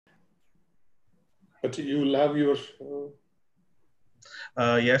But you'll have your...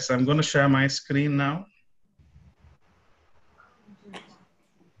 Yes, I'm going to share my screen now.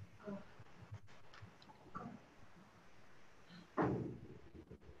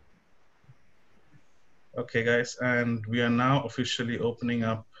 Okay, guys, and we are now officially opening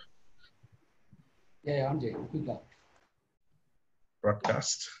up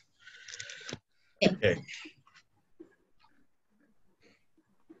broadcast. Okay.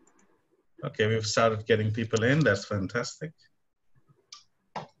 Okay, we've started getting people in. That's fantastic.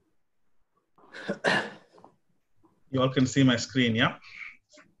 You all can see my screen, yeah?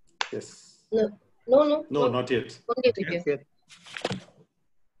 Yes. No, not yet. Only video. Yes.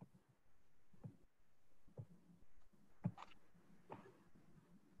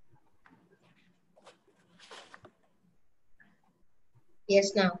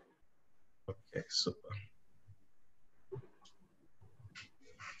 Yes, now. Okay, super.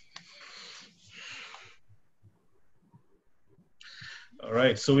 All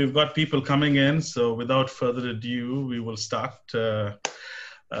right, so we've got people coming in. So without further ado, we will start to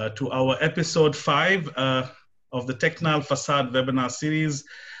our episode 5 of the Technal Facade webinar series.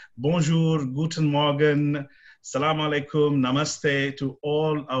 Bonjour, guten morgen, salam alaikum, namaste to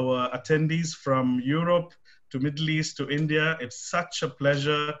all our attendees from Europe to Middle East to India. It's such a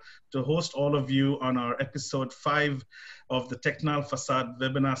pleasure to host all of you on our episode 5 of the Technal Facade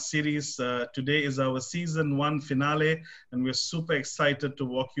webinar series. Today is our season 1 finale, and we're super excited to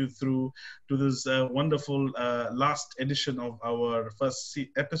walk you through to this wonderful last edition of our first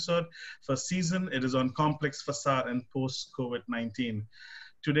season. It is on complex facade and post-COVID-19.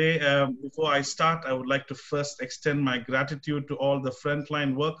 Today, before I start, I would like to first extend my gratitude to all the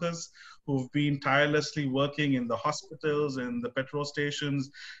frontline workers who've been tirelessly working in the hospitals, in the petrol stations,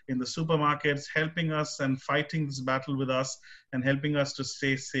 in the supermarkets, helping us and fighting this battle with us and helping us to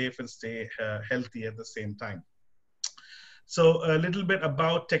stay safe and stay healthy at the same time. So a little bit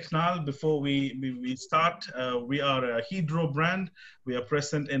about Technal before we start. We are a Hydro brand. We are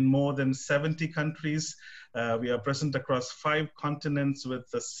present in more than 70 countries. We are present across 5 continents with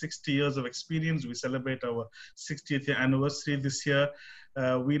 60 years of experience. We celebrate our 60th year anniversary this year.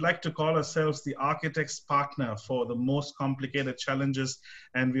 We like to call ourselves the architect's partner for the most complicated challenges.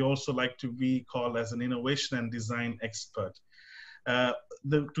 And we also like to be called as an innovation and design expert.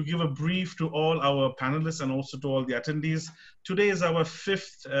 To give a brief to all our panelists and also to all the attendees, today is our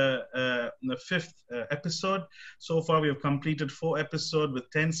fifth episode. So far, we have completed 4 episodes with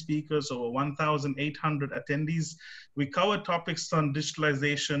 10 speakers, over 1,800 attendees. We cover topics on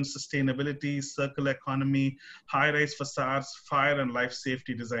digitalization, sustainability, circular economy, high-rise facades, fire and life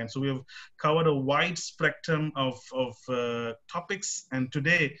safety design. So we have covered a wide spectrum of topics. And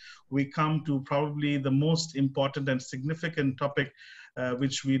today, we come to probably the most important and significant topic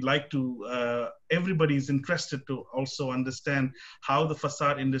which we'd like to, everybody is interested to also understand how the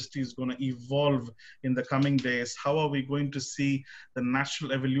facade industry is going to evolve in the coming days. How are we going to see the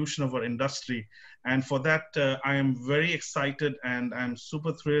natural evolution of our industry? And for that, I am very excited and I'm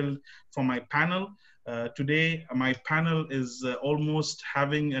super thrilled for my panel. Today, my panel is almost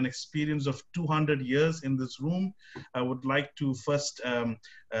having an experience of 200 years in this room. I would like to first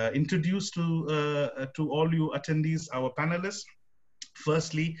introduce to all you attendees our panelists.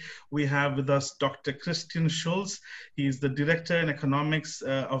 Firstly, we have with us Dr. Christian Schulz. He is the Director in Economics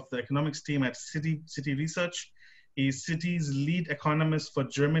of the Economics team at Citi Research. He is Citi's lead economist for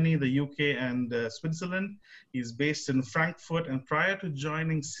Germany, the UK, and Switzerland. He's based in Frankfurt, and prior to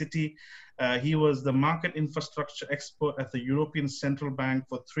joining Citi, he was the market infrastructure expert at the European Central Bank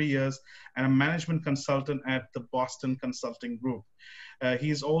for 3 years and a management consultant at the Boston Consulting Group.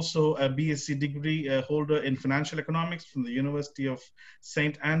 He is also a BSc degree holder in financial economics from the University of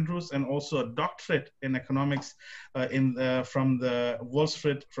St. Andrews and also a doctorate in economics from the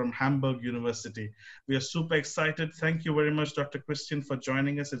Wallstreet from Hamburg University. We are super excited. Thank you very much, Dr. Christian, for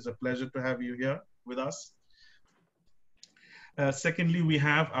joining us. It's a pleasure to have you here with us. Secondly, we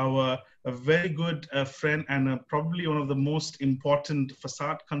have a very good friend and probably one of the most important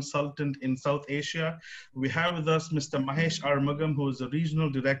facade consultant in South Asia. We have with us Mr. Mahesh Armugam, who is the Regional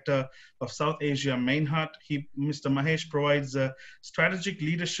Director of South Asia Mainhart. Mr. Mahesh provides strategic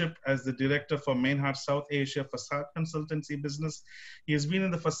leadership as the Director for Mainhart South Asia Facade Consultancy Business. He has been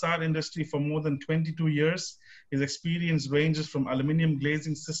in the facade industry for more than 22 years. His experience ranges from aluminum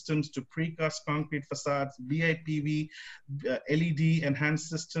glazing systems to precast concrete facades, BIPV, LED enhanced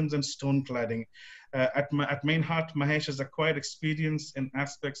systems, and stone stone cladding. At Mainhart, Mahesh has acquired experience in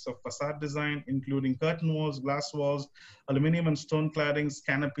aspects of facade design, including curtain walls, glass walls, aluminum and stone claddings,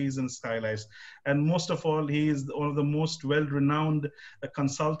 canopies, and skylights. And most of all, he is one of the most well-renowned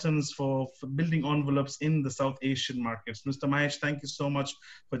consultants for building envelopes in the South Asian markets. Mr. Mahesh, thank you so much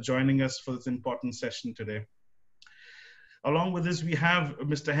for joining us for this important session today. Along with this, we have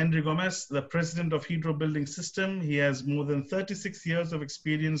Mr. Henry Gomez, the president of Hydro Building System. He has more than 36 years of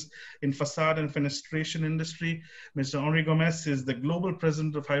experience in facade and fenestration industry. Mr. Henry Gomez is the global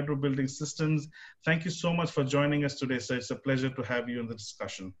president of Hydro Building Systems. Thank you so much for joining us today, sir. It's a pleasure to have you in the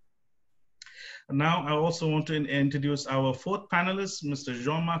discussion. Now, I also want to introduce our fourth panelist, Mr.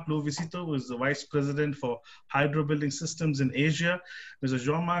 Jean-Marc Lovisito, who is the Vice President for Hydro Building Systems in Asia. Mr.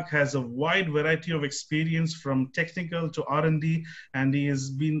 Jean-Marc has a wide variety of experience from technical to R&D, and he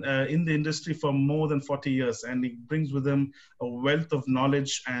has been in the industry for more than 40 years, and he brings with him a wealth of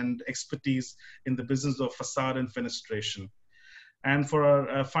knowledge and expertise in the business of facade and fenestration. And for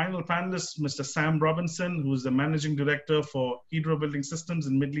our final panelist, Mr. Sam Robinson, who is the Managing Director for Hydro Building Systems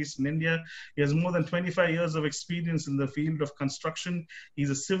in Middle East and India. He has more than 25 years of experience in the field of construction.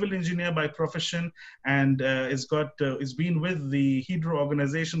 He's a civil engineer by profession and has been with the Hydro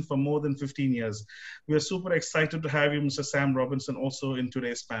organization for more than 15 years. We are super excited to have you, Mr. Sam Robinson, also in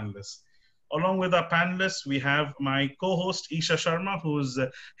today's panelists. Along with our panelists, we have my co-host, Isha Sharma, who is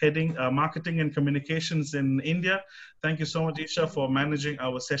heading marketing and communications in India. Thank you so much, Isha, for managing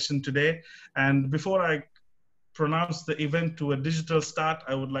our session today. And before I pronounce the event to a digital start,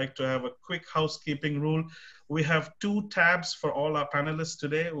 I would like to have a quick housekeeping rule. We have two tabs for all our panelists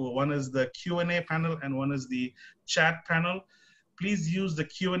today. One is the Q&A panel and one is the chat panel. Please use the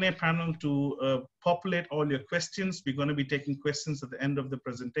Q&A panel to populate all your questions. We're going to be taking questions at the end of the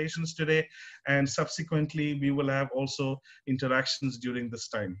presentations today, and subsequently we will have also interactions during this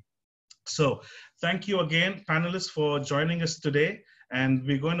time. So thank you again, panelists, for joining us today. And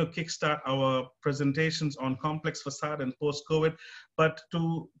we're going to kickstart our presentations on complex facade and post-COVID. But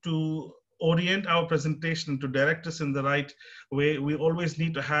to orient our presentation, to direct us in the right way, we always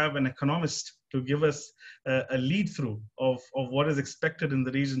need to have an economist to give us a lead through of what is expected in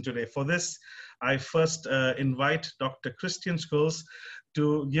the region today. For this, I first invite Dr. Christian Scholes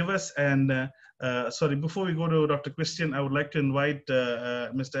to give us before we go to Dr. Christian, I would like to invite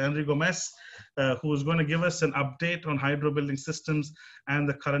Mr. Henry Gomez, who is going to give us an update on Hydro Building Systems and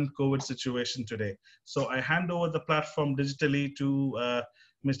the current COVID situation today. So I hand over the platform digitally to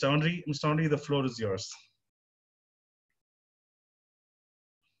Mr. Henry. Mr. Henry, the floor is yours.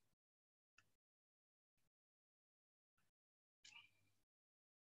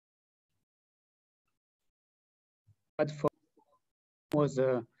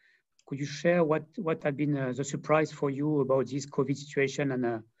 Could you share what have been the surprise for you about this COVID situation?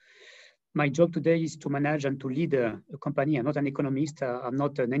 And my job today is to manage and to lead a company. I'm not an economist, I'm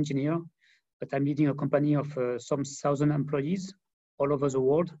not an engineer, but I'm leading a company of some 1,000 employees all over the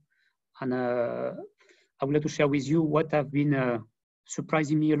world. And I would like to share with you what have been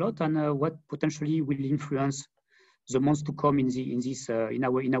surprising me a lot and what potentially will influence the months to come in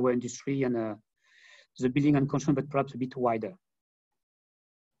our industry and the building and construction, but perhaps a bit wider.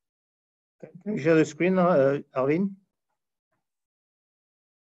 Can you share the screen, Arvin?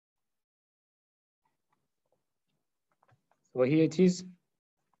 So here it is.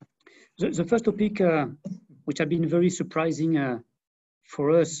 The first topic, which have been very surprising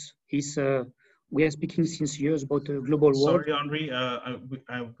for us, is we are speaking since years about the global world. Sorry, Henri,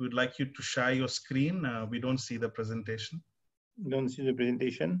 I would like you to share your screen. We don't see the presentation. You don't see the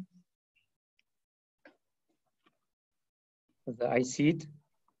presentation? I see it.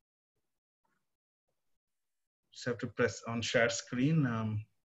 Just have to press on share screen.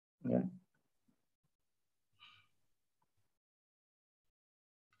 Yeah.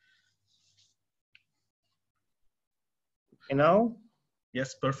 And now?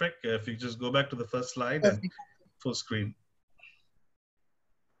 Yes, perfect. If you just go back to the first slide and full screen.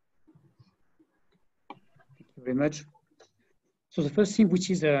 Thank you very much. So the first thing, which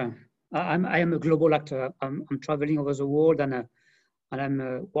is I am a global actor. I'm traveling over the world and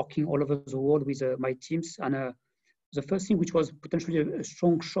I'm working all over the world with my teams. And the first thing, which was potentially a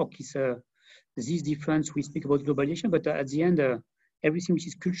strong shock, is this difference. We speak about globalization, but at the end, everything which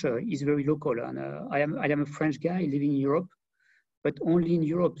is culture is very local. And I am a French guy living in Europe, but only in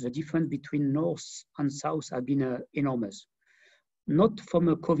Europe, the difference between North and South have been enormous. Not from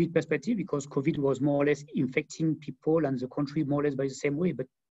a COVID perspective, because COVID was more or less infecting people and the country more or less by the same way, but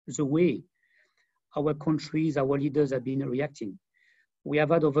the way our countries, our leaders have been reacting. We have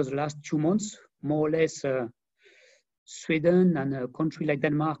had over the last 2 months, more or less Sweden and a country like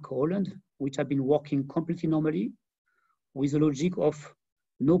Denmark or Holland, which have been working completely normally with the logic of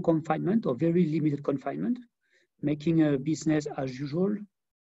no confinement or very limited confinement, making a business as usual,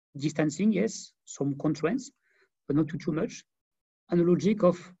 distancing, yes, some constraints, but not too much. And the logic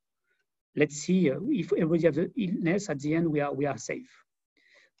of, let's see, if everybody has the illness, at the end we are safe.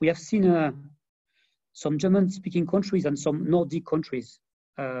 We have seen some German-speaking countries and some Nordic countries,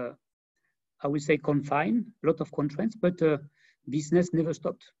 I would say confined, a lot of constraints, but business never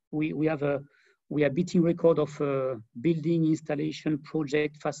stopped. We are beating record of building, installation,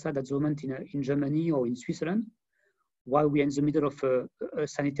 project, facade at the moment in Germany or in Switzerland, while we are in the middle of a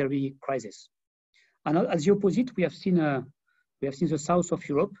sanitary crisis. And as the opposite, we have seen the south of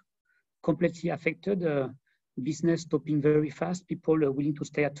Europe completely affected, business stopping very fast, people are willing to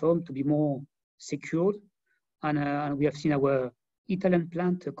stay at home to be more secured. And we have seen our Italian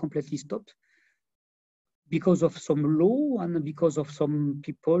plant completely stopped because of some law and because of some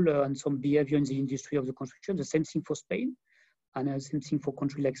people and some behavior in the industry of the construction. The same thing for Spain and the same thing for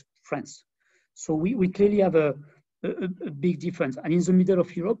countries like France. So we clearly have a big difference. And in the middle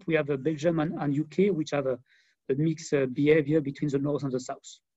of Europe, we have Belgium and UK, which have a mixed behavior between the north and the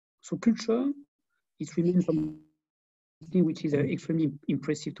south. So culture, it remains something which is extremely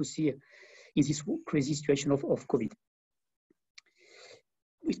impressive to see in this crazy situation of COVID.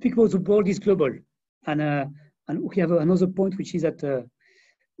 We speak about the world is global, and we have another point, which is that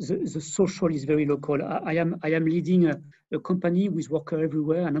the social is very local. I am leading a company with workers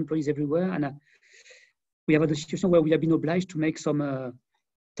everywhere and employees everywhere, and we have a situation where we have been obliged to make some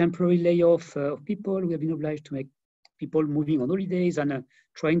temporary layoff of people. We have been obliged to make people moving on holidays and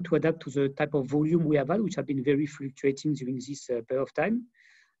trying to adapt to the type of volume we have had, which have been very fluctuating during this period of time.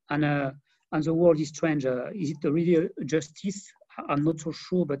 And the world is strange. Is it really a justice? I'm not so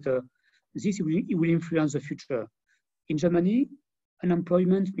sure, but this will influence the future. In Germany,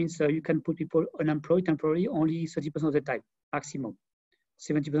 unemployment means you can put people unemployed temporarily only 30% of the time, maximum.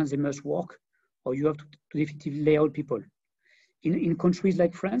 70% they must work, or you have to definitively lay out people. In countries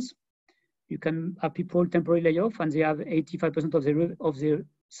like France, you can have people temporarily lay off and they have 85% of their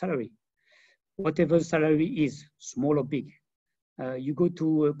salary, whatever the salary is, small or big. You go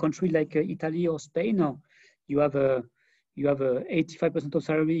to a country like Italy or Spain, or you have 85% of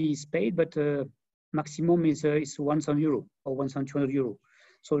salary is paid, but maximum is 1,000 euro or 1,200 euro.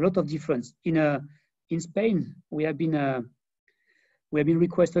 So a lot of difference. In Spain, we have been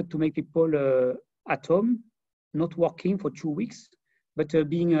requested to make people at home, not working for 2 weeks, but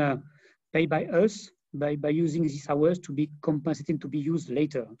being paid by us by using these hours to be compensated to be used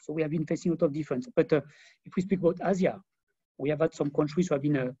later. So we have been facing a lot of difference. But if we speak about Asia, we have had some countries who have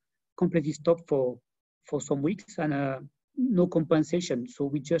been completely stopped for some weeks and no compensation. So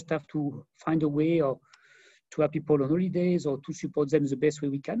we just have to find a way or to have people on holidays or to support them the best way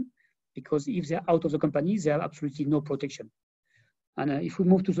we can, because if they're out of the company, they have absolutely no protection. And if we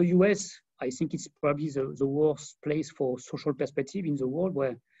move to the US, I think it's probably the worst place for social perspective in the world,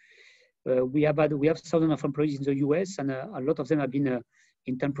 where we have thousands of employees in the US, and a lot of them have been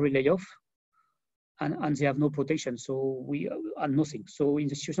in temporary layoff, and they have no protection. So we are nothing. So in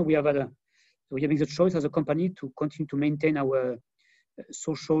the situation we are having the choice as a company to continue to maintain our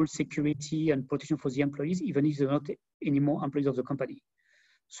social security and protection for the employees, even if they're not anymore employees of the company.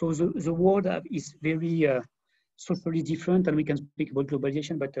 So the world is very socially different, and we can speak about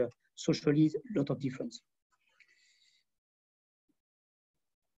globalization, but socially a lot of difference.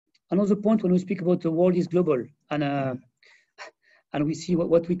 Another point when we speak about the world is global, and we see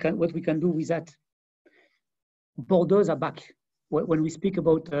what we can do with that. Borders are back. When we speak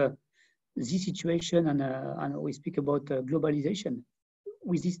about this situation and we speak about globalization,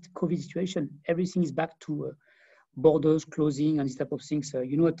 with this COVID situation, everything is back to borders closing and this type of things.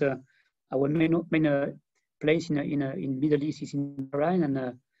 You know what? Our main place in Middle East is in Bahrain,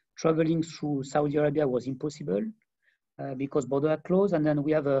 and traveling through Saudi Arabia was impossible because borders are closed. And then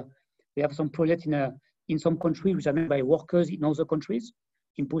we have some projects in some countries which are made by workers in other countries.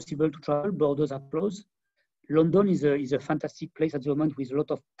 Impossible to travel, borders are closed. London is a fantastic place at the moment with a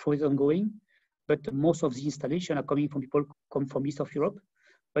lot of projects ongoing, but most of the installation are coming from people come from East of Europe,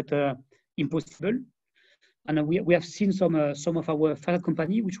 but impossible. And we have seen some of our Facade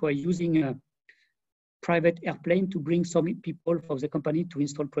company which were using a private airplane to bring some people from the company to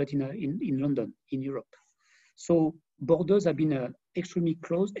install projects in London, in Europe. So borders have been extremely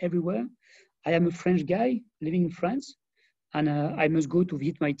closed everywhere. I am a French guy living in France, and I must go to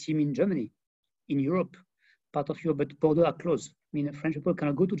visit my team in Germany, in Europe, part of Europe, but borders are closed. I mean, French people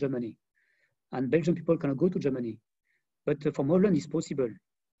cannot go to Germany, and Belgian people cannot go to Germany, but from Holland it's possible.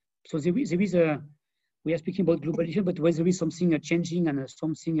 So there is we are speaking about globalization, but when there is something changing and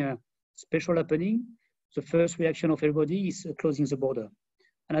something special happening, the first reaction of everybody is closing the border.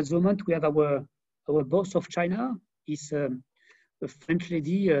 And at the moment, we have our boss of China is a French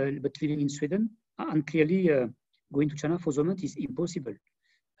lady, but living in Sweden, and clearly going to China for the moment is impossible.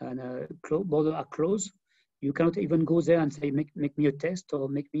 And borders are closed. You cannot even go there and say, make me a test or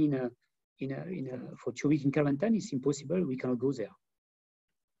make me for 2 weeks in quarantine. It's impossible. We cannot go there.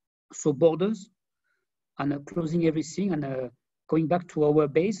 So borders and closing everything and going back to our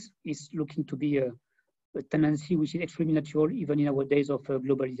base is looking to be a tendency which is extremely natural even in our days of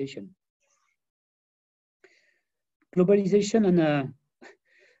globalization. Globalization and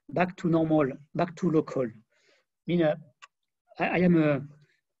back to normal, back to local. I mean,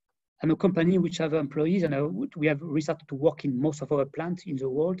 I'm a company which have employees, and we have restarted to work in most of our plants in the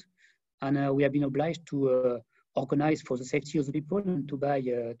world, and we have been obliged to organize for the safety of the people and to buy,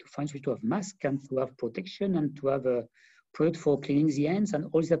 to find to have masks and to have protection and to have a product for cleaning the hands and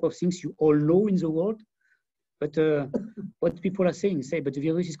all these type of things you all know in the world. But what people are saying, but the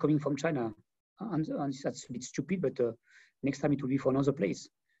virus is coming from China, and that's a bit stupid. But next time it will be from another place.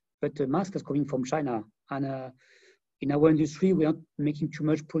 But the mask is coming from China, and in our industry, we are not making too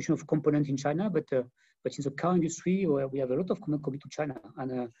much production of components in China, but in the car industry, where we have a lot of components coming to China,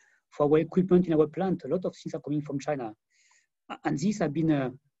 and for our equipment in our plant, a lot of things are coming from China. And these have been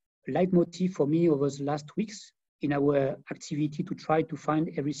a leitmotif for me over the last weeks in our activity to try to find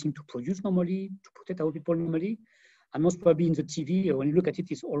everything to produce normally, to protect our people normally. And most probably in the TV, when you look at it,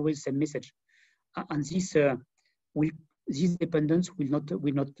 it's always the same message. And this dependence will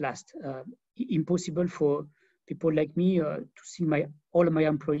not last. Impossible for people like me to see all of my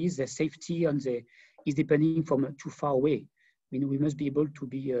employees, their safety and is depending from too far away. I mean, we must be able to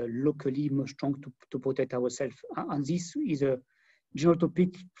be locally more strong to protect ourselves. And this is a general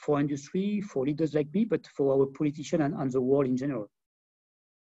topic for industry, for leaders like me, but for our politicians and the world in general.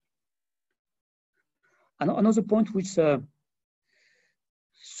 And another point which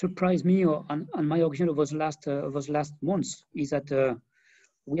surprised me and my organization over the last months is that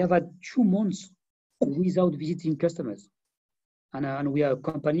we have had 2 months without visiting customers. And we are a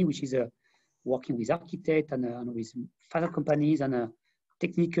company which is working with architects and with facade companies and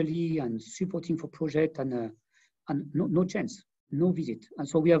technically and supporting for projects and no chance, no visit. And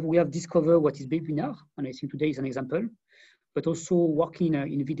so we have discovered what is webinar, and I think today is an example, but also working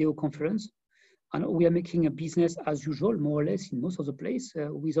in video conference. And we are making a business as usual, more or less in most of the place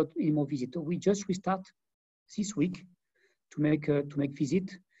without any more visit. We just restart this week to make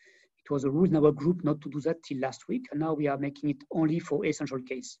visit. It was a rule in our group not to do that till last week, and now we are making it only for essential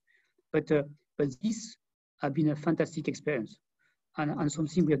case. But this has been a fantastic experience, and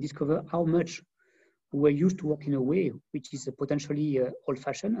something we have discovered how much we were used to work in a way which is potentially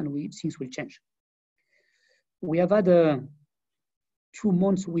old-fashioned, and things will change. We have had 2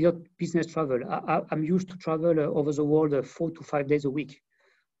 months without business travel. I'm used to travel over the world 4 to 5 days a week,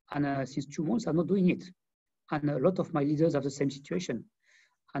 and since 2 months I'm not doing it. And a lot of my leaders have the same situation.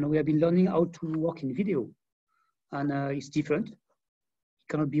 And we have been learning how to work in video, and it's different. It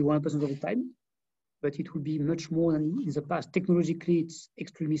cannot be 100% of the time, but it will be much more than in the past. Technologically, it's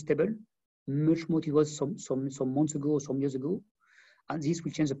extremely stable, much more than it was some months ago, some years ago, and this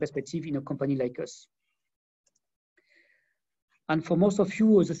will change the perspective in a company like us. And for most of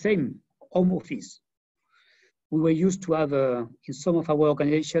you, it's the same, home office. We were used to have, in some of our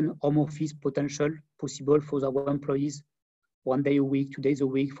organization, home office potential possible for our employees, 1 day a week, 2 days a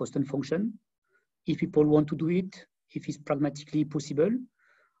week for certain function. If people want to do it, if it's pragmatically possible.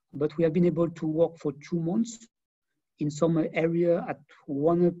 But we have been able to work for 2 months in some area at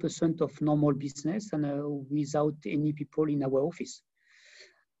 100% of normal business and without any people in our office.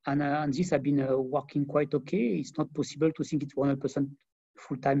 And this has been working quite okay. It's not possible to think it's 100%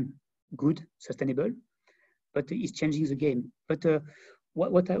 full-time good, sustainable, but it's changing the game. But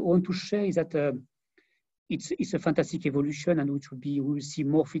what I want to share is that it's a fantastic evolution, and we will see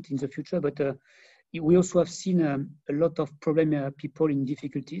more of it in the future. But we also have seen a lot of problem people in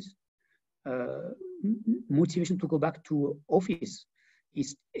difficulties. Motivation to go back to office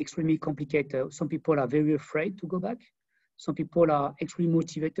is extremely complicated. Some people are very afraid to go back. Some people are extremely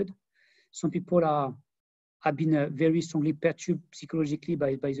motivated. Some people have been very strongly perturbed psychologically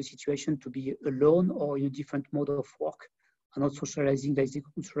by the situation to be alone or in a different mode of work and not socializing as they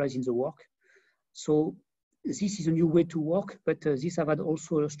could socialize in the work. So this is a new way to work, but this have had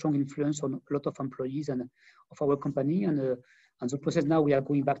also a strong influence on a lot of employees and of our company. And the process now, we are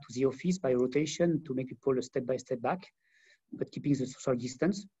going back to the office by rotation to make people step by step back, but keeping the social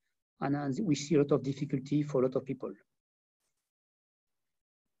distance. And we see a lot of difficulty for a lot of people.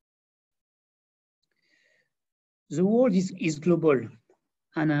 The world is global,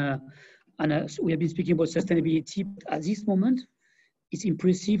 and so we have been speaking about sustainability. But at this moment, it's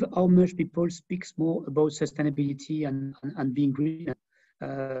impressive how much people speak more about sustainability and being green.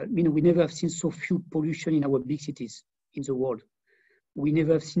 We never have seen so few pollution in our big cities in the world. We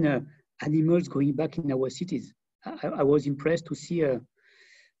never have seen animals going back in our cities. I was impressed to see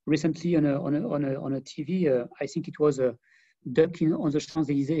recently on a TV. I think it was a duck on the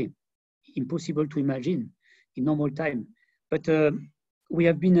Champs-Élysées. Impossible to imagine in normal time. But we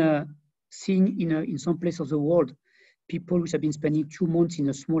have been seeing in some places of the world people which have been spending 2 months in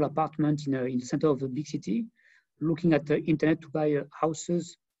a small apartment in the center of a big city, looking at the internet to buy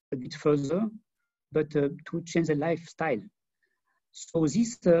houses a bit further, but to change their lifestyle. So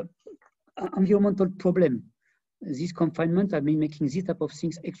this environmental problem, this confinement, have been making this type of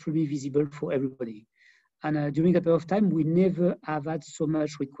things extremely visible for everybody. And during that period of time, we never have had so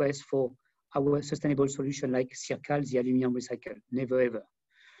much requests for our sustainable solution like Facades, the aluminum recycle, never ever.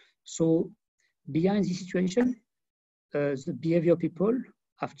 So behind this situation, the behavior of people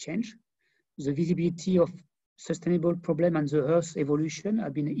have changed. The visibility of sustainable problem and the Earth's evolution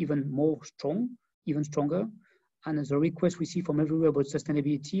have been even stronger. And the request we see from everywhere about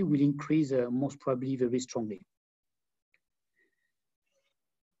sustainability will increase most probably very strongly.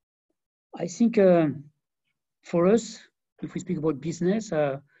 I think for us, if we speak about business,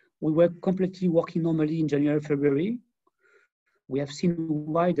 we were completely working normally in January, February. We have seen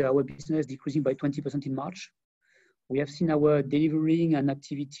why our business decreasing by 20% in March. We have seen our delivering and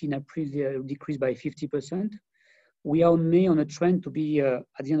activity in April decrease by 50%. We are on May on a trend to be at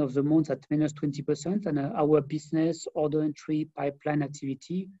the end of the month at minus 20%, and our business order entry pipeline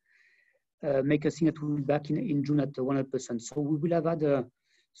activity make us think that we'll be back in June at 100%. So we will have had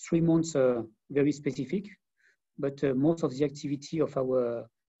 3 months very specific, but most of the activity of our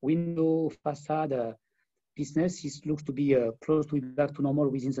window facade business looks to be close to be back to normal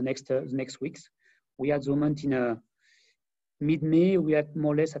within the next weeks. We had the moment in mid-May, we had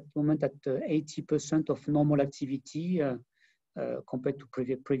more or less at the moment at 80% of normal activity compared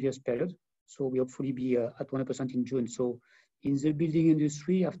to previous period. So we hopefully be at 100% in June. So in the building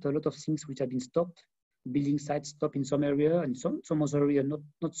industry, after a lot of things which have been stopped, building sites stopped in some area and some other area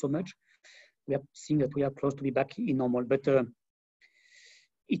not so much, we are seeing that we are close to be back in normal, but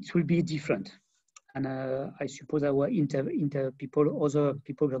it will be different. And I suppose our other people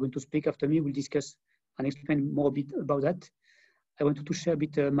who are going to speak after me will discuss and explain more a bit about that. I wanted to share a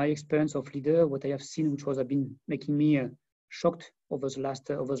bit my experience of leader, what I have seen, which have been making me shocked over the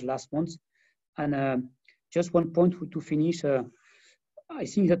last months. And just one point to finish. I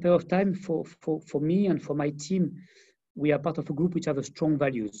think that period of time for me and for my team, we are part of a group which have a strong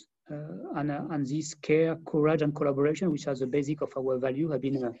values, and this care, courage, and collaboration, which are the basic of our value, have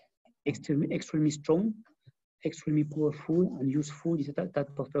been extremely strong, extremely powerful, and useful in that type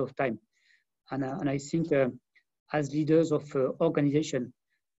of time. And I think as leaders of organization,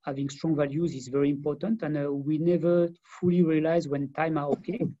 having strong values is very important, and we never fully realize when time are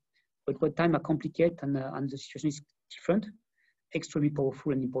okay, but when time are complicated and the situation is different, extremely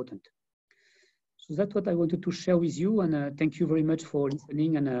powerful and important. So that's what I wanted to share with you, and thank you very much for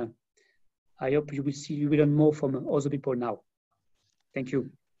listening, and I hope you will learn more from other people now. Thank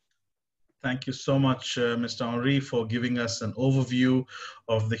you. Thank you so much, Mr. Henri, for giving us an overview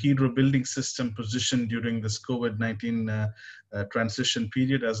of the Hydro building system position during this COVID-19 transition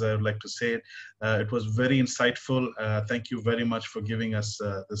period, as I would like to say it. It was very insightful. Thank you very much for giving us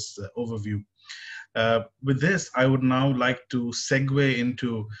this overview. With this, I would now like to segue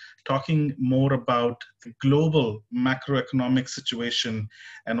into talking more about the global macroeconomic situation,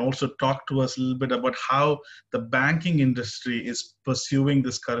 and also talk to us a little bit about how the banking industry is pursuing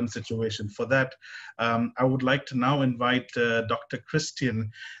this current situation. For that, I would like to now invite Dr. Christian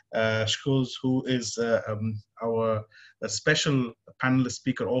Schoes, who is our special panelist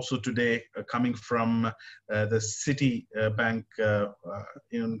speaker also today, coming from the Citibank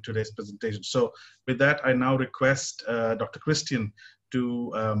in today's presentation. So with that, I now request Dr. Christian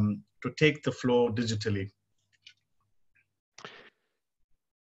to take the floor digitally.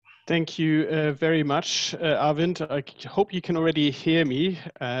 Thank you very much, Arvind. I hope you can already hear me,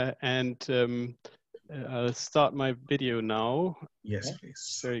 and I'll start my video now. Yes,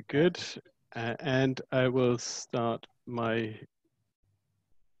 please. Very good. And I will start my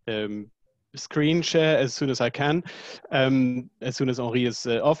screen share as soon as I can, as soon as Henri is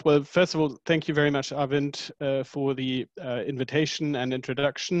off. Well, first of all, thank you very much, Arvind, for the invitation and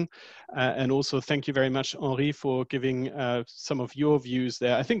introduction. And also thank you very much, Henri, for giving some of your views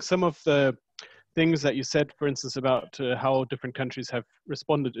there. I think some of the things that you said, for instance, about how different countries have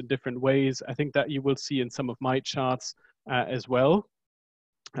responded in different ways. I think that you will see in some of my charts as well.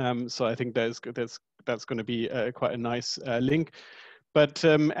 So I think that's going to be quite a nice link. But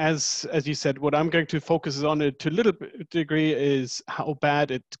as you said, what I'm going to focus on to a little degree is how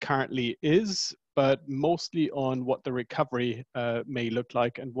bad it currently is, but mostly on what the recovery may look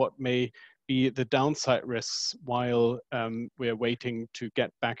like and what may be the downside risks while we're waiting to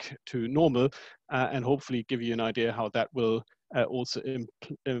get back to normal, and hopefully give you an idea how that will also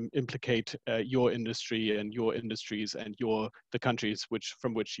implicate your industry and your industries and the countries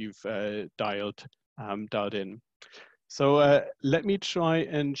from which you've dialed in. So let me try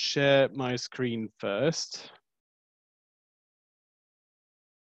and share my screen first.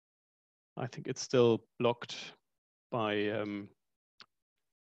 I think it's still blocked by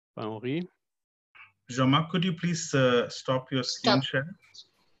Henri. Jean-Marc, could you please stop your screen share?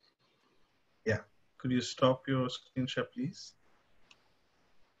 Yeah, could you stop your screen share, please?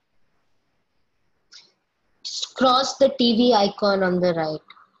 Just cross the TV icon on the right.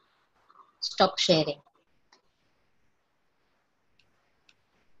 Stop sharing.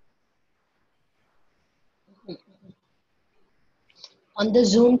 On the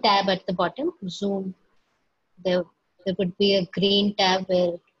Zoom tab at the bottom, Zoom, there would be a green tab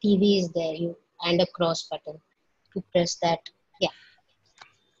where TV is there, and a cross button. To press that, yeah.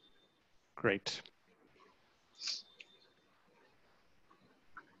 Great.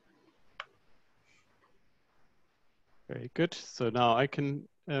 Very good. So now I can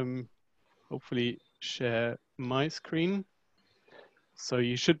hopefully share my screen. So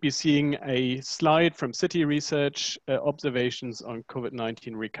you should be seeing a slide from City Research, observations on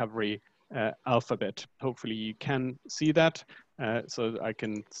COVID-19 recovery alphabet. Hopefully you can see that, so I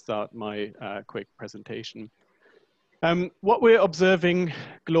can start my quick presentation. What we're observing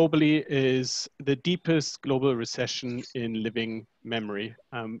globally is the deepest global recession in living memory.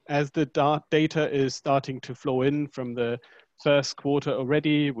 As the data is starting to flow in from the first quarter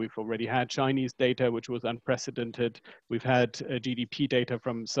already, we've already had Chinese data, which was unprecedented. We've had GDP data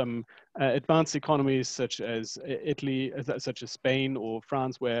from some advanced economies such as Italy, such as Spain or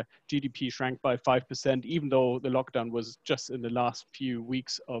France, where GDP shrank by 5%, even though the lockdown was just in the last few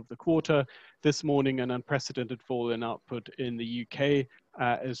weeks of the quarter. This morning, an unprecedented fall in output in the UK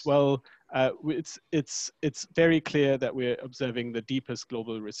as well. It's very clear that we're observing the deepest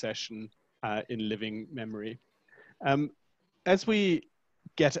global recession in living memory. As we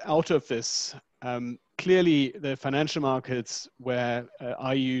get out of this, clearly the financial markets where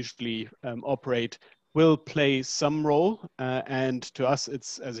I usually operate will play some role. And to us,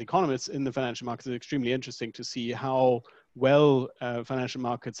 as economists in the financial markets, it's extremely interesting to see how well financial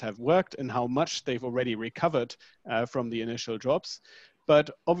markets have worked and how much they've already recovered from the initial drops.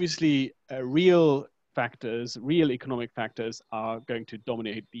 But obviously, real economic factors are going to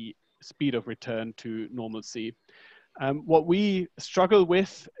dominate the speed of return to normalcy. What we struggle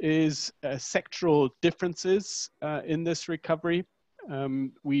with is sectoral differences in this recovery.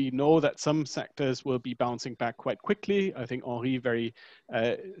 We know that some sectors will be bouncing back quite quickly. I think Henri very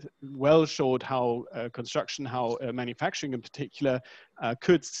well showed how construction, how manufacturing in particular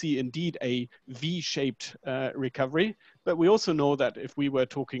could see indeed a V-shaped recovery. But we also know that if we were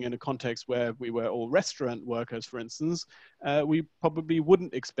talking in a context where we were all restaurant workers, for instance, we probably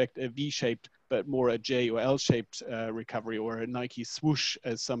wouldn't expect a V-shaped, but more a J or L-shaped recovery, or a Nike swoosh,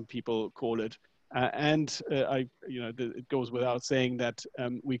 as some people call it. It goes without saying that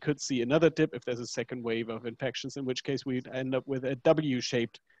we could see another dip if there's a second wave of infections, in which case we'd end up with a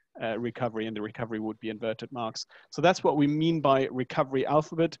W-shaped recovery, and the recovery would be inverted marks. So that's what we mean by recovery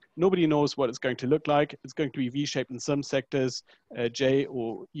alphabet. Nobody knows what it's going to look like. It's going to be V-shaped in some sectors, J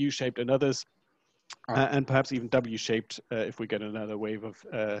or U-shaped in others, and perhaps even W-shaped if we get another wave of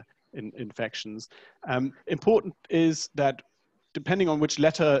infections. Important is that depending on which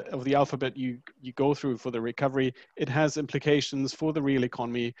letter of the alphabet you go through for the recovery, it has implications for the real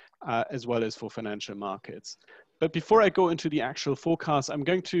economy as well as for financial markets. But before I go into the actual forecast, I'm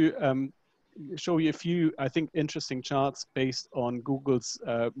going to show you a few, I think, interesting charts based on Google's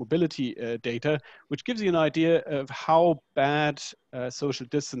mobility data, which gives you an idea of how bad social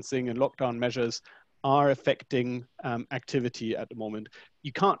distancing and lockdown measures are affecting activity at the moment.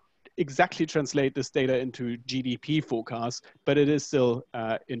 You can't exactly translate this data into GDP forecasts, but it is still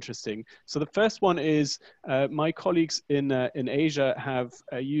interesting. So the first one is my colleagues in Asia have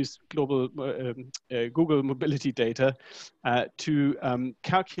used Google mobility data to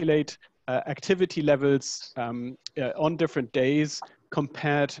calculate activity levels on different days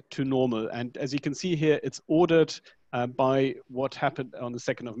compared to normal. And as you can see here, it's ordered by what happened on the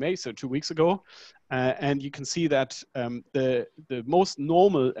 2nd of May, so 2 weeks ago. And you can see that the most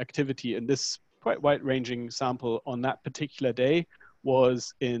normal activity in this quite wide-ranging sample on that particular day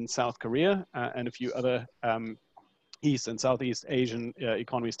was in South Korea and a few other East and Southeast Asian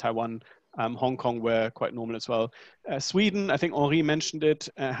economies. Taiwan, Hong Kong were quite normal as well. Sweden, I think Henri mentioned it,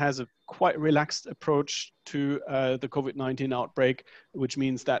 has a quite relaxed approach to the COVID-19 outbreak, which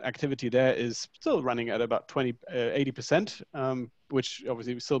means that activity there is still running at about 80%, which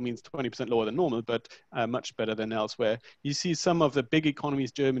obviously still means 20% lower than normal, but much better than elsewhere. You see some of the big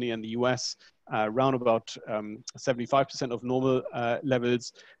economies, Germany and the US, around about 75% of normal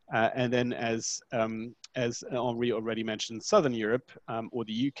levels. And then as Henri already mentioned, Southern Europe or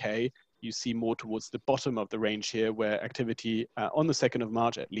the UK, you see more towards the bottom of the range here, where activity on the 2nd of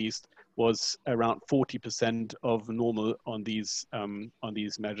March at least was around 40% of normal on these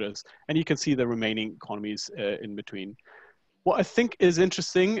measures. And you can see the remaining economies in between. What I think is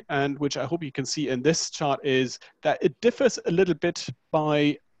interesting, and which I hope you can see in this chart, is that it differs a little bit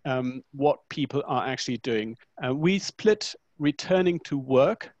by what people are actually doing. We split returning to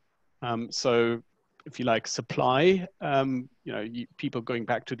work. So if you like, supply, people going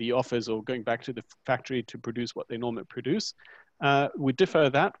back to the office or going back to the factory to produce what they normally produce. We differ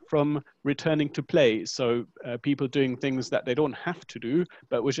that from returning to play. So people doing things that they don't have to do,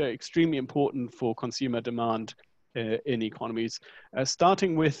 but which are extremely important for consumer demand in economies.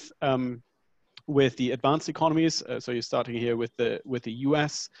 Starting with the advanced economies, so you're starting here with the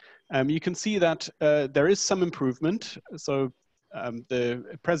US, you can see that there is some improvement. So the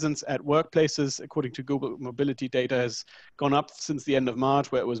presence at workplaces, according to global mobility data, has gone up since the end of March,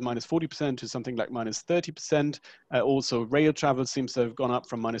 where it was minus 40% to something like minus 30%. Also, rail travel seems to have gone up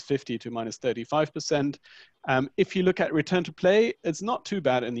from minus 50 to minus 35%. If you look at return to play, it's not too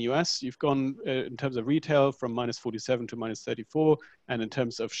bad in the US. You've gone, in terms of retail, from minus 47 to minus 34. And in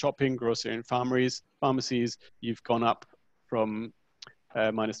terms of shopping, grocery and pharmacies, you've gone up from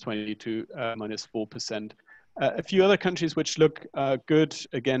minus 20 to minus 4%. A few other countries which look good,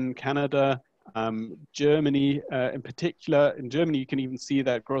 again, Canada, Germany in particular. In Germany, you can even see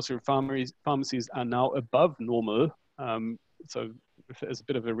that grocery pharmacies are now above normal. So there's a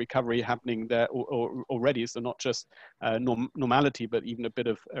bit of a recovery happening there already. So not just normality, but even a bit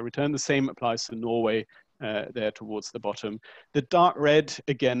of a return. The same applies to Norway there towards the bottom. The dark red,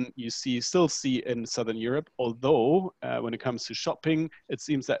 again, you still see in Southern Europe, although when it comes to shopping, it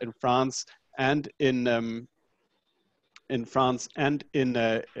seems that in France and in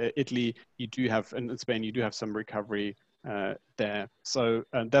Italy, you do have, and in Spain, you do have some recovery there. So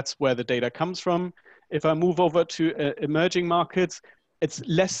that's where the data comes from. If I move over to emerging markets, it's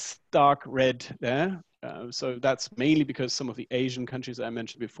less dark red there. So that's mainly because some of the Asian countries I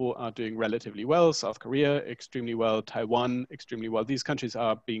mentioned before are doing relatively well. South Korea, extremely well. Taiwan, extremely well. These countries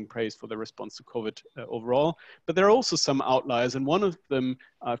are being praised for their response to COVID overall. But there are also some outliers. And one of them,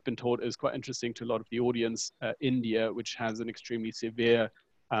 I've been told, is quite interesting to a lot of the audience, India, which has an extremely severe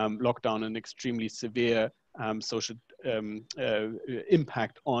lockdown and extremely severe social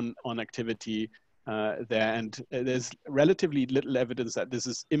impact on activity there, and there's relatively little evidence that this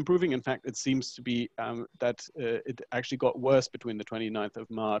is improving. In fact, it seems to be that it actually got worse between the 29th of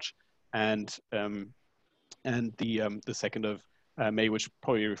March and the 2nd of May, which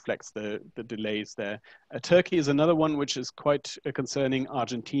probably reflects the delays there. Turkey is another one which is quite concerning.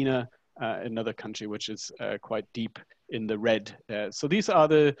 Argentina, another country which is quite deep in the red. So these are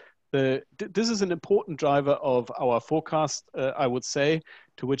this is an important driver of our forecast, I would say,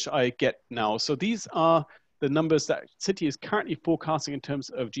 to which I get now. So these are the numbers that Citi is currently forecasting in terms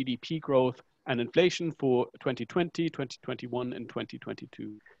of GDP growth and inflation for 2020, 2021, and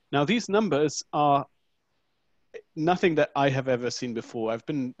 2022. Now, these numbers are nothing that I have ever seen before. I've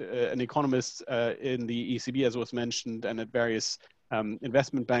been an economist in the ECB, as was mentioned, and at various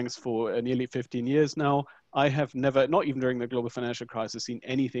investment banks for nearly 15 years now. I have never, not even during the global financial crisis, seen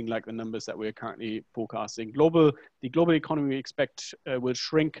anything like the numbers that we're currently forecasting. The global economy we expect will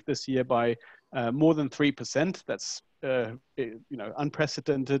shrink this year by more than 3%. That's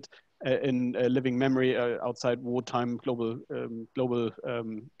unprecedented in living memory outside wartime, global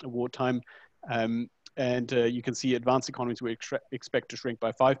wartime. And you can see advanced economies we expect to shrink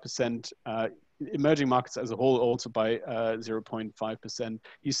by 5%. Emerging markets as a whole also by 0.5%.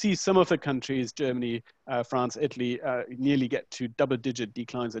 You see some of the countries, Germany, France, Italy, nearly get to double-digit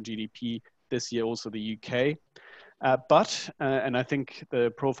declines in GDP this year, also the UK. And I think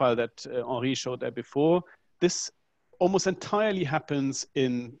the profile that Henri showed there before, this almost entirely happens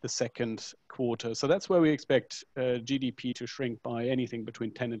in the second quarter. So that's where we expect GDP to shrink by anything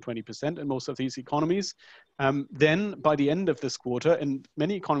between 10 and 20% in most of these economies. Then by the end of this quarter, in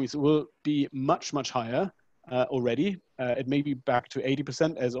many economies, it will be much, much higher already. It may be back to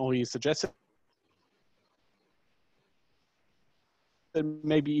 80%, as Henri suggested.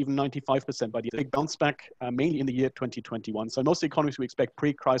 Maybe even 95% by the big bounce back, mainly in the year 2021. So most economies, we expect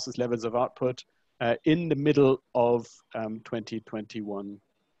pre-crisis levels of output in the middle of 2021.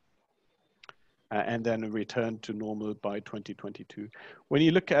 And then a return to normal by 2022. When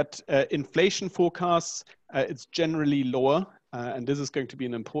you look at inflation forecasts, it's generally lower. And this is going to be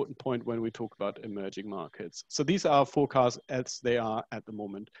an important point when we talk about emerging markets. So these are forecasts as they are at the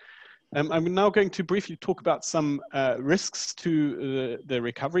moment. I'm now going to briefly talk about some risks to the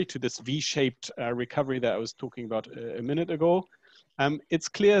recovery, to this V-shaped recovery that I was talking about a minute ago. It's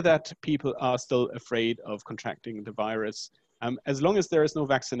clear that people are still afraid of contracting the virus. As long as there is no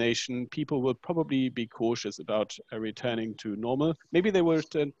vaccination, people will probably be cautious about returning to normal. Maybe they will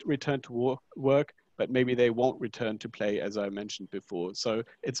return to work, but maybe they won't return to play, as I mentioned before. So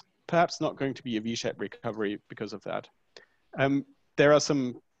it's perhaps not going to be a V-shaped recovery because of that. There are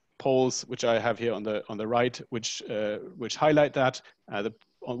some polls which I have here on the right, which highlight that. The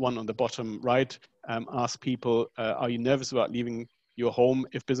one on the bottom right asks people, are you nervous about leaving your home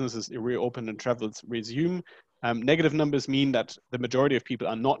if businesses reopen and travels resume? Negative numbers mean that the majority of people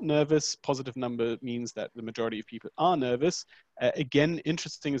are not nervous. Positive number means that the majority of people are nervous. Again,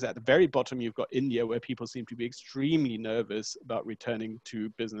 interesting is at the very bottom, you've got India, where people seem to be extremely nervous about returning to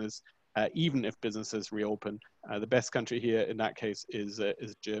business, even if businesses reopen. The best country here in that case is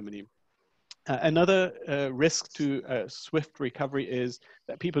Germany. Another risk to swift recovery is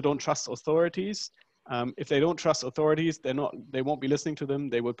that people don't trust authorities. If they don't trust authorities, they won't be listening to them.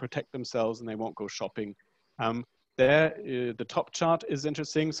 They will protect themselves and they won't go shopping. The top chart is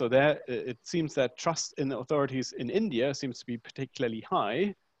interesting. So there, it seems that trust in the authorities in India seems to be particularly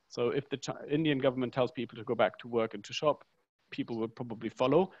high. So if the Indian government tells people to go back to work and to shop, people will probably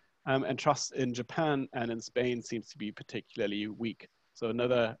follow. And trust in Japan and in Spain seems to be particularly weak. So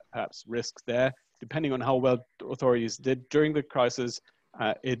another perhaps risk there. Depending on how well authorities did during the crisis,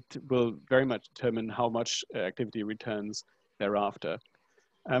 it will very much determine how much activity returns thereafter.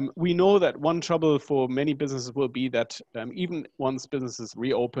 We know that one trouble for many businesses will be that even once businesses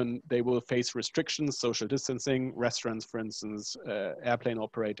reopen, they will face restrictions, social distancing. Restaurants, for instance, airplane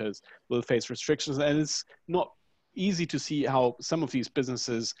operators will face restrictions. And it's not easy to see how some of these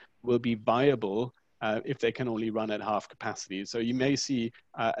businesses will be viable if they can only run at half capacity. So you may see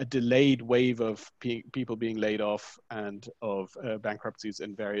a delayed wave of people being laid off and of bankruptcies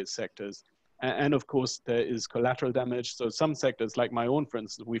in various sectors. And of course, there is collateral damage. So some sectors, like my own, for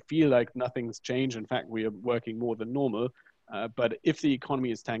instance, we feel like nothing's changed. In fact, we are working more than normal. But if the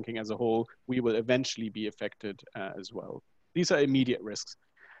economy is tanking as a whole, we will eventually be affected as well. These are immediate risks.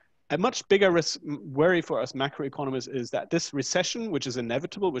 A much bigger worry for us macroeconomists is that this recession, which is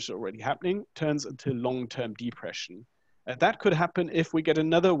inevitable, which is already happening, turns into long-term depression. That could happen if we get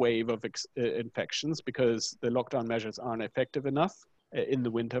another wave of infections because the lockdown measures aren't effective enough in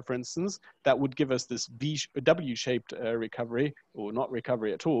the winter, for instance. That would give us this W-shaped recovery, or not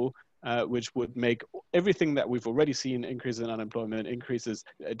recovery at all, which would make everything that we've already seen, increase in unemployment, increases,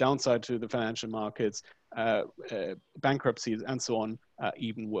 downside to the financial markets, bankruptcies, and so on,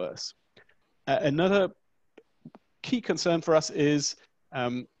 even worse. Another key concern for us is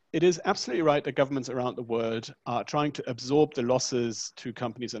it is absolutely right that governments around the world are trying to absorb the losses to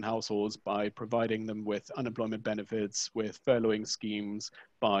companies and households by providing them with unemployment benefits, with furloughing schemes,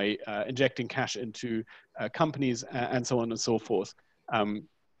 by injecting cash into companies, and so on and so forth.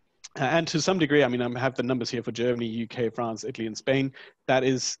 And to some degree, I mean, I have the numbers here for Germany, UK, France, Italy, and Spain. That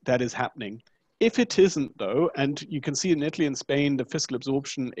is happening. If it isn't, though, and you can see in Italy and Spain, the fiscal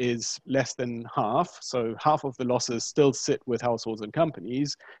absorption is less than half. So half of the losses still sit with households and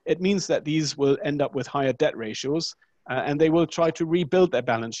companies. It means that these will end up with higher debt ratios, and they will try to rebuild their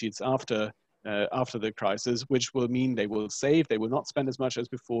balance sheets after the crisis, which will mean they will save, they will not spend as much as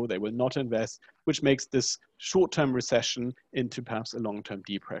before, they will not invest, which makes this short-term recession into perhaps a long-term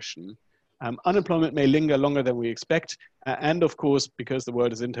depression. Unemployment may linger longer than we expect, and of course, because the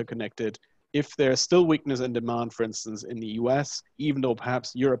world is interconnected, if there's still weakness in demand, for instance, in the US, even though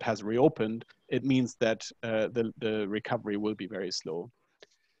perhaps Europe has reopened, it means that the recovery will be very slow.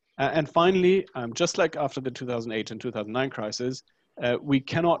 And finally, just like after the 2008 and 2009 crisis, we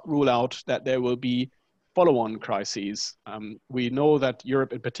cannot rule out that there will be follow-on crises. We know that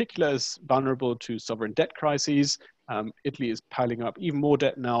Europe in particular is vulnerable to sovereign debt crises. Italy is piling up even more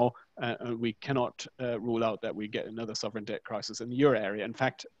debt now We cannot rule out that we get another sovereign debt crisis in the euro area. In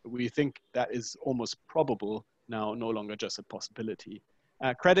fact, we think that is almost probable now, no longer just a possibility.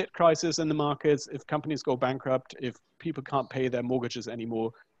 Credit crisis in the markets, if companies go bankrupt, if people can't pay their mortgages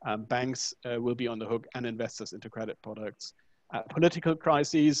anymore, banks will be on the hook and investors into credit products. Political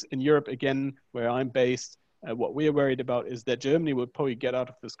crises in Europe, again, where I'm based, what we're worried about is that Germany will probably get out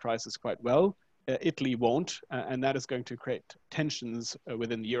of this crisis quite well. Italy won't, and that is going to create tensions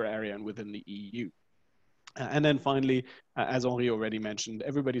within the euro area and within the EU. And then finally, as Henri already mentioned,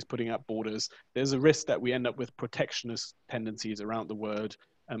 everybody's putting up borders. There's a risk that we end up with protectionist tendencies around the world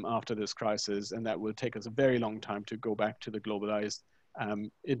after this crisis, and that will take us a very long time to go back to the globalized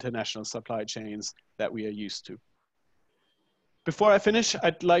international supply chains that we are used to. Before I finish,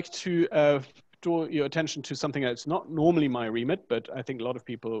 I'd like to draw your attention to something that's not normally my remit, but I think a lot of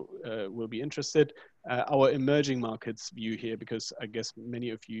people will be interested. Our emerging markets view here, because I guess many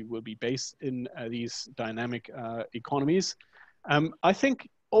of you will be based in these dynamic economies. I think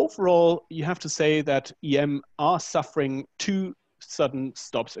overall, you have to say that EM are suffering two sudden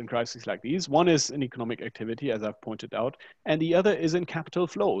stops in crises like these. One is in economic activity, as I've pointed out, and the other is in capital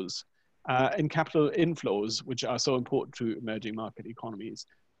flows, in capital inflows, which are so important to emerging market economies.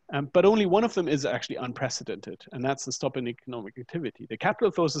 But only one of them is actually unprecedented, and that's the stop in economic activity. The capital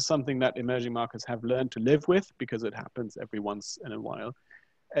flows is something that emerging markets have learned to live with because it happens every once in a while.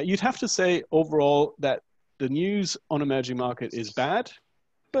 You'd have to say overall that the news on emerging market is bad,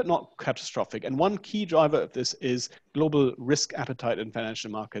 but not catastrophic. And one key driver of this is global risk appetite in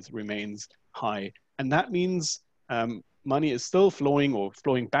financial markets remains high. And that means money is still flowing or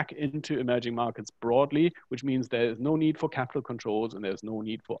flowing back into emerging markets broadly, which means there is no need for capital controls and there's no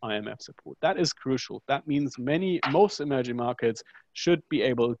need for IMF support. That is crucial. That means most emerging markets should be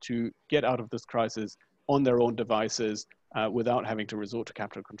able to get out of this crisis on their own devices without having to resort to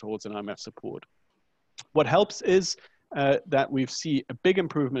capital controls and IMF support. What helps is that we've seen a big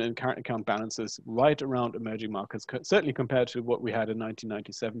improvement in current account balances right around emerging markets, certainly compared to what we had in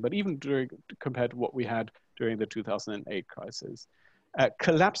 1997, but even compared to what we had during the 2008 crisis.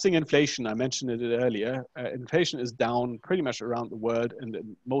 Collapsing inflation, I mentioned it earlier, inflation is down pretty much around the world and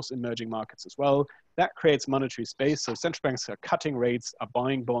in most emerging markets as well. That creates monetary space, so central banks are cutting rates, are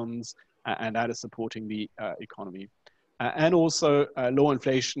buying bonds, and that is supporting the economy. And also low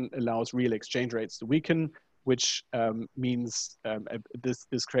inflation allows real exchange rates to weaken, which means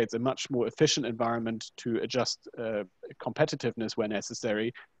this creates a much more efficient environment to adjust competitiveness where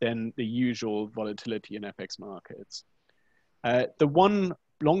necessary than the usual volatility in FX markets. The one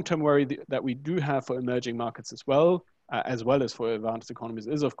long-term worry that we do have for emerging markets as well as for advanced economies,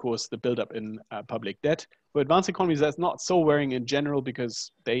 is of course the buildup in public debt. For advanced economies, that's not so worrying in general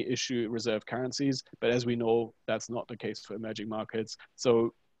because they issue reserve currencies, but as we know, that's not the case for emerging markets.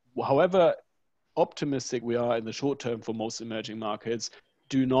 So however optimistic we are in the short term for most emerging markets,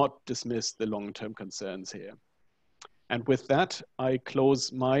 do not dismiss the long-term concerns here. And with that, I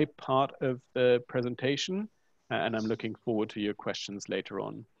close my part of the presentation, and I'm looking forward to your questions later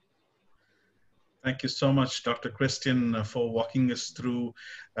on. Thank you so much, Dr. Christian, for walking us through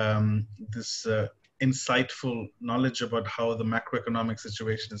this insightful knowledge about how the macroeconomic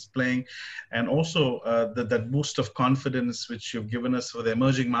situation is playing, and also that boost of confidence which you've given us for the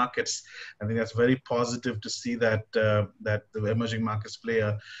emerging markets. I think that's very positive to see that that the emerging markets play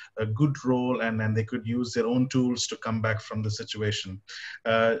a good role, and they could use their own tools to come back from the situation.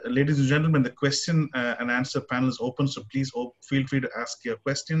 Ladies and gentlemen, the question and answer panel is open, so please feel free to ask your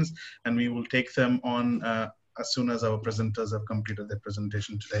questions, and we will take them on as soon as our presenters have completed their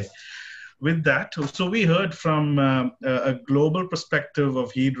presentation today. With that, so we heard from a global perspective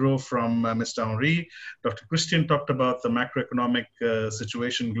of Hydro from Mr. Henri. Dr. Christian talked about the macroeconomic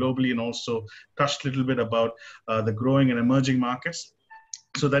situation globally and also touched a little bit about the growing and emerging markets.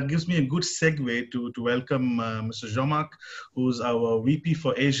 So that gives me a good segue to welcome Mr. Jean-Marc, who's our VP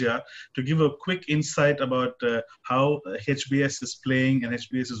for Asia, to give a quick insight about how HBS is playing and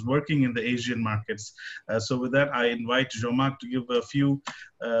HBS is working in the Asian markets. So with that, I invite Jean-Marc to give a few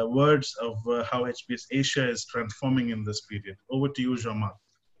words of how HBS Asia is transforming in this period. Over to you, Jean-Marc.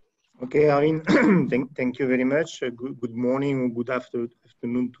 Okay, Arvin, thank you very much. Good morning or good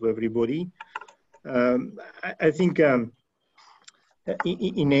afternoon to everybody. I think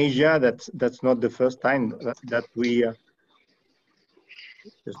in Asia, that's not the first time that we.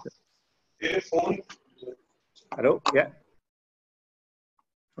 Hello, yeah.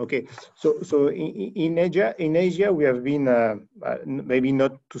 Okay, so in Asia, we have been maybe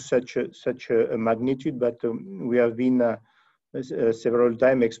not to such a magnitude, but we have been several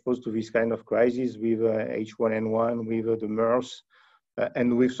times exposed to this kind of crisis with H1N1, with the MERS,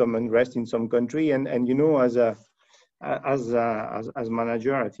 and with some unrest in some country. And you know, as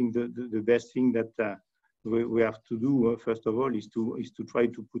manager, I think the best thing that we have to do first of all is to try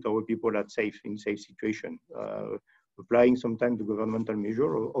to put our people in safe situation, applying sometimes the governmental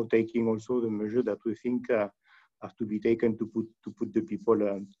measure or taking also the measure that we think have to be taken to put the people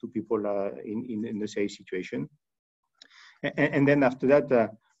in a safe situation. And then after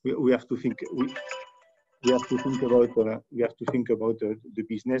that, we have to think. We have to think about the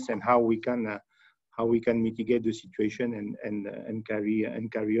business and how we can mitigate the situation and carry on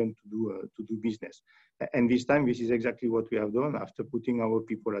to do business. And this time, this is exactly what we have done. After putting our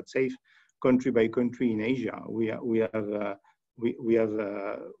people at safe, country by country in Asia, we have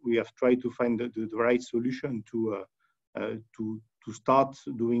tried to find the right solution to start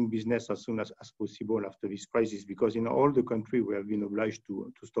doing business as soon as possible after this crisis, because in all the country we have been obliged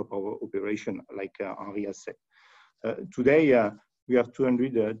to stop our operation, like Henri has said. Today, we have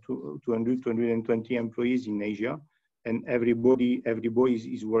 220 employees in Asia, and everybody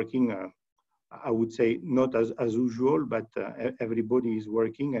is working, I would say not as usual, but everybody is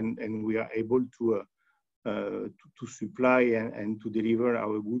working, and we are able to supply and to deliver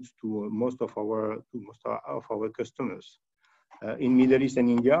our goods to most of our customers. In Middle East and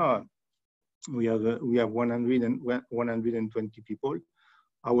India, we have 120 people.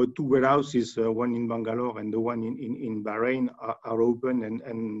 Our two warehouses, one in Bangalore and the one in Bahrain, are open and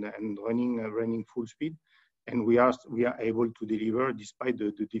running full speed, and we are able to deliver despite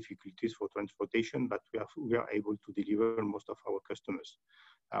the difficulties for transportation. But we are able to deliver most of our customers.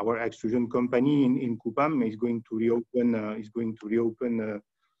 Our extrusion company in Kupang is going to reopen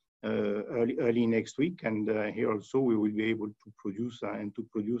early next week, and here also we will be able to produce and to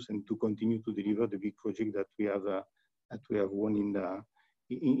continue to deliver the big project that we have won in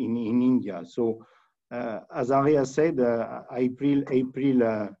India. So as Henri has said, April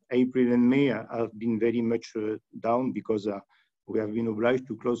and May have been very much down because we have been obliged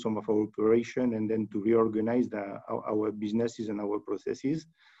to close some of our operation and then to reorganize our businesses and our processes.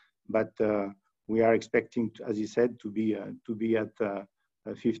 But we are expecting, as he said, to be at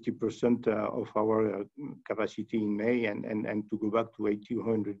 50% of our capacity in May and to go back to 80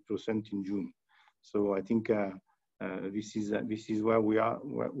 or 100% in June. So I think this is where we are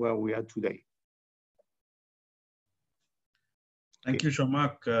today. Thank you,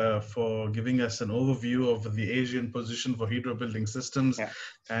 Jean-Marc, for giving us an overview of the Asian position for Hydro Building Systems. Yeah.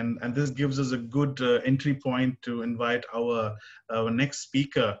 And this gives us a good entry point to invite our next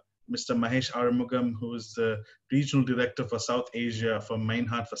speaker, Mr. Mahesh Arumugam, who is the Regional Director for South Asia for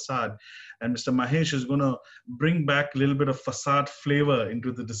Meinhardt Facade. And Mr. Mahesh is going to bring back a little bit of facade flavor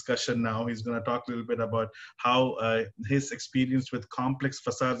into the discussion now. He's going to talk a little bit about how his experience with complex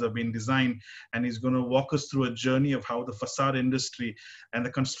facades have been designed, and he's going to walk us through a journey of how the facade industry and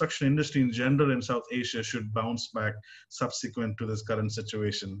the construction industry in general in South Asia should bounce back subsequent to this current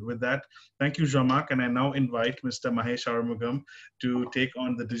situation. With that, thank you, Jean-Marc, and I now invite Mr. Mahesh Arumugam to take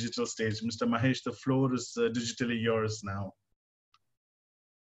on the digital stage. Mr. Mahesh, the floor is digitally yours now.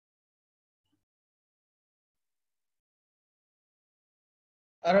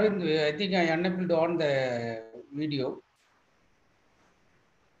 Aravind, I think I enabled on the video.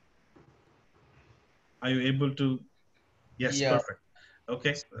 Are you able to? Yes, Yeah. perfect.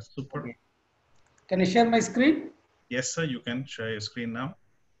 Okay, that's super. Okay. Can I share my screen? Yes, sir, you can share your screen now.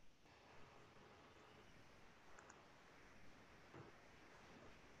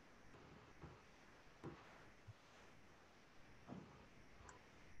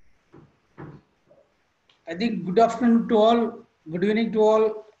 I think good afternoon to all, good evening to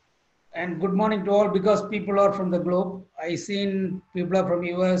all, and good morning to all, because people are from the globe. I seen people are from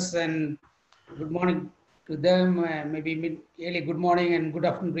US, and good morning to them, maybe early good morning and good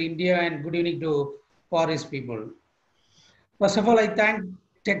afternoon to India, and good evening to Far East people. First of all, I thank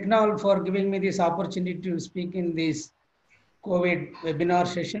Technal for giving me this opportunity to speak in this COVID webinar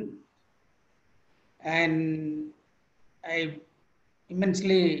session. And I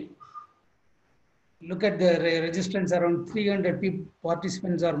immensely look at the registrants, around 300 people,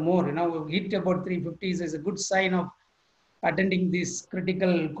 participants or more. You know, we hit about 350 is a good sign of attending this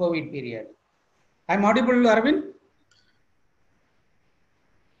critical COVID period. I'm audible, Arvind?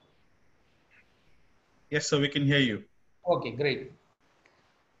 Yes, sir, we can hear you. Okay, great.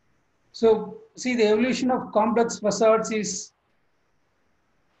 So, see, the evolution of complex facades is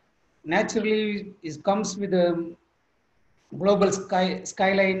naturally comes with a global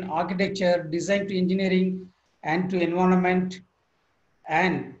skyline architecture, design to engineering and to environment,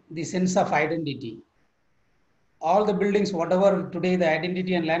 and the sense of identity. All the buildings, whatever today the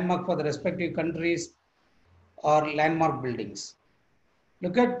identity and landmark for the respective countries are landmark buildings.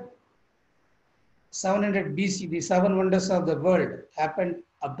 Look at 700 BC, the seven wonders of the world happened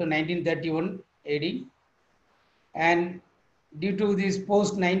up to 1931 AD. And due to this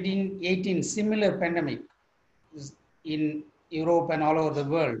post-1918 similar pandemic in Europe and all over the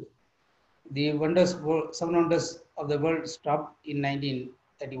world, the seven wonders of the world stopped in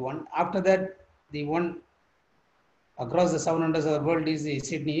 1931. After that, the one across the seven wonders of the world is the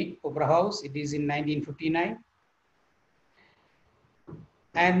Sydney Opera House. It is in 1959.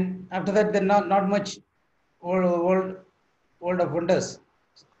 And after that, there not much world of wonders.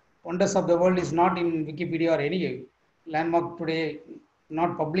 Wonders of the world is not in Wikipedia or any landmark today,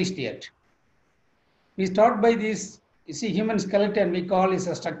 not published yet. We start by this, you see, human skeleton we call is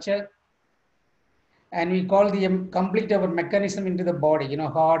a structure, and we call the complete our mechanism into the body,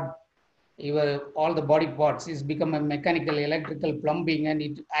 heart, all the body parts is become a mechanical, electrical, plumbing, and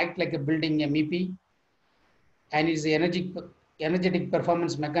it act like a building MEP, and is the energetic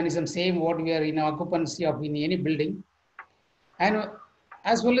performance mechanism, same what we are in occupancy of in any building. And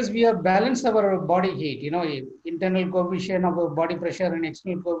as well as we have balanced our body heat, internal coefficient of our body pressure and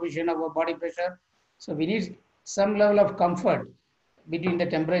external coefficient of our body pressure. So we need some level of comfort between the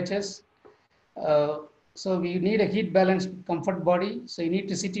temperatures. So we need a heat balanced comfort body. So you need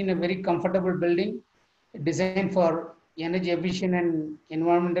to sit in a very comfortable building designed for energy efficient and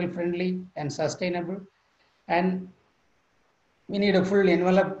environmental friendly and sustainable. And we need a full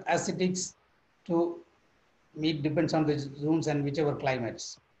envelope aesthetics to meet, depends on the zones and whichever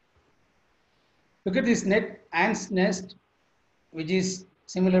climates. Look at this ant's nest, which is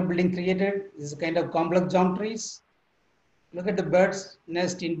similar building created. This is a kind of complex geometries. Look at the bird's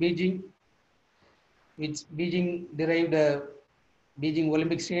nest in Beijing, which Beijing derived a Beijing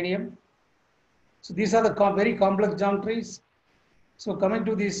Olympic Stadium. So these are the very complex geometries. So coming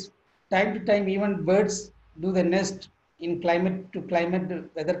to this, time to time, even birds do the nest in climate to climate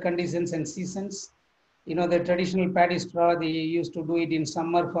weather conditions and seasons. The traditional paddy straw, they used to do it in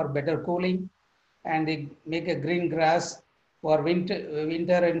summer for better cooling, and they make a green grass for winter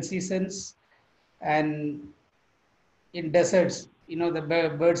and seasons. And in deserts,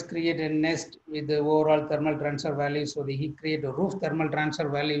 the birds create a nest with the overall thermal transfer values. So they create a roof thermal transfer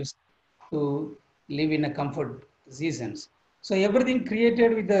values to live in a comfort seasons. So everything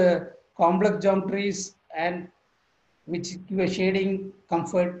created with the complex geometries and which give a shading,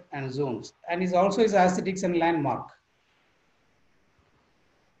 comfort, and zones, and is also is aesthetics and landmark.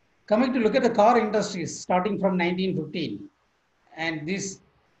 Coming to look at the car industries, starting from 1915, and this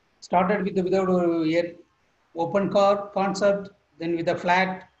started with without open car concept, then with the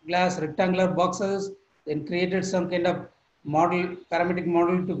flat glass rectangular boxes, then created some kind of model, parametric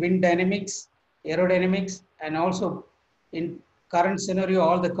model to wind dynamics, aerodynamics, and also in current scenario,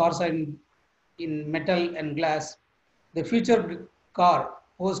 all the cars are in metal and glass. The future car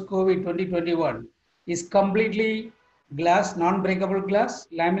post-COVID 2021 is completely glass, non-breakable glass,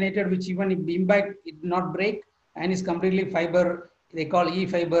 laminated, which even if impact, it not break, and is completely fiber, they call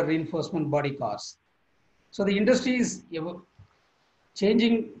E-fiber reinforcement body cars. So the industry is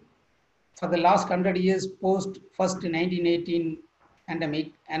changing for the last 100 years post first 1918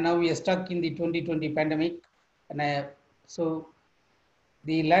 pandemic, and now we are stuck in the 2020 pandemic. And so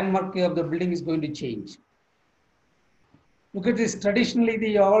the landmark of the building is going to change. Look at this. Traditionally,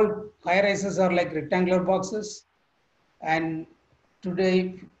 the all high-rises are like rectangular boxes, and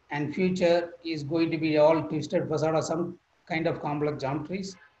today and future is going to be all twisted facade or some kind of complex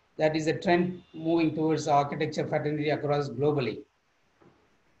geometries. That is a trend moving towards architecture fraternity across globally.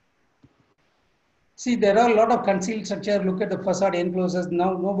 See, there are a lot of concealed structure. Look at the facade enclosures.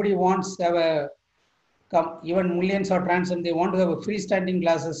 Now, nobody wants to have even millions or transom, they want to have a freestanding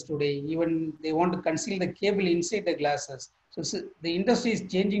glasses today. Even they want to conceal the cable inside the glasses. So the industry is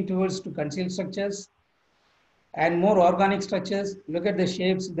changing towards to concealed structures and more organic structures. Look at the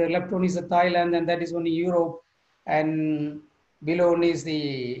shapes. The left one is the Thailand, and that is only Europe, and below one is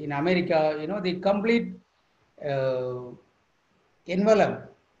in America. The complete envelope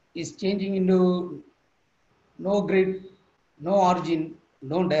is changing into no grid, no origin,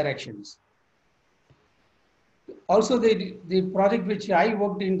 no directions. Also, the project which I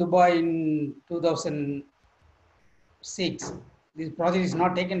worked in Dubai in 2006, this project is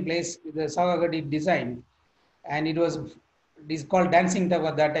not taken place with the Sagagadi design, and it is called Dancing Tower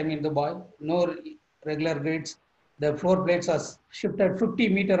at that time in Dubai. No regular grids. The floor plates are shifted 50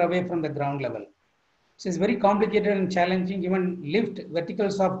 meters away from the ground level. So it's very complicated and challenging. Even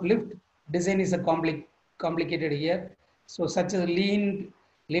vertical soft lift design is a complicated here. So such a lean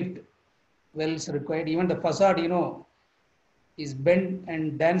lift wells required. Even the facade, is bent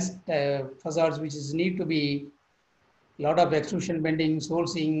and dense facades, which is need to be lot of extrusion bending,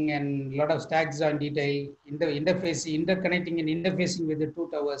 sourcing, and a lot of stack joint detail, interconnecting and interfacing with the two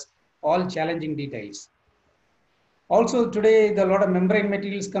towers, all challenging details. Also today, there are a lot of membrane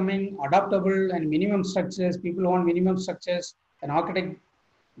materials coming, adaptable and minimum structures. People want minimum structures. An architect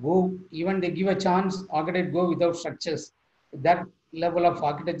go, even they give a chance, architect go without structures. That level of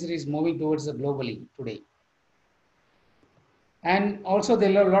architecture is moving towards the globally today. And also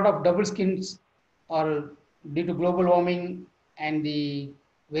there are a lot of double skins or due to global warming and the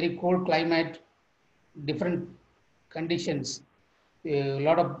very cold climate, different conditions. A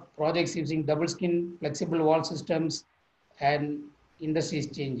lot of projects using double skin, flexible wall systems, and industry is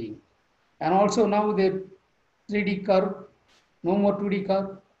changing. And also now the 3D curve, no more 2D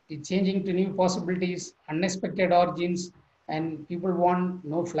curve, it's changing to new possibilities, unexpected origins, and people want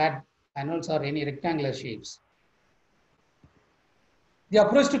no flat panels or any rectangular shapes. The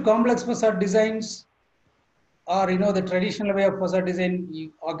approach to complex facade designs or the traditional way of facade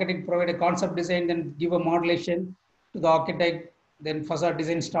design, architect provide a concept design, then give a modulation to the architect, then facade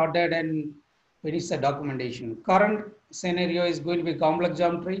design started and finish the documentation. Current scenario is going to be complex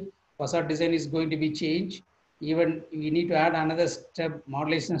geometry, facade design is going to be changed. Even we need to add another step,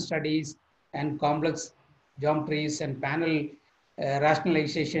 modulation studies and complex geometries and panel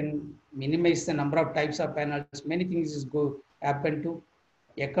rationalization, minimize the number of types of panels. Many things is go happen to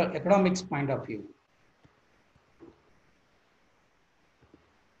economics point of view.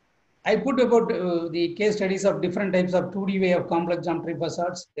 I put about the case studies of different types of 2D way of complex geometry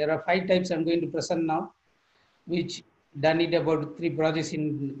facades. There are 5 types I'm going to present now, which done it about 3 projects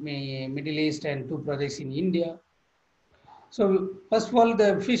in Middle East and 2 projects in India. So first of all,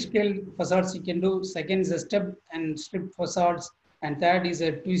 the fish scale facades you can do. Second is a step and strip facades. And third is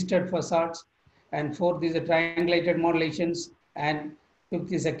a twisted facades. And fourth is a triangulated modulations. And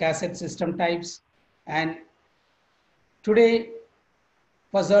fifth is a cassette system types. And today,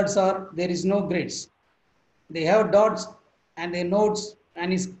 facades are, there is no grids. They have dots and the nodes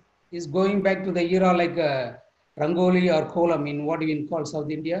and is going back to the era like Rangoli or Kolam in what we call South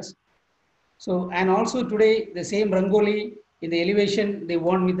India's. So, and also today the same Rangoli in the elevation, they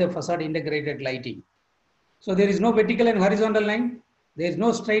want with the facade integrated lighting. So there is no vertical and horizontal line. There is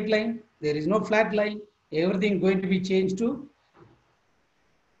no straight line. There is no flat line. Everything going to be changed to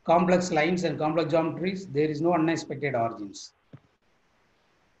complex lines and complex geometries. There is no unexpected origins.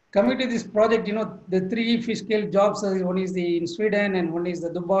 Coming to this project, the 3 fish scale jobs, one is in Sweden and one is the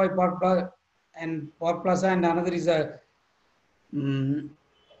Dubai Park Plaza and another is a Crown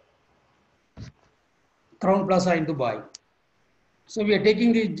Plaza in Dubai. So we are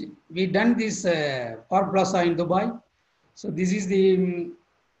taking we done this Park Plaza in Dubai. So this is the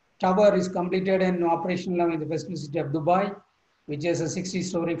tower is completed and operational in the western city of Dubai, which is a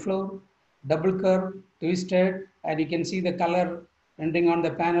 60-story floor, double curve, twisted, and you can see the color rendering on the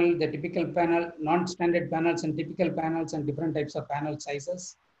panel, the typical panel, non-standard panels and typical panels and different types of panel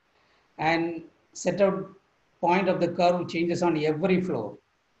sizes. And set out point of the curve changes on every floor.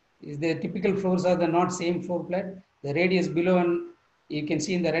 Is the typical floors are the not same floor plate. The radius below and you can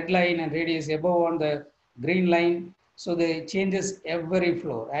see in the red line and radius above on the green line. So the changes every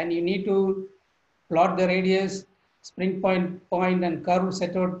floor and you need to plot the radius, spring point and curve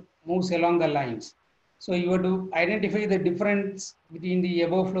set out moves along the lines. So you have to identify the difference between the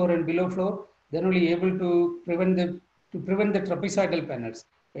above floor and below floor, then only able to prevent the trapezoidal panels.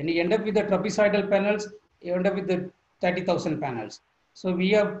 When you end up with the trapezoidal panels, you end up with the 30,000 panels. So we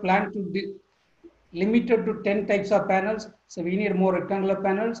have planned to limited to 10 types of panels. So we need more rectangular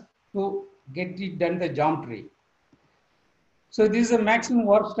panels to get it done the geometry. So this is a maximum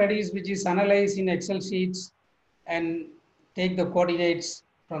work studies which is analyzed in Excel sheets and take the coordinates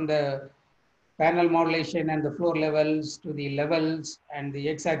from the panel modulation and the floor levels to the levels and the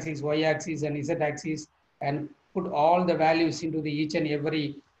x-axis, y-axis and z-axis and put all the values into the each and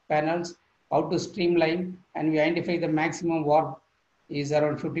every panels, how to streamline, and we identify the maximum warp is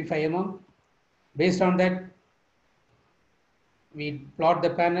around 55 mm. Based on that, we plot the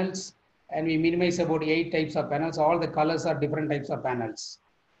panels and we minimize about 8 types of panels. All the colors are different types of panels.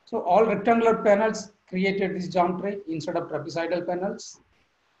 So all rectangular panels created this geometry instead of trapezoidal panels.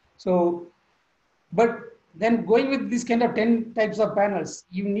 So, but then going with this kind of 10 types of panels,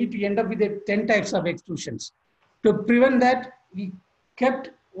 you need to end up with 10 types of extrusions. To prevent that, we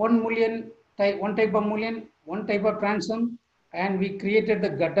kept one type of mullion, one type of transom, and we created the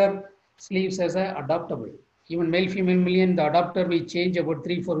gutter sleeves as a adaptable. Even male female mullion, the adapter we change about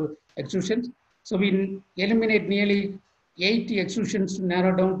 3-4 extrusions. So we eliminate nearly 80 extrusions to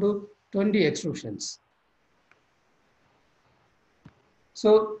narrow down to 20 extrusions.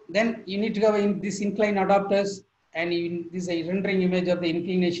 So then you need to have in this incline adapters and even this is a rendering image of the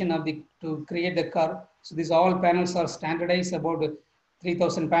inclination of the to create the curve. So these all panels are standardized, about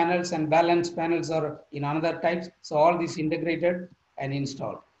 3,000 panels, and balance panels are in another types. So all these integrated and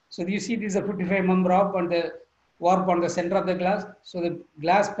installed. So you see this is a 55 mm warp on the center of the glass. So the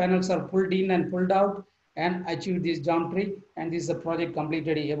glass panels are pulled in and pulled out and achieve this geometry. And this is the project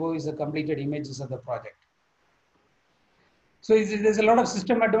completed. Above is the completed images of the project. So there's a lot of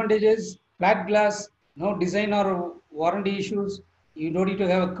system advantages. Flat glass, no design or warranty issues. You don't need to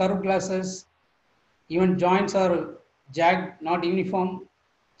have curved glasses. Even joints are jagged, not uniform.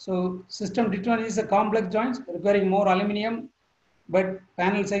 So system determined is a complex joints requiring more aluminum, but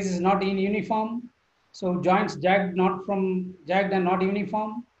panel size is not in uniform. So joints jagged and not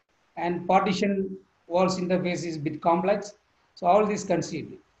uniform, and partition walls interface is a bit complex. So all this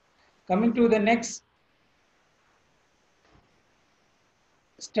considered. Coming to the next,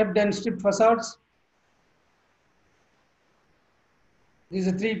 stepped and stripped facades. These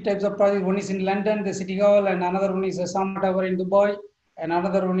are three types of projects. One is in London, the City Hall, and another one is a Sama Tower in Dubai, and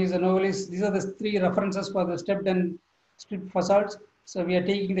another one is a Novelis. These are the three references for the stepped and stripped facades. So we are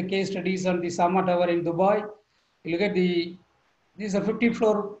taking the case studies on the Sama Tower in Dubai. You look at this is a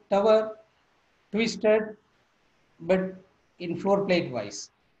 50-floor tower, twisted, but in floor plate wise.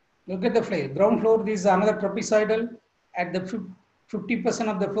 Look at the floor. Ground floor, this is another trapezoidal. At the 50%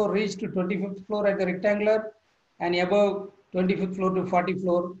 of the floor reached to 25th floor at the rectangular, and above 25th floor to 40th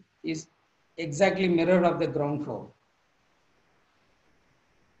floor is exactly mirror of the ground floor.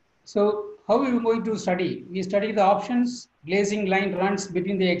 So how are we going to study? We study the options. Glazing line runs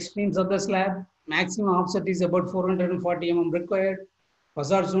between the extremes of the slab. Maximum offset is about 440 mm required.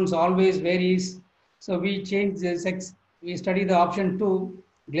 Facade zones always varies. So we change the we study the option 2.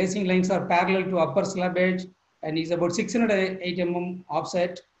 Glazing lines are parallel to upper slab edge and is about 608 mm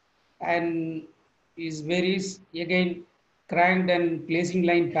offset, and is varies again. Cranked and glazing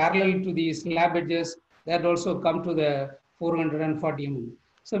line parallel to the slab edges that also come to the 440 mm.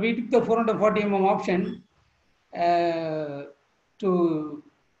 So we took the 440 mm option to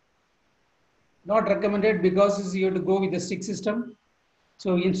not recommended because you have to go with the stick system.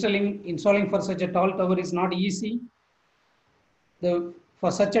 So installing for such a tall tower is not easy.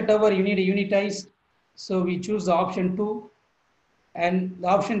 For such a tower you need a unitized. So we choose the option 2, and the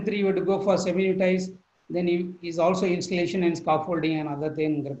option 3 you have to go for semi-unitized. Then is also installation and scaffolding and other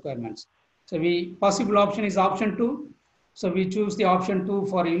thing requirements. So possible option is option 2. So we choose the option 2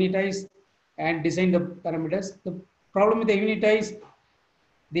 for unitized and design the parameters. The problem with the unitized,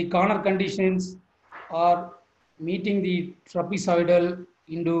 the corner conditions are meeting the trapezoidal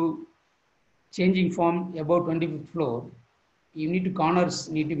into changing form above 25th floor. Corners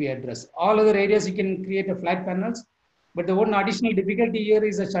need to be addressed. All other areas you can create a flat panels, but the one additional difficulty here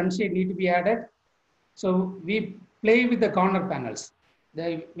is a sunshade need to be added. So we play with the corner panels.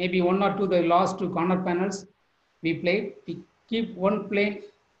 Maybe 1 or 2, the last 2 corner panels we play. We keep one plane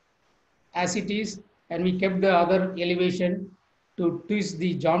as it is, and we kept the other elevation to twist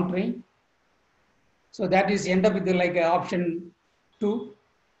the geometry. So that is end up with like option 2.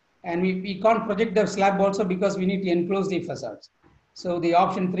 And we can't project the slab also because we need to enclose the facades. So the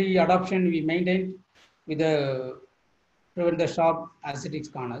option 3 adoption we maintained with the prevent the sharp aesthetics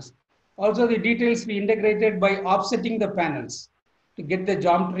corners. Also the details we integrated by offsetting the panels to get the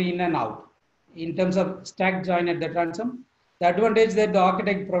geometry in and out. In terms of stack joint at the transom, the advantage that the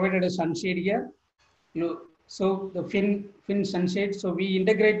architect provided a sunshade here. So the fin sunshade. So we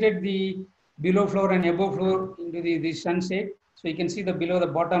integrated the below floor and above floor into the sunshade. So you can see the below the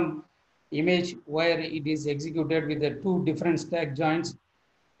bottom image where it is executed with the 2 different stack joints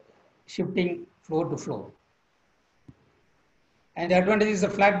shifting floor to floor. And the advantage is the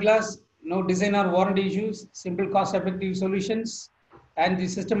flat glass, no design or warranty issues, simple cost-effective solutions, and the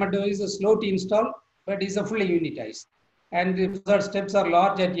system advice is slow to install, but is a fully unitized. And the facade steps are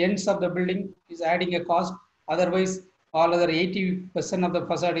large at ends of the building, is adding a cost. Otherwise, all other 80% of the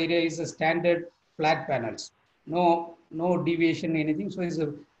facade area is a standard flat panels. No deviation, anything. So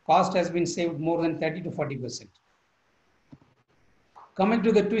the cost has been saved more than 30 to 40%. Coming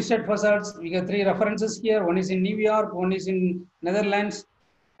to the twisted facades, we got 3 references here. One is in New York, one is in Netherlands,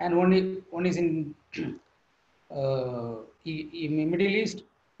 and one is in Middle East.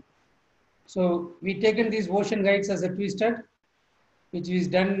 So we taken these ocean guides as a twisted, which is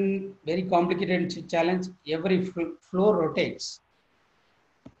done very complicated challenge. Every floor rotates.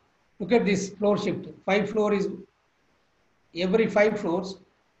 Look at this floor shift. 5 floor is every 5 floors,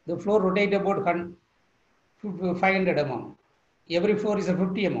 the floor rotate about 500 mm. Every floor is a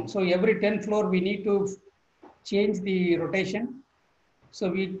 50 mm. So every 10 floor we need to change the rotation. So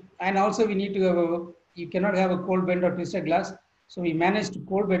we need to have you cannot have a cold bend or twisted glass. So we managed to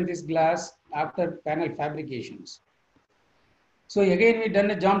cold bend this glass after panel fabrications. So again, we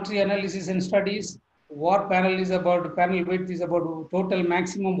done a geometry analysis and studies. Warp panel is about, panel width is about total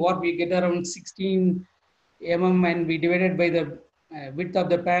maximum warp. We get around 16 mm and we divided by the width of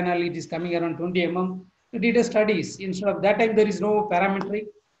the panel, it is coming around 20 mm. We did a studies. Instead of that time, there is no parametric.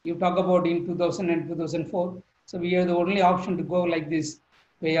 You talk about in 2000 and 2004. So we are the only option to go like this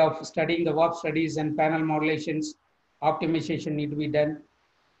way of studying the warp studies and panel modulations. Optimization need to be done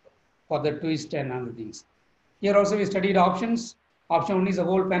for the twist and other things. Here also we studied options. Option 1 is a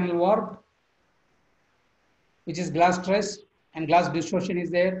whole panel warp, which is glass stress and glass distortion is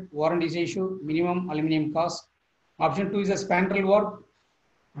there. Warranty is issued, minimum aluminum cost. Option 2 is a spandrel warp,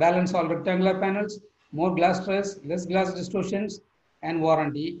 balance all rectangular panels, more glass stress, less glass distortions, and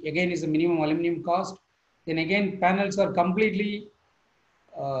warranty. Again is a minimum aluminum cost. Then again panels are completely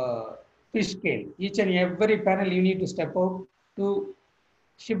fish scale. Each and every panel you need to step out to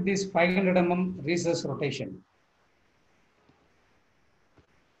ship this 500 mm recess rotation.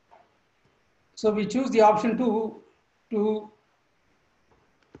 So we choose the option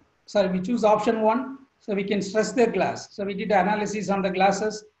we choose option 1, so we can stress the glass. So we did analysis on the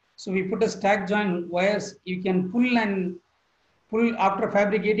glasses. So we put a stack joint wires. You can pull after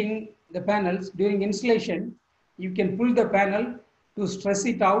fabricating the panels during installation. You can pull the panel to stress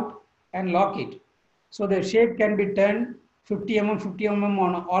it out and lock it. So the shape can be turned 50 mm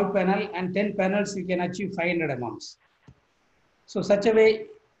on all panel, and 10 panels you can achieve 500 mm. So such a way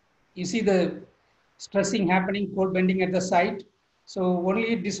you see the stressing happening, cold bending at the site. So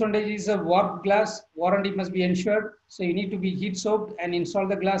only disadvantage is a warped glass. Warranty must be ensured. So you need to be heat soaked and install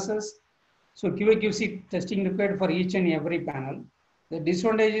the glasses. So QA/QC testing required for each and every panel. The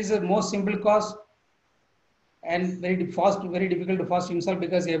disadvantage is the most simple cost and very difficult to fast install,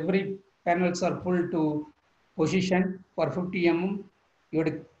 because every panels are pulled to position for 50 mm. You have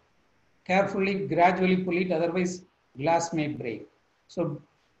to carefully, gradually pull it, otherwise glass may break. So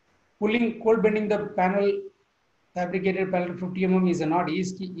pulling, cold bending the panel, fabricated panel 50 mm is a not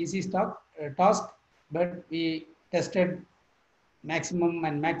easy task, but we tested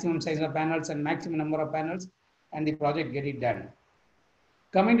maximum size of panels and maximum number of panels, and the project get it done.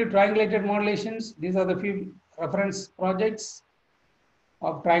 Coming to triangulated modulations, these are the few reference projects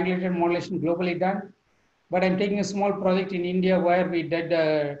of triangulated modulation globally done. But I'm taking a small project in India where we did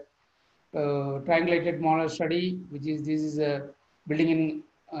a triangulated model study, this is a building in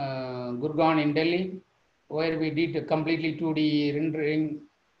Gurgaon in Delhi, where we did a completely 2D rendering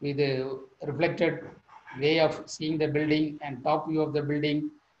with a reflected way of seeing the building and top view of the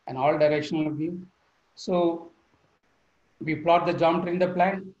building and all directional view. So we plot the geometry in the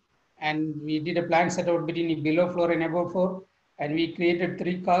plan, and we did a plan set out between below floor and above floor, and we created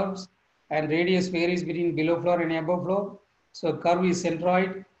 3 curves, and radius varies between below floor and above floor. So curve is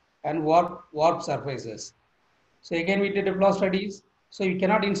centroid and warp surfaces. So again we did a plot studies. So you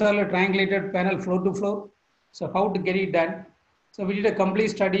cannot install a triangulated panel floor to floor. So how to get it done? So we did a complete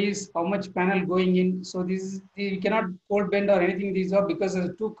studies, how much panel going in. So this is, you cannot cold bend or anything, these are because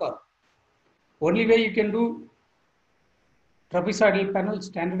there's 2 curve. Only way you can do trapezoidal panel,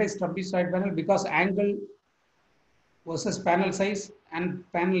 standardized trapezoid panel, because angle versus panel size and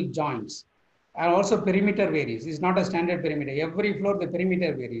panel joints, and also perimeter varies. It's not a standard perimeter. Every floor the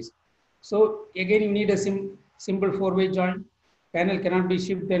perimeter varies. So again you need a simple 4-way joint. Panel cannot be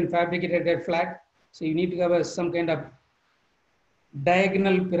shipped and fabricated at flat. So you need to have some kind of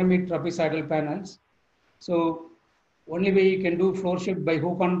diagonal pyramid trapezoidal panels. So only way you can do floor shift by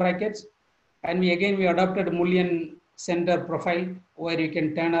hook on brackets. And we adopted a Mullion center profile where you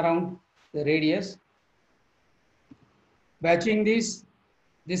can turn around the radius. Batching this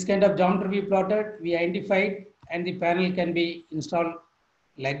kind of geometry we plotted, we identified, and the panel can be installed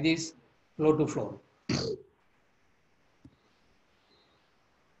like this, floor to floor.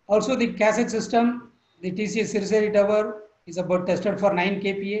 Also the cassette system, the TCS Sirseri tower is about tested for 9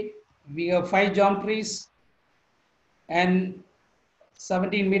 kPa. We have 5 geometries and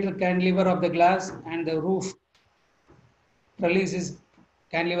 17-meter cantilever of the glass, and the roof trellis is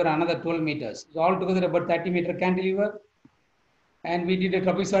cantilever another 12 meters. So altogether about 30-meter cantilever. And we did a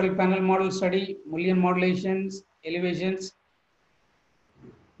trapezoidal panel model study, Mullion modulations, elevations,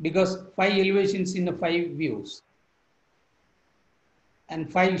 because 5 elevations in the 5 views,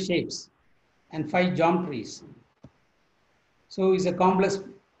 and 5 shapes, and 5 geometries. So it's a complex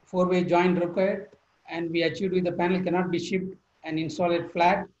 4-way joint required, and we achieved with the panel cannot be shipped and installed it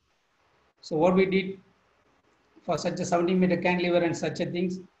flat. So what we did for such a 17-meter cantilever and such a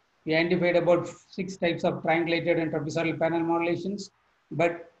things, we identified about 6 types of triangulated and trapezoidal panel modulations,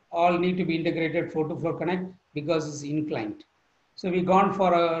 but all need to be integrated floor to floor connect because it's inclined. So we gone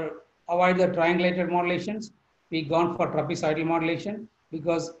for avoid the triangulated modulations. We gone for trapezoidal modulation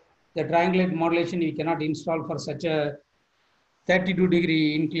because the triangulated modulation we cannot install for such a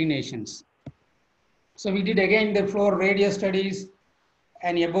 32-degree inclinations. So we did again the floor radius studies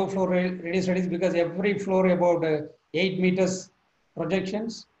and above floor radius studies because every floor about 8 meters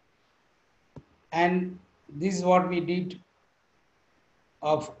projections. And this is what we did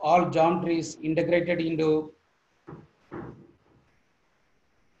of all geometries integrated into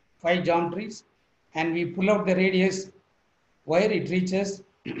 5 geometries, and we pull out the radius where it reaches,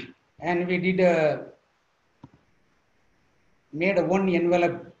 and we did made a one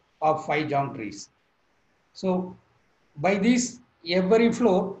envelope of 5 geometries. So by this, every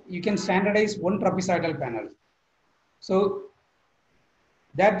floor you can standardize one trapezoidal panel. So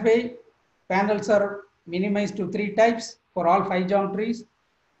that way panels are minimized to 3 types for all 5 geometries,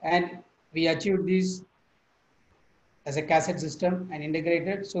 and we achieved this as a cassette system and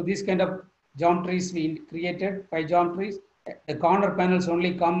integrated. So these kind of geometries we created, 5 geometries. The corner panels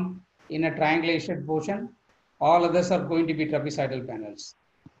only come in a triangulation portion. All others are going to be trapezoidal panels.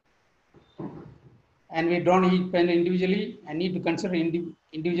 And we drawn each panel individually and need to consider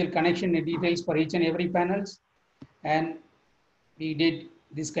individual connection and details for each and every panels. And we did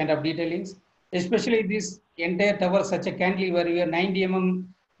this kind of detailings, especially this entire tower, such a cantilever, we have 90 mm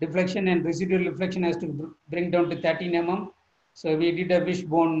deflection and residual deflection has to bring down to 13 mm. So we did a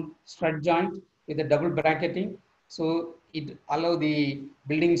wishbone strut joint with a double bracketing. So it allow the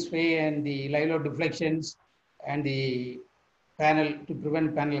building sway and the live load deflections and the panel to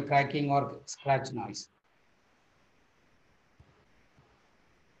prevent panel cracking or scratch noise.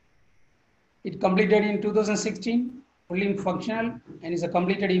 It completed in 2016, fully functional, and is a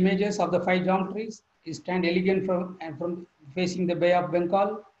completed images of the 5 geometries. It stand elegant from facing the Bay of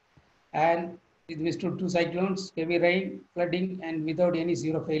Bengal, and it withstood 2 cyclones, heavy rain, flooding, and without any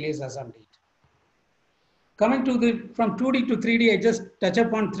zero failures as on date. Coming to the from 2D to 3D, I just touch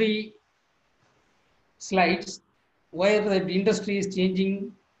upon 3 slides where the industry is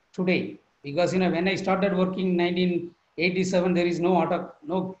changing today. Because when I started working in 1987, there is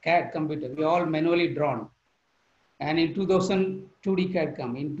no CAD computer. We all manually drawn. And in 2000, 2D CAD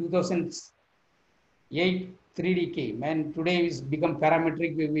come. In 2008, 3D came. And today it's become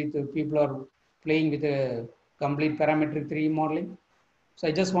parametric with people are playing with a complete parametric 3D modeling. So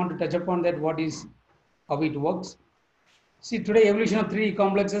I just want to touch upon that, how it works. See, today evolution of 3D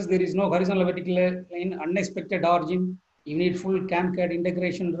complexes, there is no horizontal vertical line, unexpected origin. You need full CAM-CAD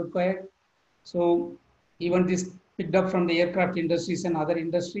integration required. So even this picked up from the aircraft industries and other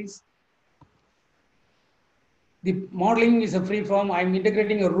industries. The modeling is a free form. I'm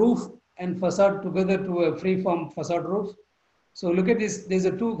integrating a roof and facade together to a free form facade roof. So look at this. There's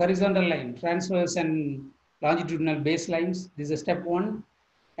a 2 horizontal line, transverse and longitudinal baselines. This is step 1.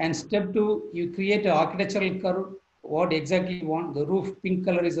 And step 2, you create an architectural curve. What exactly you want. The roof, pink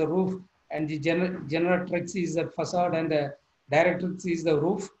color is the roof, and the generatrix is the facade, and the directrix is the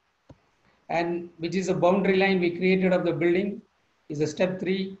roof. And which is a boundary line we created of the building is a step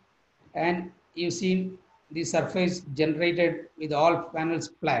 3. And you've seen the surface generated with all panels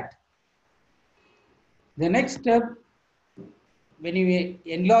flat. The next step, when you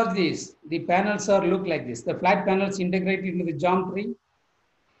enlarge this, the panels look like this. The flat panels integrated into the geometry,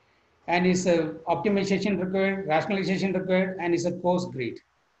 and is a optimization required, rationalization required, and is a coarse grid.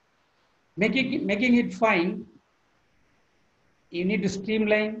 Making it fine, you need to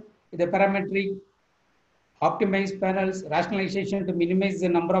streamline with the parametric, optimize panels, rationalization to minimize the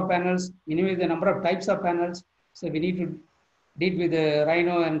number of panels, minimize the number of types of panels. So we need to deal with the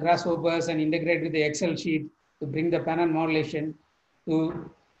Rhino and grasshoppers and integrate with the Excel sheet to bring the panel modulation to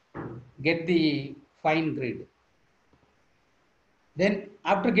get the fine grid. Then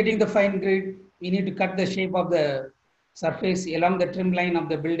after getting the fine grid, we need to cut the shape of the surface along the trim line of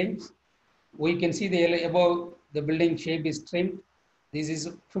the buildings. We can see the above the building shape is trimmed. This is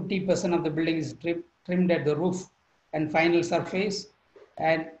 50% of the building is trimmed at the roof and final surface,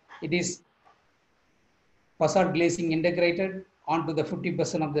 and it is facade glazing integrated onto the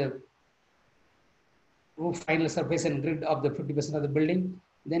 50% of the roof final surface and grid of the 50% of the building.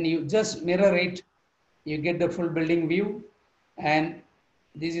 Then you just mirror it, you get the full building view, and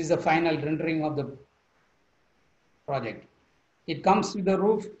this is the final rendering of the project. It comes with the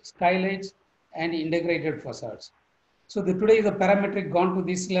roof, skylights, and integrated facades. So today the parametric gone to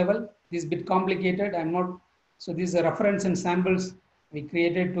this level. This is a bit complicated. So these are reference and samples we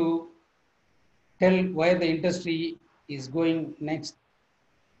created to tell where the industry is going next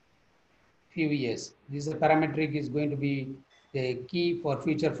few years. This is parametric is going to be the key for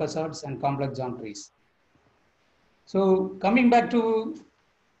future facades and complex geometries. So coming back to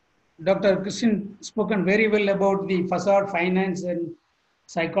Dr. Christian spoken very well about the facade finance and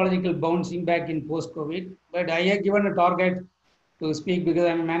psychological bouncing back in post-COVID, but I have given a target to speak because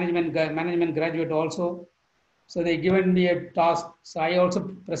I'm a management graduate also. So they given me a task. So I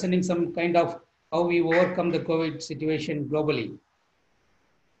also presenting some kind of how we overcome the COVID situation globally.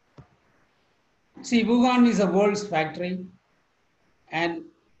 See, Wuhan is the world's factory, and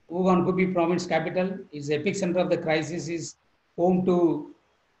Wuhan could be province capital. Is the epicenter of the crisis. Is home to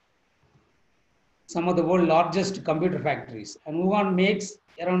some of the world's largest computer factories, and Wuhan makes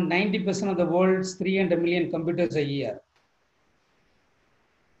around 90% of the world's 300 million computers a year.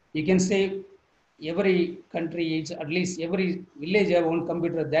 You can say every country, is at least every village have one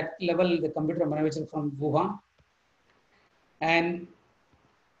computer. That level, the computer manufactured from Wuhan, and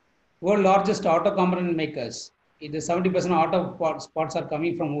world largest auto component makers. It is 70% auto parts are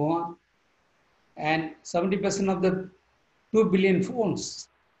coming from Wuhan, and 70% of the 2 billion phones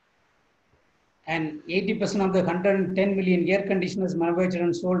and 80% of the 110 million air conditioners manufactured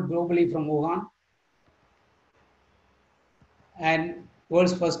and sold globally from Wuhan. And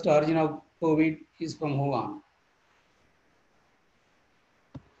world's first origin of COVID is from Wuhan.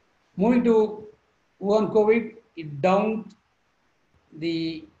 Moving to Wuhan COVID, it downed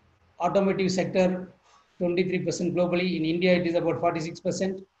the automotive sector 23% globally. In India, it is about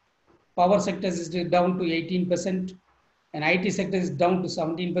 46%. Power sectors is down to 18%, and IT sector is down to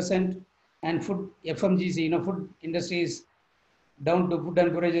 17%. And food FMGC, food industry is down to food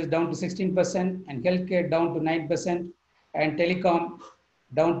and beverages down to 16%, and healthcare down to 9%, and telecom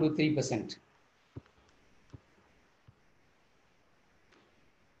down to 3%.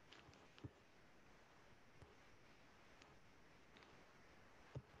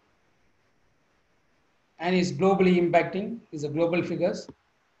 And is globally impacting, is the global figures.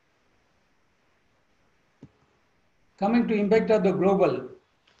 Coming to impact of the global.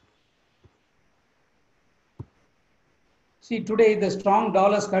 See, today the strong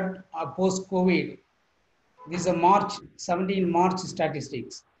dollars cut are post-COVID. These are 17 March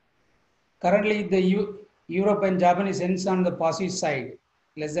statistics. Currently, the Europe and Japanese ends on the positive side,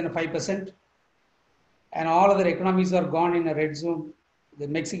 less than 5%. And all other economies are gone in a red zone. The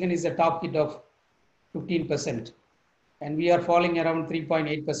Mexican is the top hit of 15%. And we are falling around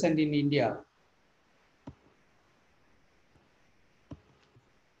 3.8% in India.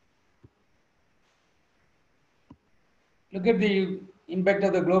 Look at the impact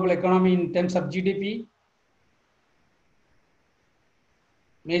of the global economy in terms of GDP.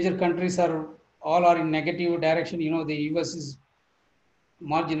 Major countries all are in negative direction. The US is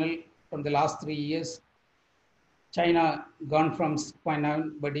marginal from the last 3 years. China gone from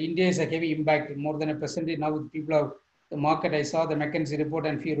 6.9, but India is a heavy impact, more than a percentage. Now people have the market. I saw the McKinsey report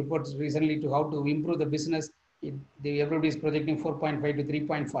and few reports recently to how to improve the business. Everybody is projecting 4.5 to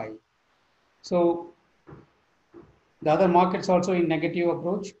 3.5. So the other markets also in negative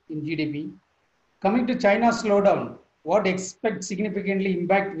approach in GDP. Coming to China's slowdown, what expect significantly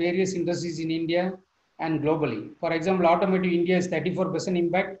impact various industries in India and globally. For example, automotive India is 34%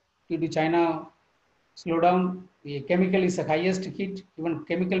 impact due to China slowdown. The chemical is the highest hit. Even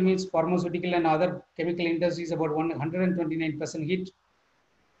chemical means pharmaceutical and other chemical industries about 129% hit.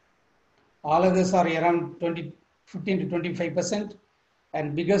 All others are around 15 to 25%.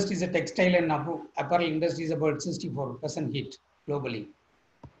 And biggest is the textile and apparel industry is about 64% hit globally.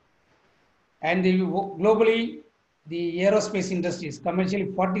 And globally, the aerospace industries commercially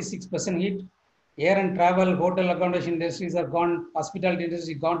 46% hit. Air and travel, hotel accommodation industries are gone. Hospitality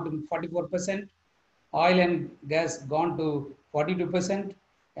industry gone to 44%. Oil and gas gone to 42%.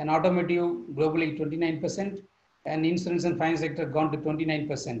 And automotive globally 29%. And insurance and finance sector gone to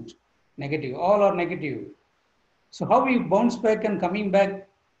 29%. Negative. All are negative. So how we bounce back and coming back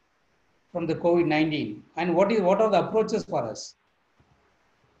from the COVID-19, and what are the approaches for us?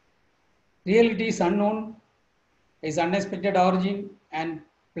 Reality is unknown, is unexpected origin, and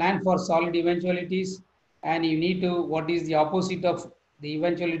plan for solid eventualities. And you need to, what is the opposite of the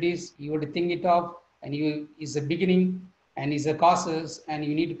eventualities? You have to think it off, and is the beginning, and is the causes, and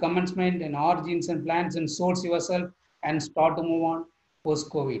you need to commencement and origins and plans and source yourself and start to move on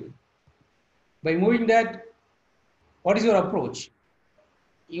post-COVID. By moving that, what is your approach?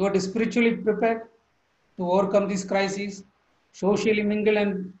 You have to spiritually prepare to overcome this crisis, socially mingle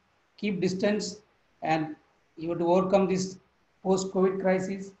and keep distance, and you have to overcome this post-COVID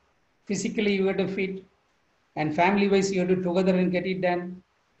crisis. Physically, you have to fit, and family-wise, you have to together and get it done.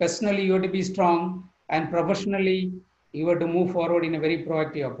 Personally, you have to be strong, and professionally, you have to move forward in a very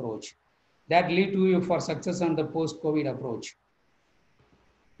proactive approach. that lead to you for success on the post-COVID approach.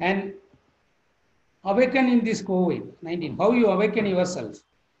 And awaken in this COVID-19, how you awaken yourself,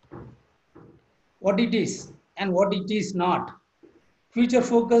 what it is and what it is not. Future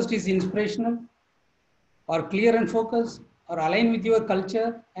focused is inspirational or clear and focused or align with your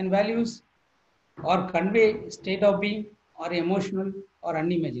culture and values or convey state of being or emotional or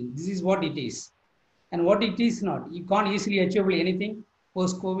unimagined. This is what it is. And what it is not. You can't easily achievable anything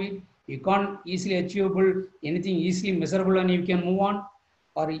post-COVID. You can't easily achievable anything easily measurable and you can move on.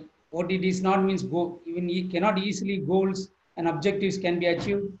 Or what it is not means even you cannot easily goals and objectives can be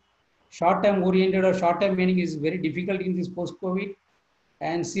achieved. Short-term oriented or short-term meaning is very difficult in this post-COVID.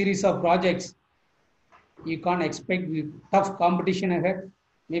 And series of projects, you can't expect with tough competition ahead.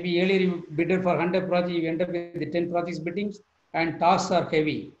 Maybe earlier you bid for 100 projects, you end up with the 10 projects biddings and tasks are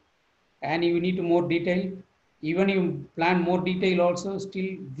heavy. And you need more detail. Even you plan more detail also,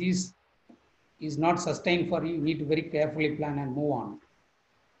 still this is not sustained for you. You need to very carefully plan and move on.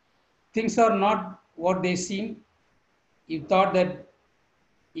 Things are not what they seem. You thought that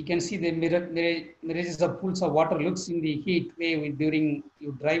you can see the mirages of pools of water looks in the heat wave during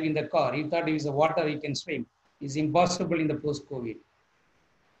you drive in the car. You thought it is a water you can swim. It's impossible in the post-COVID.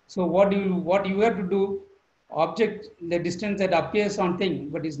 So what you have to do, object the distance that appears on thing,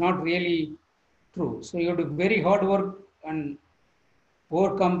 but is not really true. So you have to do very hard work and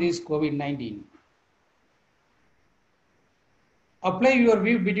overcome this COVID-19. Apply your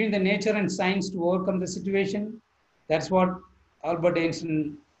view between the nature and science to overcome the situation. That's what Albert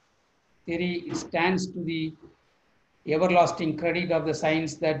Einstein theory, it stands to the everlasting credit of the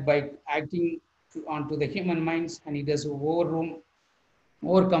science that by acting onto the human minds and it has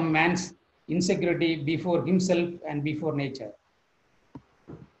overcome man's insecurity before himself and before nature.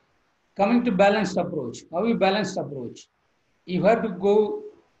 Coming to balanced approach. How you balanced approach? You have to go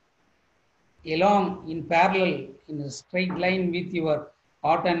along in parallel in a straight line with your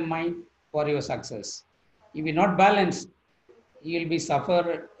heart and mind for your success. If you're not balanced, you will be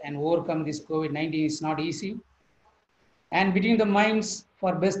suffer and overcome this COVID-19 is not easy. And between the minds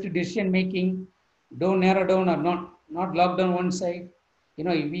for best decision making, don't narrow down or not lock down one side. You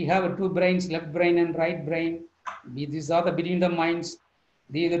know, we have two brains, left brain and right brain. These are the between the minds.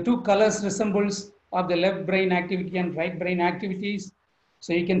 The two colors resembles of the left brain activity and right brain activities.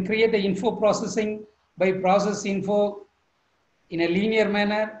 So you can create the info processing by process info in a linear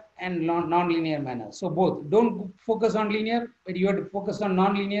manner and non-linear manner. So both. Don't focus on linear, but you have to focus on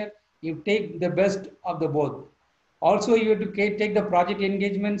non-linear. You take the best of the both. Also, you have to take the project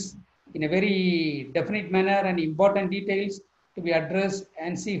engagements in a very definite manner and important details to be addressed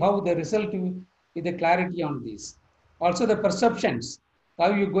and see how the result with the clarity on this. Also the perceptions,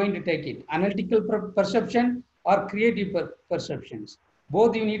 how you're going to take it. Analytical perception or creative perceptions.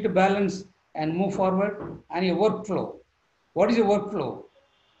 Both you need to balance and move forward. And your workflow. What is your workflow?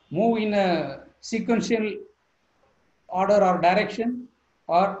 Move in a sequential order or direction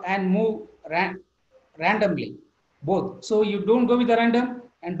and move randomly. Both. So you don't go with the random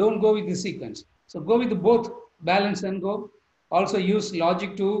and don't go with the sequence. So go with the both, balance and go. Also use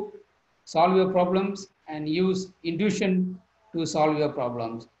logic to solve your problems and use intuition to solve your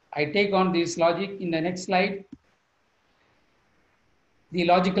problems. I take on this logic in the next slide. The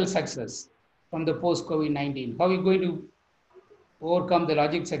logical success from the post-COVID-19. How are we going to overcome the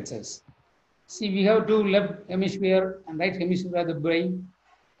logic success? See, we have two left hemisphere and right hemisphere of the brain.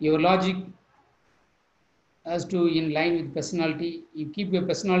 Your logic has to in line with personality. You keep your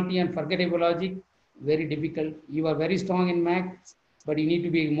personality and forget your logic, very difficult. You are very strong in maths, but you need to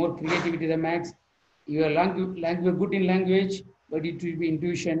be more creative with the maths. You are language good in language, but it will be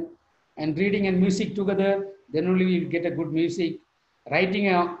intuition. And reading and music together, then only we will get a good music. Writing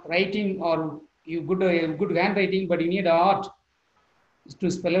or you good handwriting, but you need art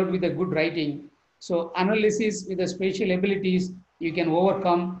to spell out with a good writing. So analysis with the spatial abilities, you can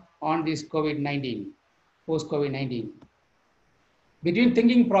overcome on this COVID-19, post-COVID-19. Between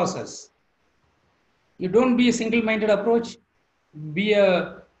thinking process, you don't be a single-minded approach, be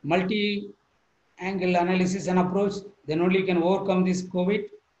a multi-angle analysis and approach, then only you can overcome this COVID.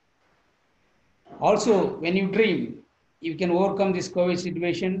 Also, when you dream, you can overcome this COVID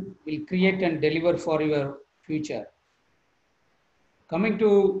situation, will create and deliver for your future. Coming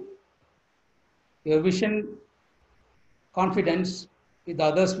to your vision, confidence, with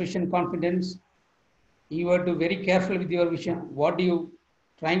others' vision, confidence, you have to be very careful with your vision. What do you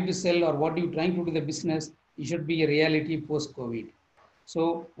trying to sell or what are you trying to do the business, it should be a reality post-COVID.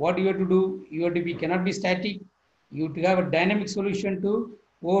 So what you have to do, you have to be, cannot be static. You have to have a dynamic solution to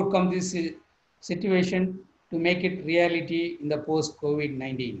overcome this situation to make it reality in the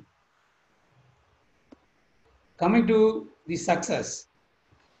post-COVID-19. coming to the success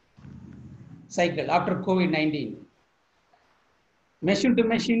cycle after COVID-19, machine to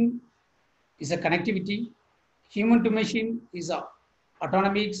machine is a connectivity, human to machine is a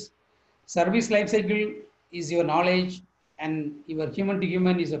autonomics, service life cycle is your knowledge, and your human to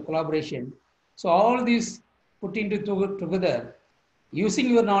human is a collaboration. So all these put into together, using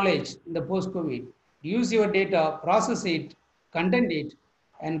your knowledge in the post-COVID, use your data, process it, content it,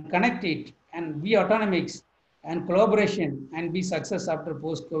 and connect it, and be autonomics and collaboration and be success after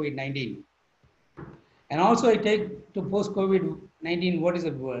post-COVID-19. And also I take to post-COVID-19, what is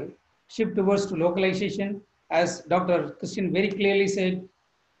the world? Shift towards to localization, as Dr. Christian very clearly said,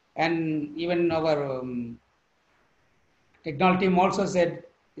 and even our Technal team also said,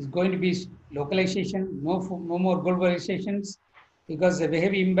 is going to be localization, no more globalizations, because the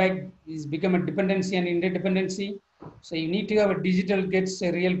heavy impact is become a dependency and interdependency. So you need to have a digital gets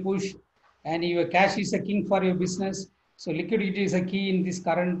a real push, and your cash is a king for your business. So liquidity is a key in this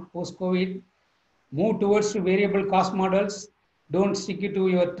current post-COVID. Move towards to variable cost models. Don't stick to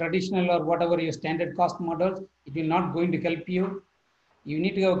your traditional or whatever your standard cost models. It will not going to help you. You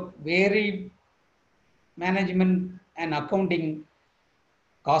need to have very management and accounting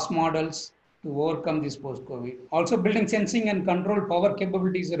cost models to overcome this post-COVID. Also, building sensing and control power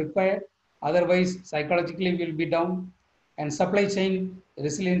capabilities are required. Otherwise, psychologically we'll be down. And supply chain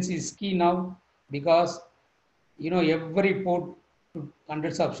resilience is key now, because every port,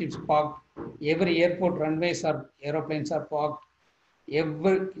 hundreds of ships parked, every airport runways or aeroplanes are parked.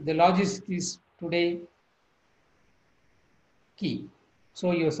 The logistics is today key.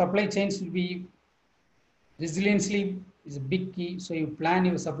 So your supply chains will be resiliently is a big key. So you plan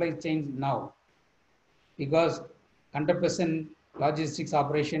your supply chain now, because 100% logistics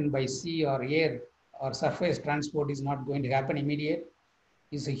operation by sea or air or surface transport is not going to happen immediate.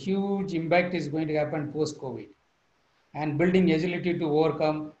 It's a huge impact is going to happen post-COVID, and building agility to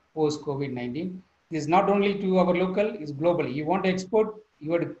overcome post-COVID-19 is not only to our local, it's globally. You want to export,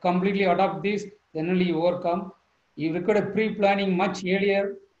 you have to completely adopt this, then only you overcome. You require pre-planning much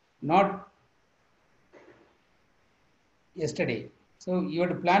earlier, not yesterday. So you have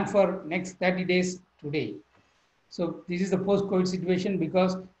to plan for next 30 days today. So this is the post-COVID situation,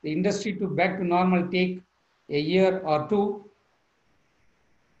 because the industry to back to normal take a year or two.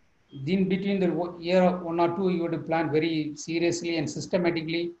 In between the year of 1 or 2, you have to plan very seriously and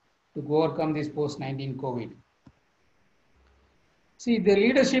systematically to overcome this post-19 COVID. See, the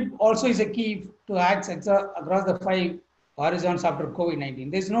leadership also is a key to act across the 5 horizons after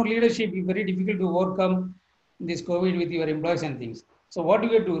COVID-19. There's no leadership, it's very difficult to overcome this COVID with your employees and things. So what do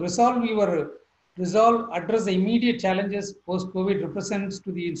you do? Address the immediate challenges post-COVID represents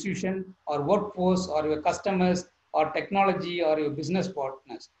to the institution or workforce or your customers or technology or your business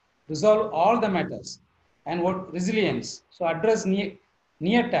partners. Resolve all the matters. And what resilience? So address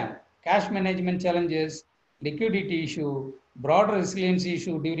near-term cash management challenges, liquidity issue, broader resilience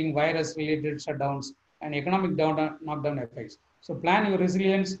issue during virus-related shutdowns and economic knockdown effects. So plan your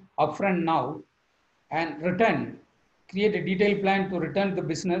resilience upfront now, and create a detailed plan to return to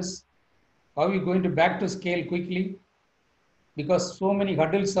business. How are you going to back to scale quickly? Because so many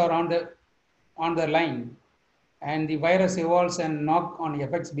hurdles are on the line, and the virus evolves and knock-on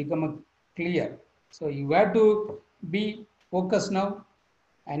effects become clear. So you have to be focused now,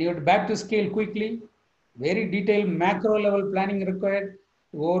 and you have to back to scale quickly. Very detailed macro level planning required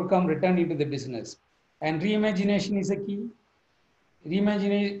to overcome return into the business. And reimagination is a key.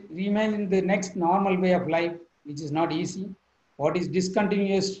 Reimagine the next normal way of life, which is not easy. What is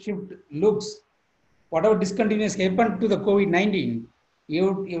discontinuous shift looks, whatever discontinuous happened to the COVID-19,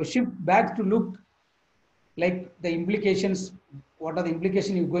 you shift back to look like the implications, what are the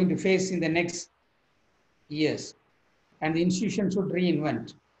implications you're going to face in the next years. And the institution should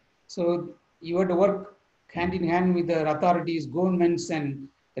reinvent. So you have to work hand in hand with the authorities, governments, and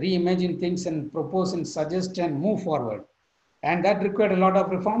reimagine things and propose and suggest and move forward. And that required a lot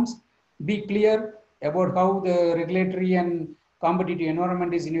of reforms. Be clear about how the regulatory and competitive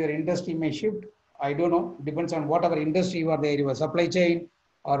environment is in your industry may shift. I don't know, depends on whatever industry you are there, your supply chain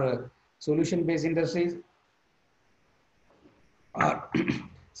or solution-based industries, or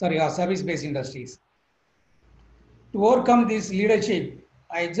or service-based industries. To overcome this leadership,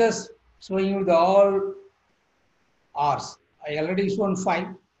 I just showing you the all R's. I already shown 5.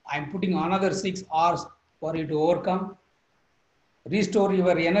 I'm putting another 6 R's for you to overcome. Restore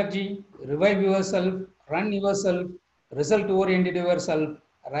your energy, revive yourself, run yourself, result-oriented yourself,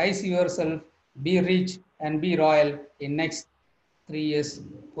 rise yourself, be rich and be royal in next 3 years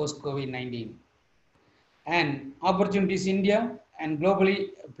post-COVID-19. And opportunities India and globally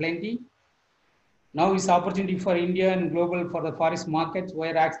plenty. Now is opportunity for India and global for the forest markets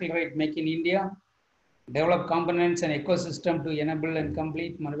where accelerate make in India, develop components and ecosystem to enable and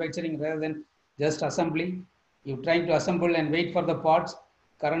complete manufacturing rather than just assembly. You trying to assemble and wait for the parts.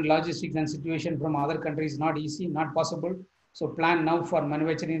 Current logistics and situation from other countries not easy, not possible. So plan now for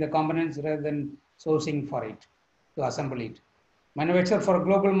manufacturing the components rather than sourcing for it, to assemble it. Manufacture for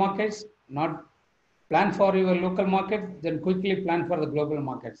global markets, not plan for your local market, then quickly plan for the global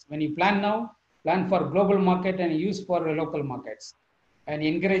markets. When you plan now, plan for global market and use for local markets. And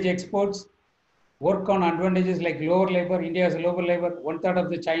encourage exports, work on advantages like lower labor. India has lower labor, 1/3 of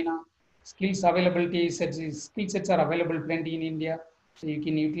the China. Skills availability, skill sets are available plenty in India. So you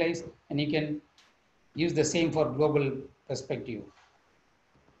can utilize and you can use the same for global perspective.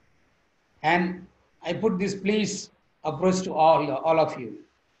 And I put this please approach to all of you.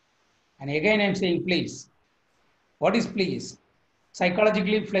 And again, I'm saying please. What is please?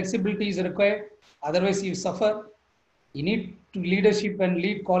 Psychologically, flexibility is required. Otherwise, you suffer. You need to leadership and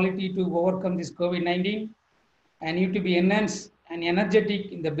lead quality to overcome this COVID-19. And you to be enhanced and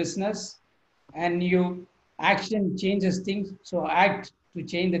energetic in the business. And you action changes things. So act to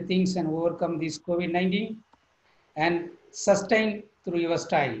change the things and overcome this COVID-19. And sustain through your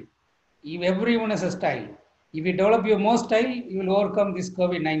style. If everyone has a style. If you develop your more style, you will overcome this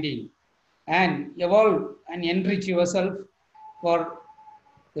COVID-19. And evolve and enrich yourself for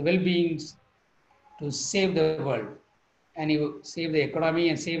the well-being to save the world. And you save the economy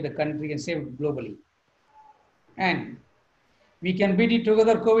and save the country and save globally. And we can beat it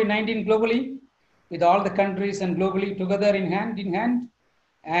together, COVID-19 globally, with all the countries and globally together in hand.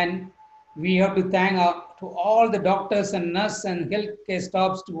 And we have to thank to all the doctors and nurses and healthcare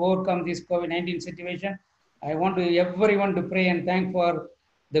staffs to overcome this COVID-19 situation. I want everyone to pray and thank for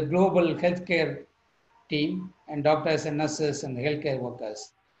the global healthcare team and doctors and nurses and healthcare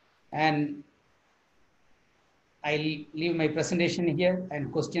workers. And I leave my presentation here,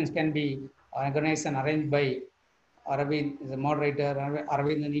 and questions can be organized and arranged by Aravind, the moderator,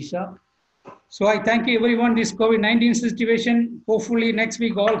 Aravind and Isha. So I thank you everyone, this COVID-19 situation. Hopefully next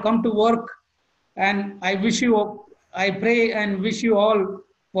week all come to work, and I pray and wish you all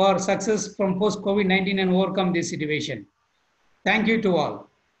for success from post-COVID-19 and overcome this situation. Thank you to all.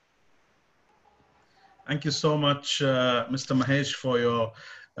 Thank you so much, Mr. Mahesh, for your,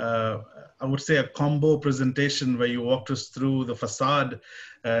 I would say, a combo presentation where you walked us through the facade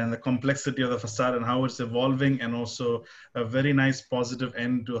and the complexity of the facade and how it's evolving, and also a very nice positive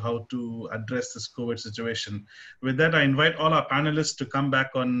end to how to address this COVID situation. With that, I invite all our panelists to come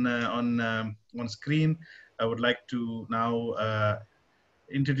back on screen. I would like to now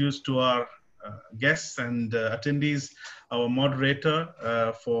introduce to our guests and attendees our moderator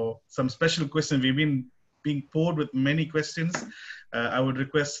for some special questions. We've been being poured with many questions. I would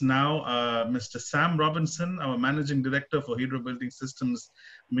request now Mr. Sam Robinson, our Managing Director for Hydro Building Systems,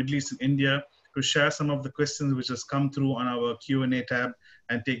 Middle East and India, to share some of the questions which has come through on our Q&A tab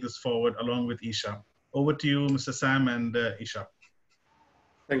and take this forward along with Isha. Over to you, Mr. Sam and Isha.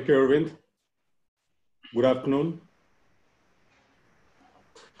 Thank you, Arvind. Good afternoon.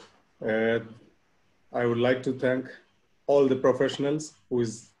 I would like to thank all the professionals who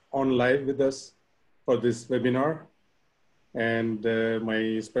is on live with us for this webinar. And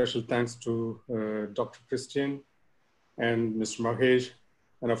my special thanks to Dr. Christian and Mr. Mahesh,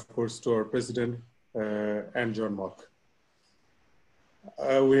 and of course to our president and John Mark.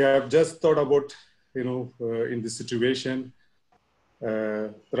 We have just thought about, in this situation,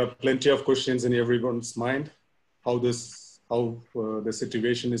 there are plenty of questions in everyone's mind, how the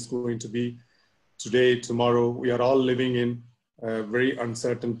situation is going to be today, tomorrow. We are all living in very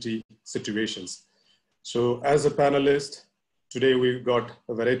uncertainty situations. So as a panelist, today we've got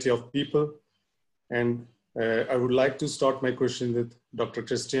a variety of people, and I would like to start my question with Dr.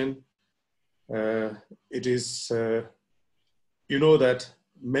 Christian. It is, you know that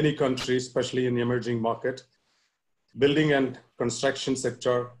many countries, especially in the emerging market, building and construction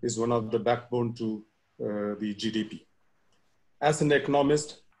sector is one of the backbone to the GDP. As an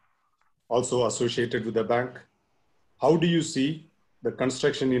economist, also associated with the bank, how do you see the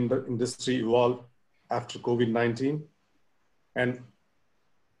construction industry evolve after COVID-19? And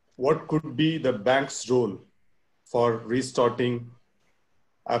what could be the bank's role for restarting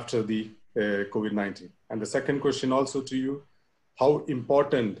after the COVID-19? And the second question also to you, how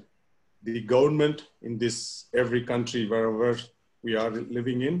important the government in this every country wherever we are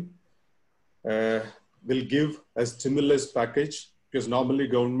living in will give a stimulus package, because normally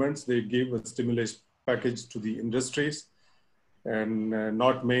governments, they give a stimulus package to the industries and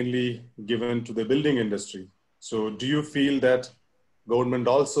not mainly given to the building industry. So do you feel that government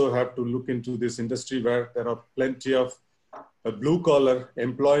also have to look into this industry where there are plenty of blue collar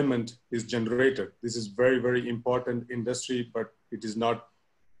employment is generated. This is very, very important industry, but it is not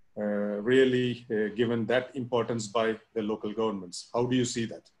really given that importance by the local governments. How do you see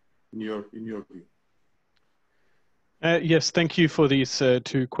that in your view? Yes, thank you for these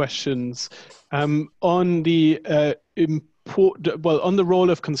two questions. On the on the role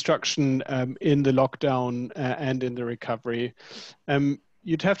of construction in the lockdown and in the recovery,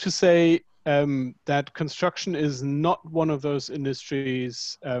 you'd have to say that construction is not one of those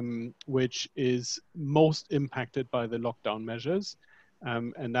industries which is most impacted by the lockdown measures.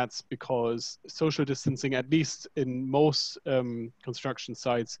 And that's because social distancing, at least in most construction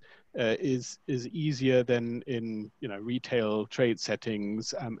sites, is easier than in retail trade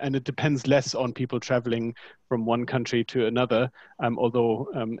settings, and it depends less on people traveling from one country to another.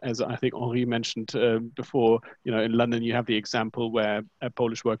 Although, as I think Henri mentioned before, in London you have the example where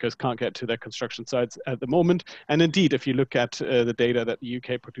Polish workers can't get to their construction sites at the moment. And indeed, if you look at the data that the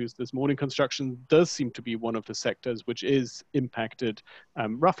UK produced this morning, construction does seem to be one of the sectors which is impacted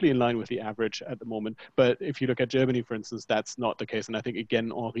roughly in line with the average at the moment. But if you look at Germany, for instance, that's not the case. And I think,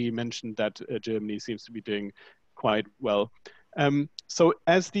 again, Henri mentioned that Germany seems to be doing quite well. So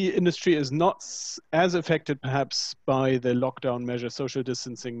as the industry is not as affected perhaps by the lockdown measures, social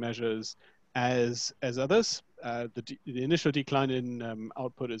distancing measures as others, the initial decline in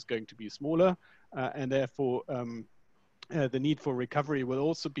output is going to be smaller, and therefore the need for recovery will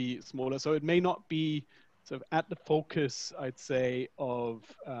also be smaller. So it may not be sort of at the focus, I'd say, of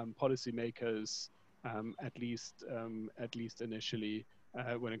policymakers, at least initially,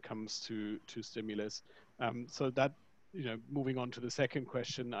 when it comes to stimulus. So that, moving on to the second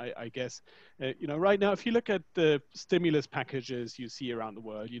question, I guess, right now, if you look at the stimulus packages you see around the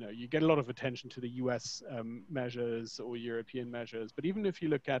world, you get a lot of attention to the US measures or European measures. But even if you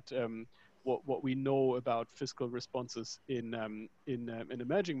look at what we know about fiscal responses in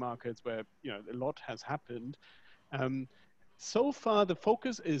emerging markets where a lot has happened, so far the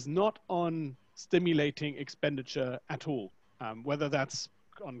focus is not on stimulating expenditure at all, whether that's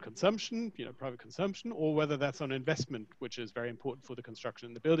on consumption, private consumption, or whether that's on investment, which is very important for the construction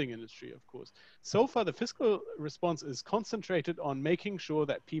and the building industry, of course. So far, the fiscal response is concentrated on making sure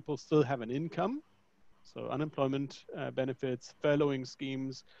that people still have an income, so unemployment benefits, furloughing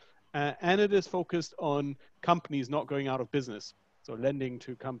schemes, and it is focused on companies not going out of business, so lending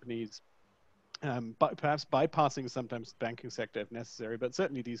to companies, but perhaps bypassing sometimes the banking sector if necessary, but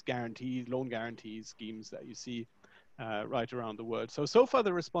certainly these loan guarantee schemes that you see right around the world. So far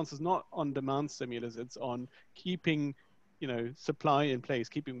the response is not on demand stimulus, it's on keeping supply in place,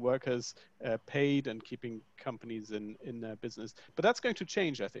 keeping workers paid and keeping companies in their business. But that's going to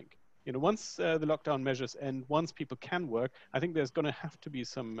change, I think. Once the lockdown measures end, once people can work, I think there's going to have to be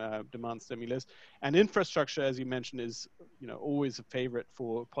some demand stimulus. And infrastructure, as you mentioned, is always a favorite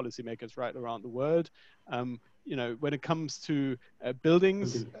for policymakers right around the world. When it comes to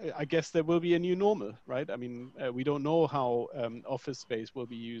buildings, I guess there will be a new normal, right? I mean, we don't know how office space will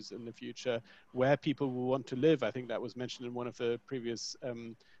be used in the future, where people will want to live. I think that was mentioned in one of the previous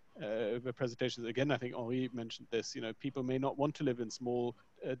presentations. Again, I think Henri mentioned this, people may not want to live in small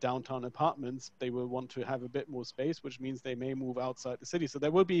downtown apartments. They will want to have a bit more space, which means they may move outside the city. So there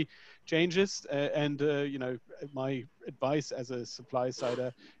will be changes. My advice as a supply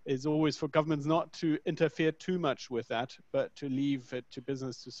sider is always for governments not to interfere too much with that, but to leave it to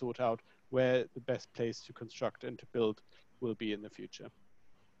business to sort out where the best place to construct and to build will be in the future.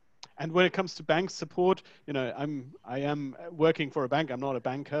 And when it comes to bank support, I am working for a bank. I'm not a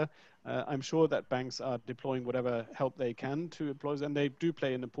banker. I'm sure that banks are deploying whatever help they can to employees, and they do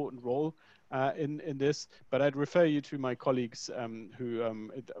play an important role in this. But I'd refer you to my colleagues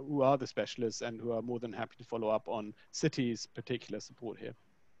who are the specialists and who are more than happy to follow up on cities' particular support here.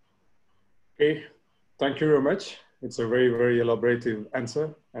 Okay, thank you very much. It's a very, very elaborative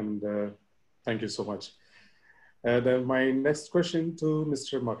answer, and thank you so much. Then my next question to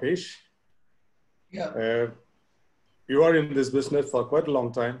Mr. Mahesh. Yeah. You are in this business for quite a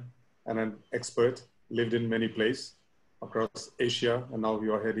long time and an expert, lived in many places across Asia, and now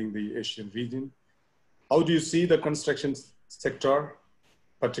you are heading the Asian region. How do you see the construction sector,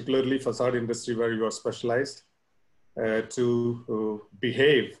 particularly facade industry where you are specialized, to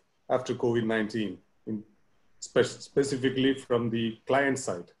behave after COVID-19, specifically from the client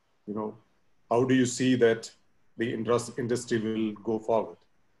side? How do you see that the industry will go forward?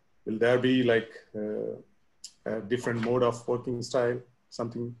 Will there be like a different mode of working style,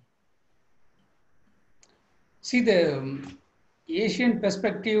 something? See, the Asian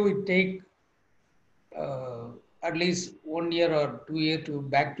perspective, it take at least 1 year or 2 years to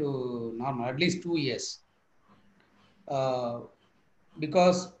back to normal, at least 2 years.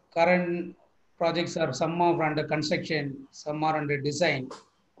 Because current projects are some are under construction, some are under design,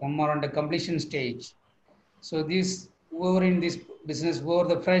 some are under completion stage. So these whoever in this business,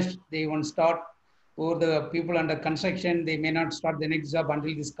 whoever the fresh, they won't start. Whoever the people under construction, they may not start the next job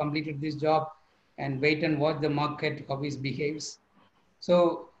until this completed this job and wait and watch the market, how it behaves.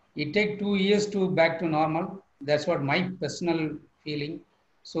 So it take 2 years to back to normal. That's what my personal feeling.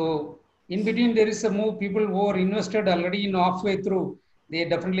 So in between there is a move. People who are invested already in halfway through, they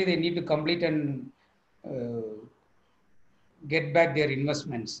definitely they need to complete and get back their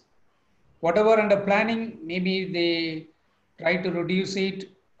investments. Whatever under planning, maybe they try to reduce it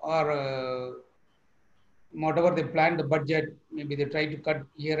or whatever they plan the budget, maybe they try to cut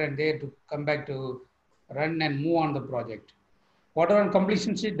here and there to come back to run and move on the project. Whatever on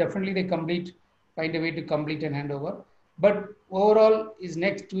completion sheet, definitely they complete, find a way to complete and hand over. But overall, is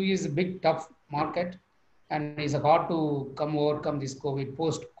next 2 years a big tough market, and it's hard to overcome this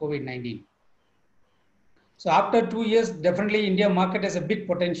post COVID-19. So after 2 years, definitely India market has a big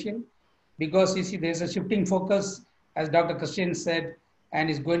potential because you see there's a shifting focus, as Dr. Christian said, and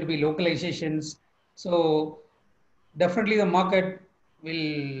it's going to be localizations. So definitely the market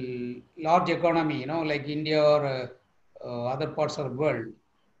will, large economy, like India or other parts of the world,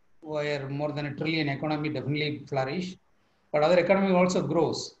 where more than 1 trillion economy definitely flourish, but other economy also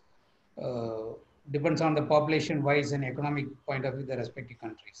grows. Depends on the population wise and economic point of view, the respective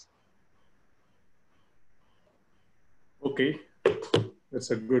countries. Okay,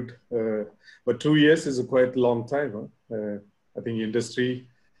 that's a good, but 2 years is a quite long time. Huh? I think industry,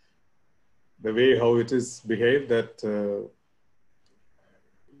 the way how it is behaved, that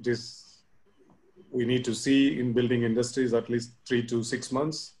we need to see in building industries at least 3 to 6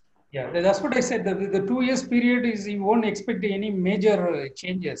 months. Yeah, that's what I said. The 2 years period is you won't expect any major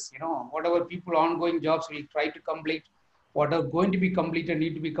changes. Whatever people ongoing jobs will try to complete, what are going to be completed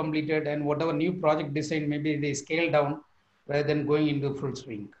need to be completed, and whatever new project design maybe they scale down rather than going into full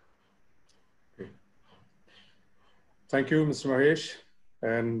swing. Okay. Thank you, Mr. Mahesh.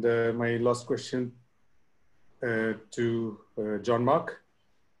 And my last question to John Mark.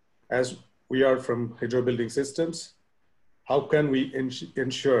 As we are from Hydro Building Systems, how can we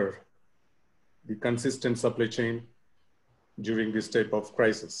ensure the consistent supply chain during this type of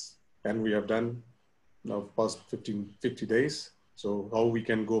crisis? And we have done now past 50 days. So how we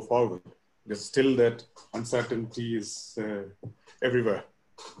can go forward? Because still that uncertainty is everywhere.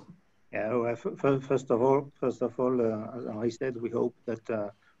 Yeah, well, first of all, as I said, we hope that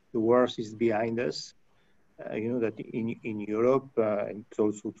the worst is behind us. That in Europe, and it's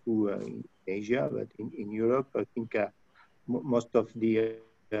also true in Asia, but in Europe, I think most of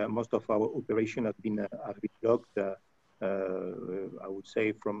our operation have been locked. I would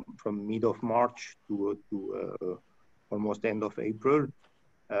say from mid of March to almost end of April.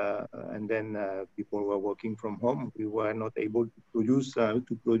 And then people were working from home. We were not able to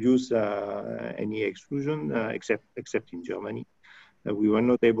produce any extrusion except in Germany. We were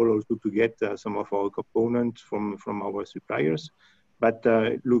not able also to get some of our components from our suppliers. But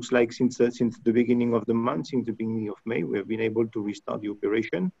it looks like since the beginning of the month, since the beginning of May, we have been able to restart the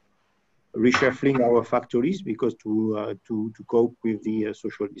operation, reshuffling our factories because to cope with the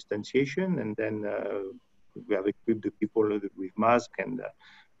social distanciation, and then we have equipped the people with masks and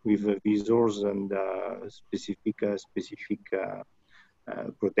with visors and specific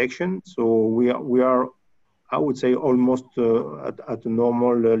protection. So we are, I would say, almost at a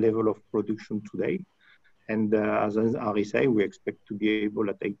normal level of production today. And as Ari said, we expect to be able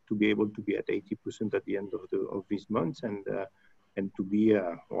to be at 80% at the end of this month, and to be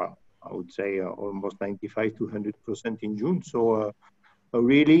well, I would say almost 95 to 100% in June. So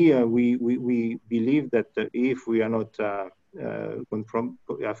really, we believe that if we are not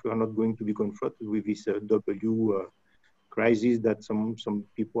going to be confronted with this crisis that some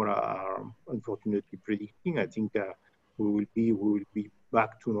people are unfortunately predicting, I think we will be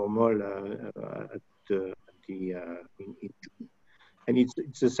back to normal in June. And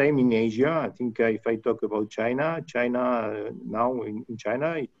it's the same in Asia. I think if I talk about China now in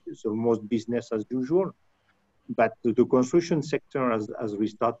China, it's almost business as usual. But the construction sector has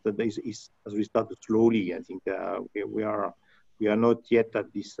restarted slowly. I think we are not yet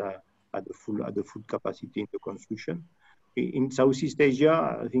at the full capacity in the construction. In Southeast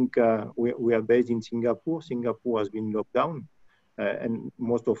Asia, I think we are based in Singapore. Singapore has been locked down, and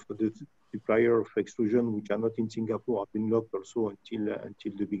most of the suppliers of extrusion which are not in Singapore have been locked also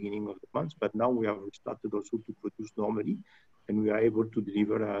until the beginning of the month. But now we have started also to produce normally, and we are able to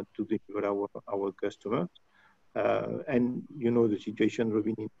deliver our customers. And you know the situation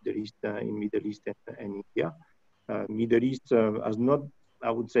in Middle East and India. Middle East has not,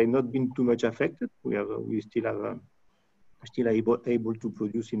 I would say, not been too much affected. We still able to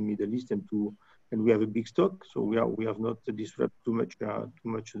produce in Middle East and we have a big stock, so we have not disrupted too much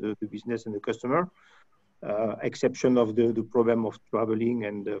the business and the customer. Exception of the problem of traveling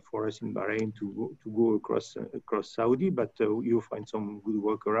and for us in Bahrain to go across Saudi, but you find some good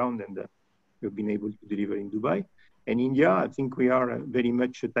workaround and we've been able to deliver in Dubai. And India, I think we are very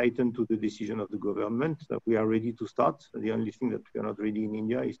much tightened to the decision of the government. We are ready to start. The only thing that we are not ready in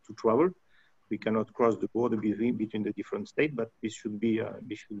India is to travel. We cannot cross the border between the different states, but this should be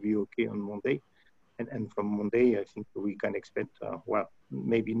okay on Monday. And from Monday, I think we can expect, well,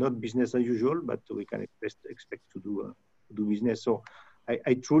 maybe not business as usual, but we can expect to do business. So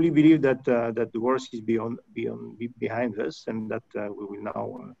I truly believe that the worst is behind us, and that we will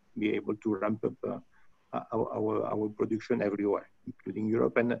now be able to ramp up our production everywhere, including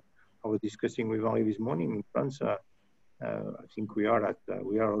Europe. And I was discussing with Henri this morning in France. I think we are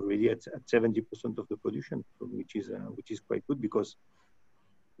already at 70% of the production, which is quite good, because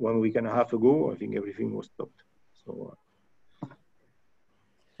 1 week and a half ago, I think everything was stopped. So,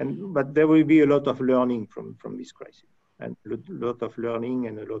 but there will be a lot of learning from this crisis, and a lot of learning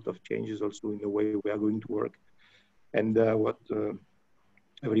and a lot of changes also in the way we are going to work. And what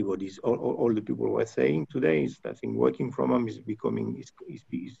all the people were saying today is, I think working from home is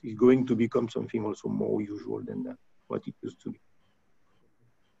going to become something also more usual than what it used to be.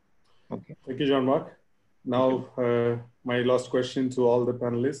 Okay. Thank you, Jean-Marc. Now, my last question to all the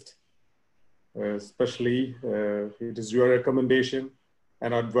panelists, especially it is your recommendation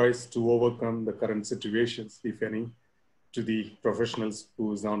and advice to overcome the current situations, if any, to the professionals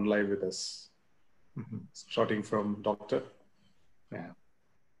who is on live with us. Starting from Doctor. Yeah.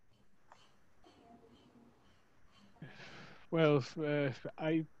 Well,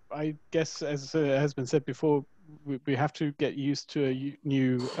 I guess, as has been said before, we have to get used to a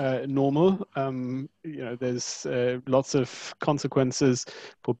new normal. There's lots of consequences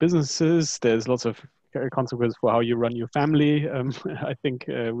for businesses. There's lots of consequences for how you run your family. I think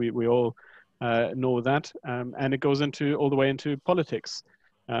we all know that, and it goes all the way into politics.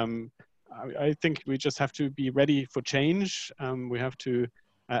 I think we just have to be ready for change. We have to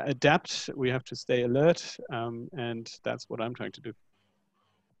adapt. We have to stay alert, and that's what I'm trying to do.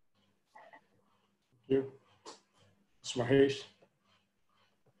 Thank you. Mahesh.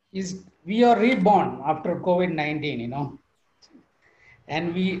 We are reborn after COVID-19,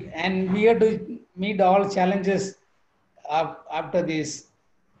 and we have to meet all challenges after this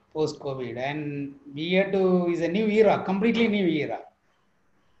post-COVID, and is a new era, completely new era.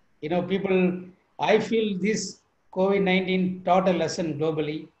 I feel this COVID-19 taught a lesson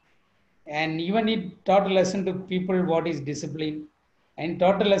globally, and even it taught a lesson to people what is discipline, and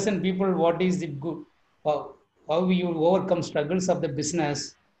taught a lesson people what is the good, how you overcome struggles of the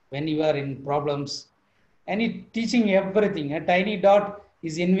business when you are in problems. And it teaching everything. A tiny dot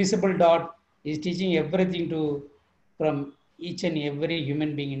is invisible dot is teaching everything from each and every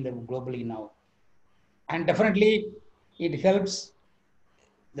human being in the globally now. And definitely it helps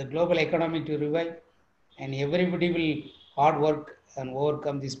the global economy to revive, and everybody will hard work and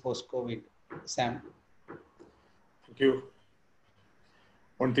overcome this post-COVID. Sam. Thank you.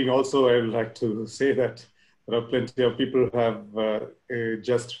 One thing also I would like to say that there are plenty of people who have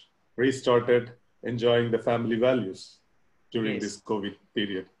just restarted enjoying the family values during this COVID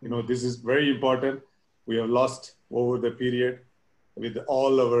period. This is very important. We have lost over the period with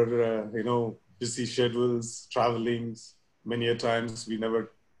all our, busy schedules, travelings. Many a times we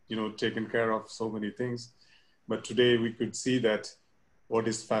never, taken care of so many things. But today we could see that what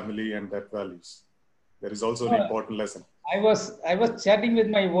is family and that values. There is also an important lesson. I was chatting with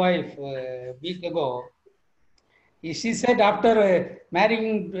my wife a week ago. She said after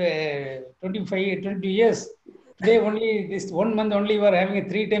marrying 20 years, today only this 1 month only we are having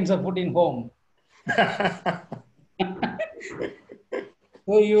 3 times of food in home.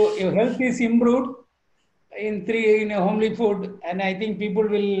 So your health is improved in a homely food, and I think people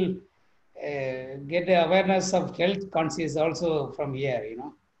will get the awareness of health conscious also from here,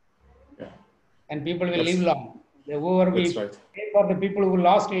 Yeah. And people will live long. We right. pray for the people who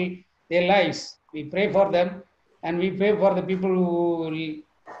lost their lives. We pray for them, and we pray for the people who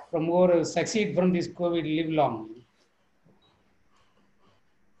will succeed from this COVID, live long.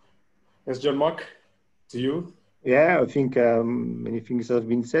 Yes, Jean-Marc, to you. Yeah, I think many things have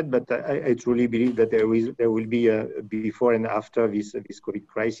been said, but I truly believe that there will be a before and after this COVID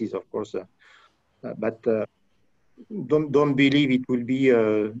crisis, of course. But don't believe it will be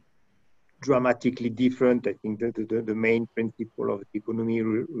dramatically different. I think that the main principle of the economy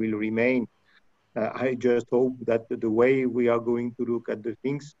will remain. I just hope that the way we are going to look at the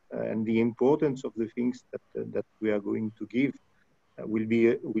things and the importance of the things that we are going to give will be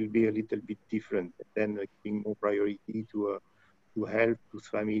a little bit different. Then giving more priority to health, to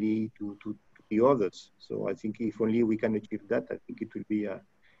family, to the others. So I think if only we can achieve that, I think it will be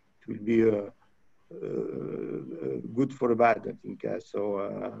good for the bad. I think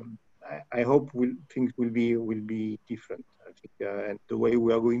I hope things will be different. I think, and the way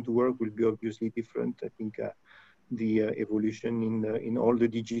we are going to work will be obviously different. I think the evolution in all the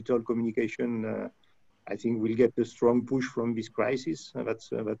digital communication, I think we'll get a strong push from this crisis.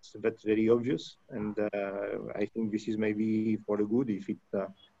 That's very obvious, and I think this is maybe for the good if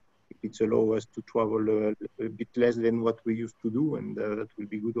it allows us to travel a bit less than what we used to do, and that will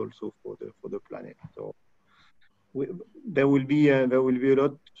be good also for the planet. So. There will be a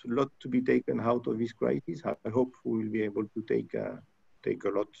lot to be taken out of this crisis. I hope we will be able to take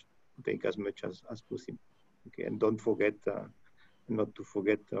as much as possible. Okay, and don't forget not to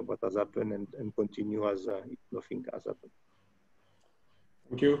forget what has happened and continue as if nothing has happened.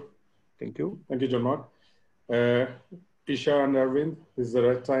 Thank you. Thank you. Thank you, Jean-Marc. Isha and Arvind, is the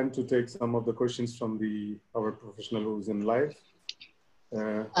right time to take some of the questions from our professional who's in live?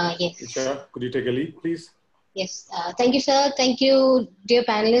 Yes. Isha, could you take a lead, please? Yes, thank you, sir. Thank you, dear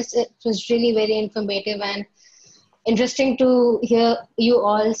panelists. It was really very informative and interesting to hear you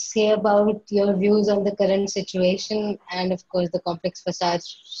all say about your views on the current situation. And of course, the complex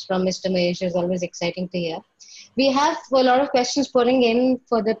facades from Mr. Mahesh is always exciting to hear. We have a lot of questions pouring in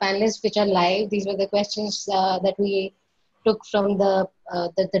for the panelists which are live. These were the questions that we took from the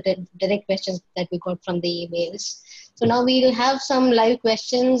direct questions that we got from the emails. So now we'll have some live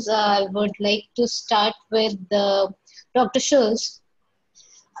questions. I would like to start with Dr. Schulz.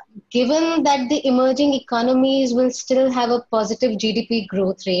 Given that the emerging economies will still have a positive GDP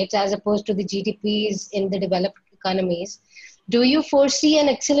growth rate as opposed to the GDPs in the developed economies, do you foresee an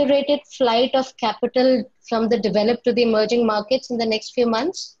accelerated flight of capital from the developed to the emerging markets in the next few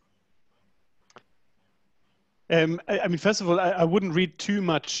months? I mean, first of all, I wouldn't read too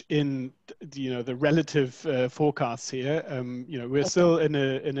much in the relative forecasts here. We're still in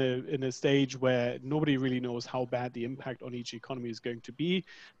a stage where nobody really knows how bad the impact on each economy is going to be.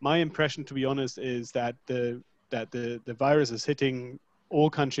 My impression, to be honest, is that the virus is hitting all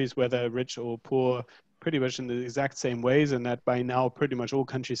countries, whether rich or poor, pretty much in the exact same ways, and that by now pretty much all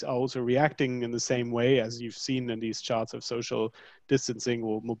countries are also reacting in the same way, as you've seen in these charts of social distancing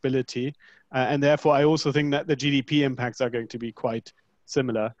or mobility. And therefore, I also think that the GDP impacts are going to be quite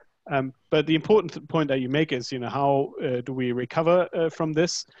similar. But the important point that you make is, how do we recover from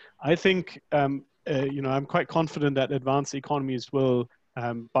this? I think, I'm quite confident that advanced economies will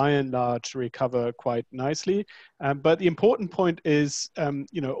by and large recover quite nicely. But the important point is,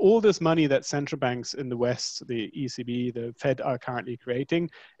 all this money that central banks in the West, the ECB, the Fed are currently creating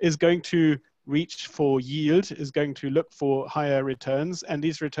is going to reach for yield, is going to look for higher returns. And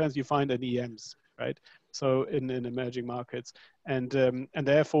these returns you find in EMs, right? So in emerging markets. And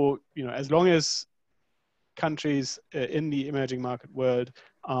therefore, as long as countries in the emerging market world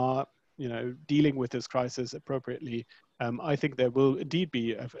are, dealing with this crisis appropriately, I think there will indeed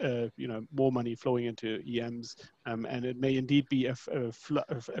be, more money flowing into EMs, and it may indeed be a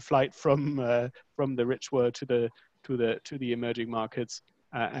flight from the rich world to the emerging markets,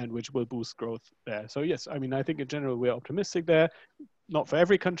 and which will boost growth there. So yes, I mean, I think in general we're optimistic there. Not for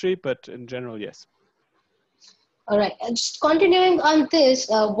every country, but in general, yes. All right. Just continuing on this,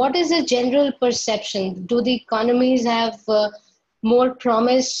 what is the general perception? Do the economies have more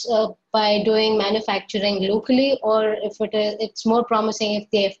promise by doing manufacturing locally, or if it's more promising if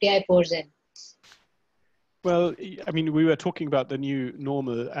the FDI pours in? Well, I mean, we were talking about the new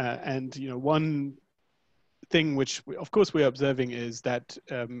normal, and one thing which of course we're observing is that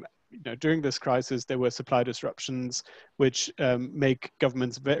during this crisis there were supply disruptions which make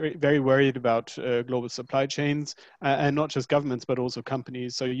governments very, very worried about global supply chains, and not just governments but also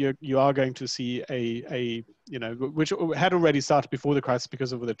companies. So you are going to see which had already started before the crisis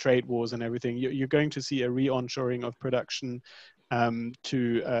because of the trade wars and everything. You're going to see a re-onshoring of production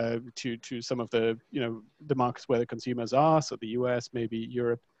to some of the the markets where the consumers are, so the US, maybe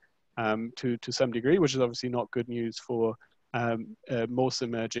Europe, to some degree, which is obviously not good news for most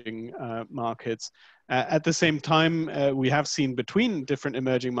emerging markets. At the same time, we have seen between different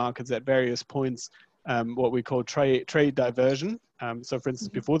emerging markets at various points what we call trade diversion. So for instance,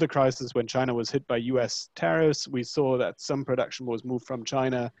 before the crisis, when China was hit by US tariffs, we saw that some production was moved from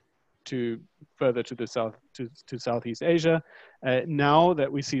China to further to the south, to Southeast Asia. Now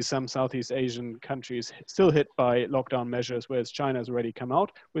that we see some Southeast Asian countries still hit by lockdown measures, whereas China has already come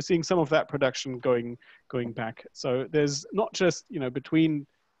out, we're seeing some of that production going back. So there's not just, between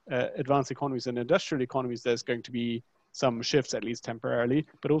advanced economies and industrial economies, there's going to be some shifts, at least temporarily,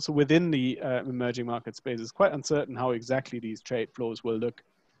 but also within the emerging market space, it's quite uncertain how exactly these trade flows will look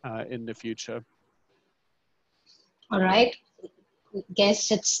in the future. All right.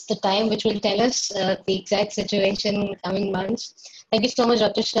 Guess it's the time which will tell us the exact situation in the coming months. Thank you so much,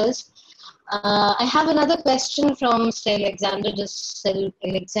 Dr. Schulz. I have another question from Alexandra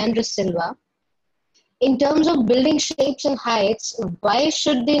Silva. In terms of building shapes and heights, why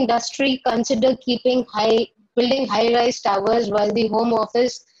should the industry consider building high-rise towers while the home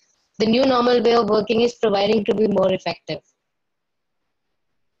office, the new normal way of working, is providing to be more effective?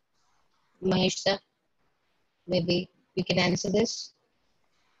 Mahesh sir, maybe we can answer this.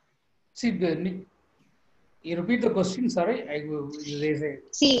 See, you repeat the question, sorry.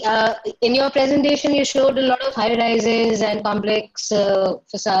 See, in your presentation, you showed a lot of high rises and complex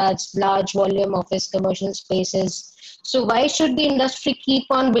facades, large volume office commercial spaces. So why should the industry keep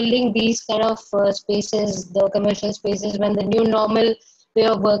on building these kind of spaces, the commercial spaces, when the new normal way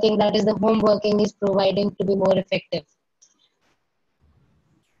of working, that is the home working, is providing to be more effective?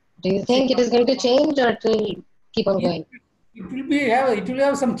 Do you think it is going to change, or it will keep on going? It will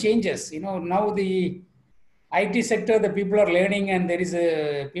have some changes. Now the IT sector, the people are learning, and there is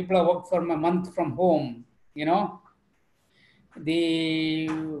people are work for a month from home.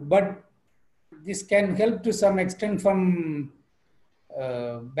 But this can help to some extent from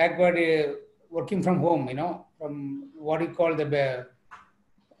backward working from home. From what you call the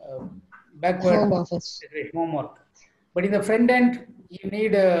backward home office, homework. But in the front end, you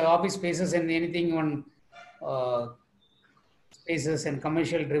need office spaces and anything on spaces and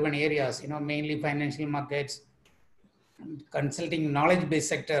commercial driven areas, mainly financial markets, consulting, knowledge-based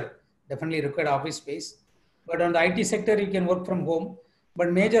sector definitely require office space. But on the IT sector, you can work from home.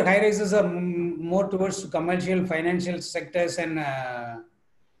 But major high rises are more towards commercial, financial sectors and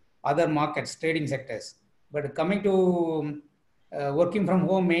other markets, trading sectors. But coming to working from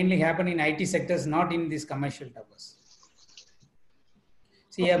home mainly happen in IT sectors, not in these commercial towers.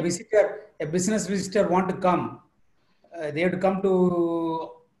 See, a business visitor want to come, they have to come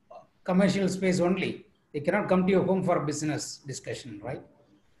to commercial space only. They cannot come to your home for business discussion, right?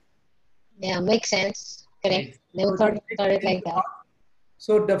 Yeah, makes sense. Correct. Never thought it like that.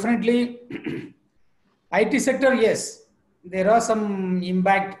 So definitely, IT sector, yes, there are some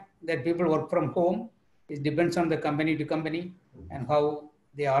impact that people work from home. It depends on the company to company and how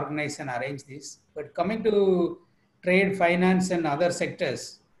they organize and arrange this. But coming to trade, finance, and other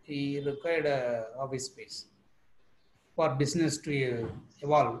sectors, he required office space for business to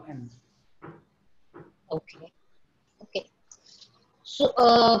evolve. Okay. So,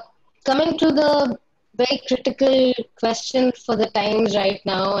 coming to the very critical question for the times right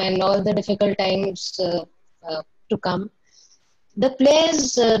now and all the difficult times to come, the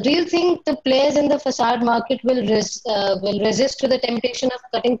players. Do you think the players in the facade market will resist to the temptation of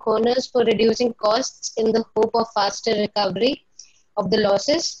cutting corners for reducing costs in the hope of faster recovery of the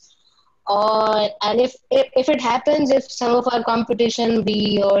losses? And if it happens, if some of our competition,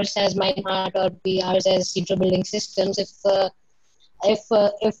 be yours as Minehart or be ours as Hydro Building Systems, if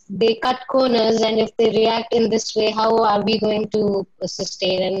they cut corners and if they react in this way, how are we going to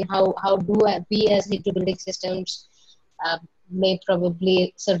sustain, and how do we as Hydro Building Systems may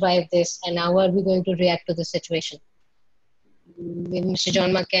probably survive this, and how are we going to react to the situation? Maybe Mr.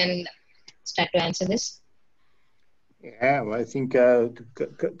 Jonma can start to answer this. Yeah, well, I think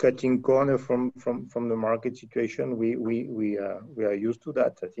cutting corner from the market situation, we are used to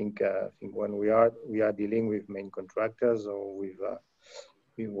that. I think when we are dealing with main contractors or with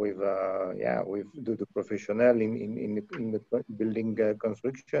the professional in the building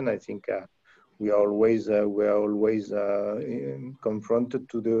construction, I think we are always confronted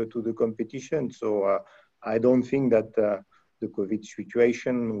to the competition. So I don't think that the COVID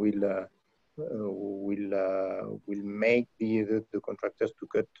situation will make the contractors to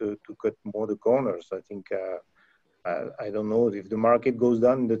cut more the corners. I think I don't know if the market goes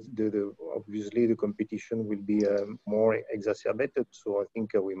down, obviously the competition will be more exacerbated. So I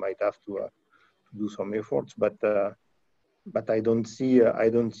think we might have to do some efforts, but I don't see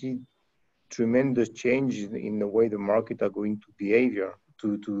tremendous change in the way the market are going to behave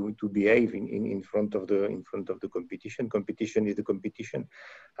in front of the competition. Competition is the competition.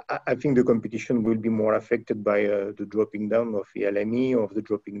 I think the competition will be more affected by the dropping down of the LME, of the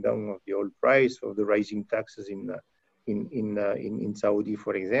dropping down of the oil price, of the rising taxes in in Saudi,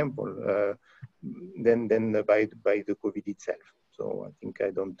 for example, than by the COVID itself. So I think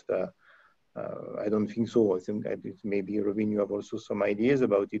I don't think so. I think maybe Robin, you have also some ideas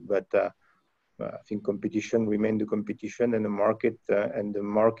about it, but I think competition remain the competition, and the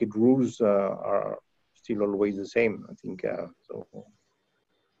market rules are still always the same. I think so.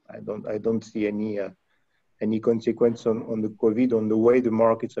 I don't see any consequence on the COVID on the way the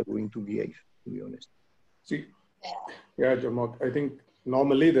markets are going to behave, to be honest. See, yeah, Jamak, I think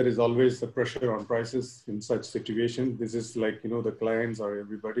normally there is always a pressure on prices in such situations. This is like, the clients or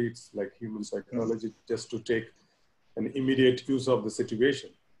everybody, it's like human psychology, just to take an immediate use of the situation.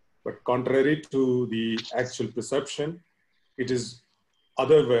 But contrary to the actual perception, it is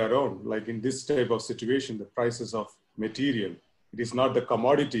other way around. Like in this type of situation, the prices of material, it is not the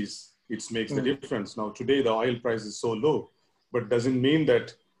commodities, it makes the difference. Now today the oil price is so low, but doesn't mean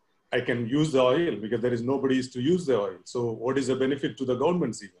that I can use the oil, because there is nobody to use the oil. So what is the benefit to the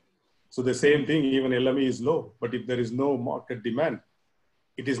governments even? So the same thing, even LME is low, but if there is no market demand,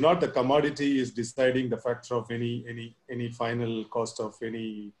 it is not the commodity is deciding the factor of any final cost of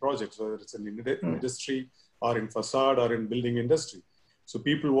any project, whether it's in industry or in facade or in building industry. So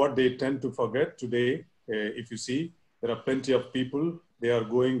people, what they tend to forget today, if you see, there are plenty of people, they are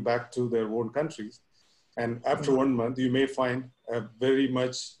going back to their own countries. And after 1 month, you may find very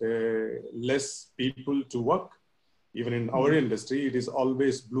much less people to work. Even in our industry, it is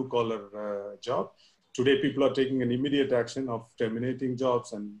always blue collar job. Today, people are taking an immediate action of terminating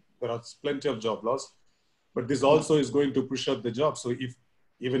jobs, and there are plenty of job loss. But this also is going to push up the job. So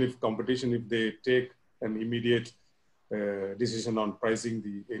even if competition, if they take an immediate decision on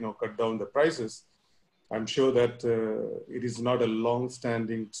pricing, cut down the prices, I'm sure that it is not a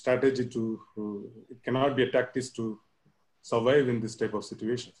long-standing strategy it cannot be a tactic to survive in this type of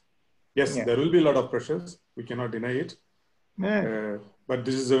situations. Yes, there will be a lot of pressures. We cannot deny it. But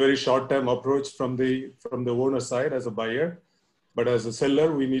this is a very short-term approach from the owner side as a buyer. But as a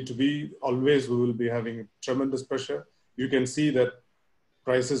seller, we need to be we will be having tremendous pressure. You can see that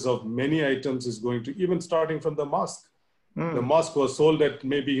prices of many items is going to, even starting from the mask. The mask was sold at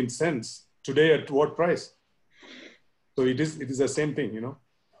maybe in cents. Today, at what price? So it is the same thing,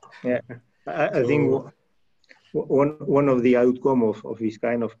 Yeah, I think one of the outcome of this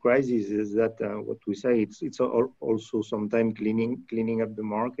kind of crisis is that what we say, it's also sometimes cleaning up the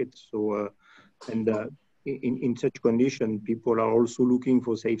market. So in such condition, people are also looking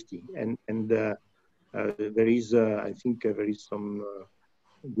for safety, and there is I think there is some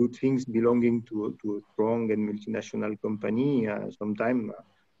good things belonging to a strong and multinational company sometimes,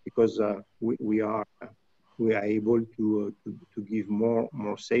 because we are able to give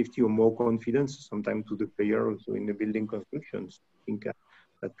more safety or more confidence sometimes to the player also in the building constructions. I think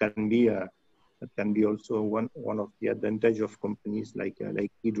that can be also one of the advantage of companies like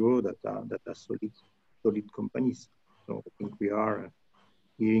Hydro that are solid companies. So I think we are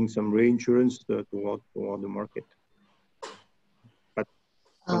giving some reinsurance toward the market, but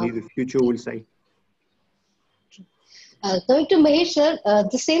only the future will say. Coming to Mahesh, sir,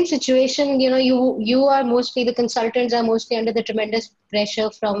 the same situation, you are mostly, the consultants are mostly under the tremendous pressure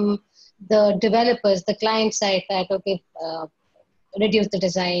from the developers, the client side, that, reduce the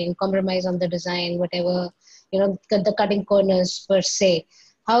design, compromise on the design, whatever, the cutting corners per se.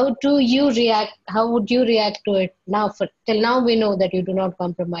 How do you react? How would you react to it now? Till now, we know that you do not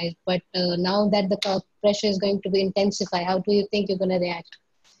compromise, but now that the pressure is going to be intensified, how do you think you're going to react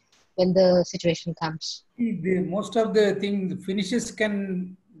when the situation comes? Most of the finishes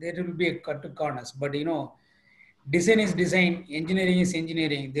there will be a cut to corners, but design is design, engineering is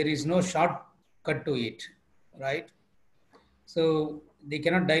engineering. There is no shortcut to it, right? So they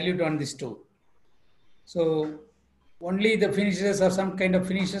cannot dilute on this too. So only the finishes or some kind of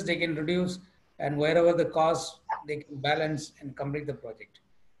finishes they can reduce, and wherever the cost, they can balance and complete the project.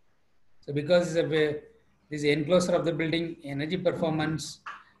 So because this enclosure of the building, energy performance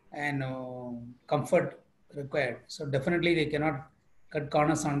and comfort required. So definitely they cannot cut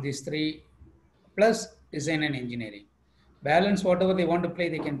corners on these three, plus design and engineering. Balance, whatever they want to play,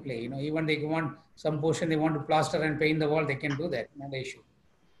 they can play. Even they want some portion, they want to plaster and paint the wall, they can do that, not an issue.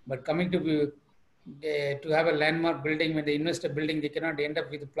 But coming to have a landmark building, when they invest a building, they cannot end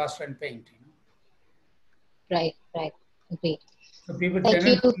up with plaster and paint. Right. Agreed. So people,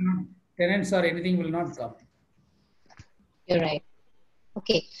 tenants or anything will not come. You're right.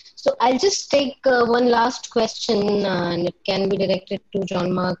 Okay, so I'll just take one last question, and it can be directed to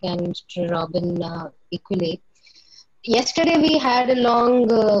John Mark and Mr. Robin equally. Yesterday we had a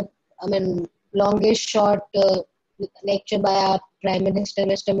longish short lecture by our Prime Minister,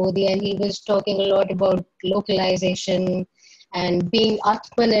 Mr. Modi, and he was talking a lot about localization and being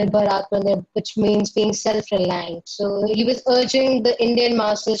Atmanirbhar, which means being self-reliant. So he was urging the Indian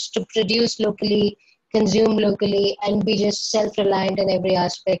masses to produce locally, consume locally, and be just self-reliant in every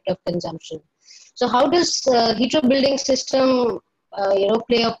aspect of consumption. So how does Heathrow building system,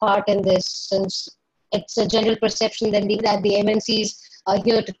 play a part in this, since it's a general perception that the MNCs are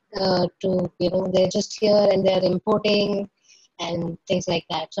here they're just here and they're importing and things like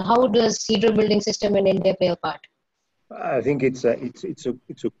that. So how does Heathrow building system in India play a part? I think it's a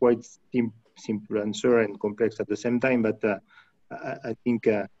quite simple answer and complex at the same time. But I think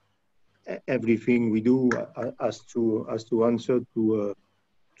everything we do has to answer to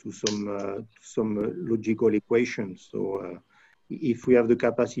some logical equations. So if we have the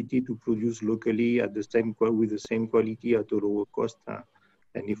capacity to produce locally at with the same quality at a lower cost,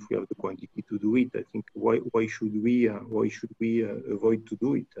 and if we have the quantity to do it, I think why should we avoid to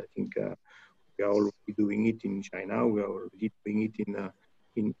do it? I think we are already doing it in China. We are already doing it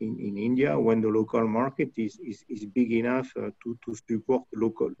in India. When the local market is big enough to support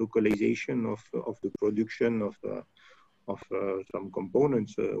localization of the production of some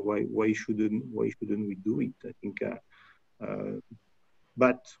components, why shouldn't we do it? I think.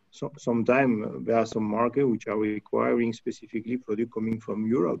 But sometimes there are some markets which are requiring specifically product coming from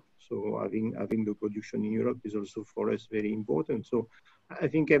Europe. So having the production in Europe is also for us very important. So I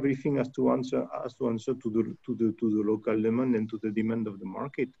think everything has to answer to the local demand and to the demand of the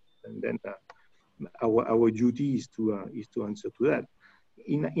market. And then our duty is to answer to that.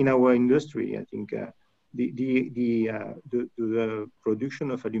 In our industry, I think the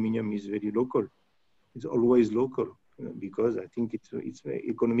production of aluminium is very local. It's always local. Because I think it's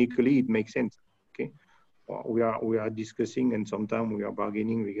economically it makes sense. Okay, we are discussing and sometimes we are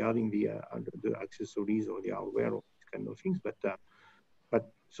bargaining regarding the accessories or the hardware or these kind of things.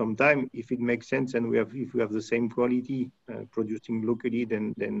 But sometimes if it makes sense and if we have the same quality producing locally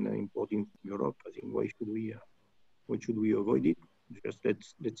than importing from Europe, I think why should we avoid it? Just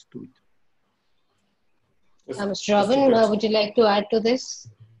let's do it. Mr. Robin, would you like to add to this?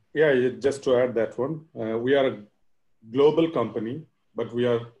 Yeah, just to add that one, we are a global company, but we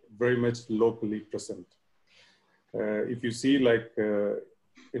are very much locally present. If you see, like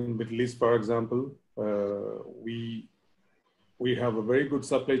in Middle East, for example, we have a very good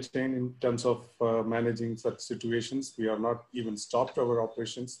supply chain in terms of managing such situations. We are not even stopped our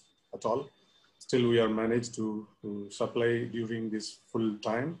operations at all. Still, we are managed to supply during this full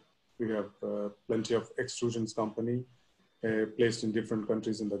time. We have plenty of extrusions company placed in different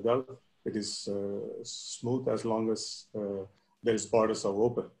countries in the Gulf. It is smooth as long as there is borders are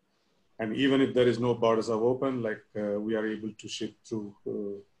open. And even if there is no borders are open, like we are able to ship through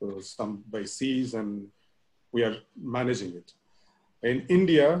some by seas and we are managing it. In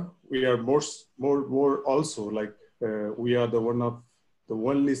India, we are more also like we are one of the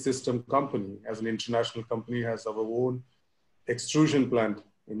only system company as an international company has our own extrusion plant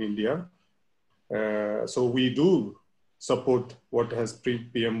in India. So we do support what has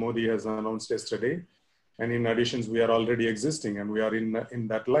PM Modi has announced yesterday. And in addition, we are already existing and we are in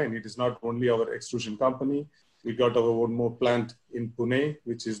that line. It is not only our extrusion company. We got our own more plant in Pune,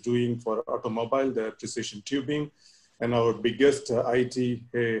 which is doing for automobile, the precision tubing. And our biggest IT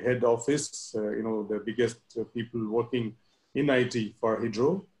head office, the biggest people working in IT for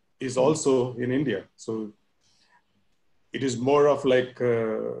Heathrow is also in India. So it is more of like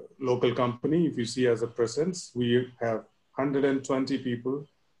a local company. If you see as a presence, we have 120 people,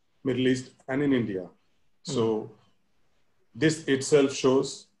 Middle East and in India. So this itself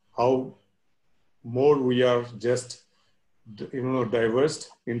shows how more we are just, diverse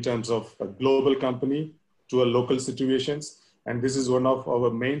in terms of a global company to a local situations. And this is one of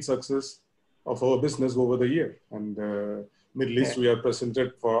our main success of our business over the year. And Middle East, we are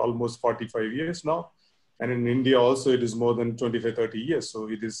presented for almost 45 years now. And in India also, it is more than 25, 30 years. So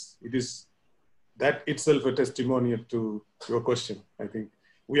it is that itself a testimonial to your question. I think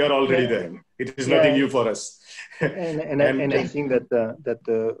we are already there. It is nothing new for us. and I think that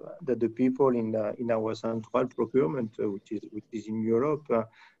the people in our central procurement, which is in Europe,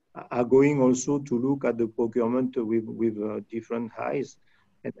 are going also to look at the procurement with different eyes,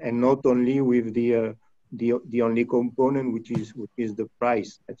 and not only with the only component which is the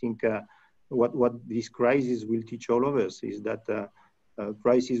price. I think what this crisis will teach all of us is that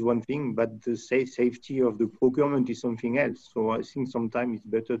price is one thing, but the safety of the procurement is something else. So I think sometimes it's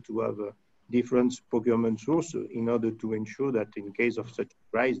better to have different procurement sources in order to ensure that in case of such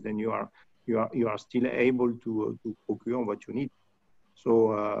a crisis, then you are still able to procure what you need.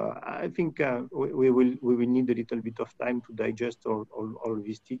 So I think we will need a little bit of time to digest all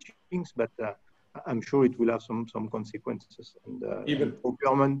these teachings, but I'm sure it will have some consequences. And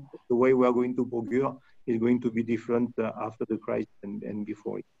procurement, the way we are going to procure, is going to be different after the crisis and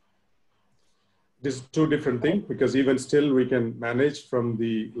before it. These two different things, because even still we can manage from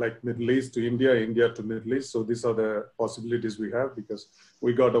the Middle East to India, India to Middle East. So these are the possibilities we have, because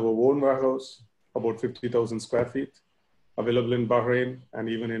we got our own warehouse, about 50,000 square feet, available in Bahrain, and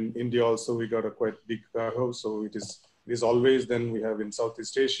even in India also we got a quite big warehouse. So it is always, then we have in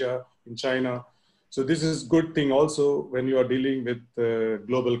Southeast Asia, in China. So this is good thing also when you are dealing with a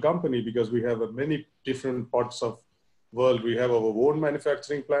global company, because we have many different parts of world. We have our own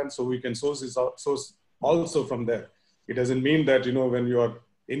manufacturing plant, so we can source also from there. It doesn't mean that, when you are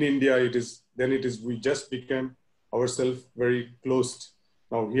in India, we just became ourselves very closed.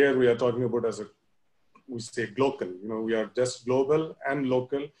 Now here we are talking about we say global, we are just global and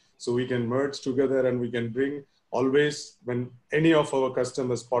local, so we can merge together and we can bring always, when any of our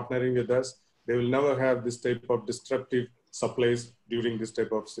customers partnering with us, they will never have this type of disruptive supplies during this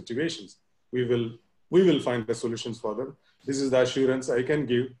type of situations. We will find the solutions for them. This is the assurance I can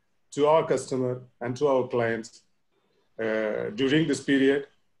give to our customer and to our clients during this period.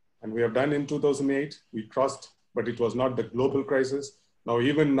 And we have done in 2008, we crossed, but it was not the global crisis. Now,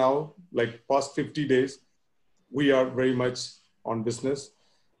 even now, past 50 days, we are very much on business,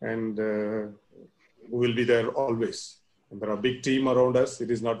 and we will be there always. And there are a big team around us.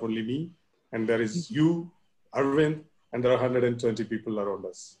 It is not only me, and there is you, Arvind, and there are 120 people around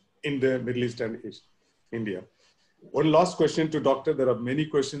us in the Middle East and India. One last question to Doctor. There are many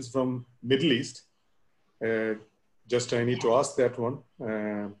questions from Middle East. Just I need to ask that one.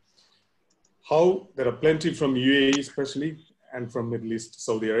 There are plenty from UAE especially, and from Middle East,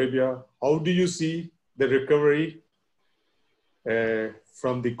 Saudi Arabia. How do you see the recovery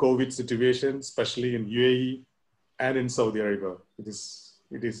from the COVID situation, especially in UAE and in Saudi Arabia? It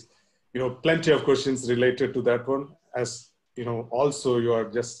is plenty of questions related to that one. As also you are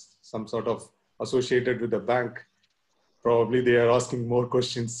just some sort of associated with the bank. Probably they are asking more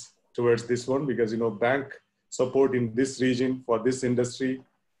questions towards this one, because bank support in this region for this industry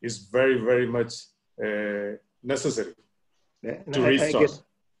is very, very much necessary.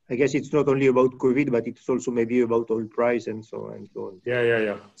 I guess it's not only about COVID, but it's also maybe about oil price and so on.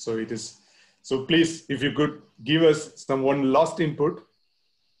 Yeah. So it is. So please, if you could give us one last input,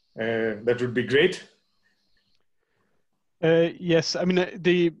 that would be great. Yes,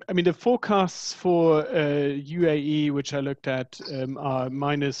 the forecasts for UAE, which I looked at, are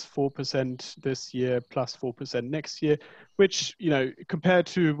 -4% this year, +4% next year, which, compared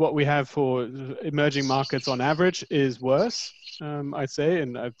to what we have for emerging markets on average, is worse, I'd say,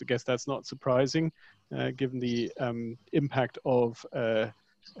 and I guess that's not surprising, given the impact of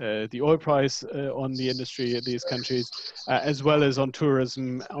the oil price on the industry in these countries, as well as on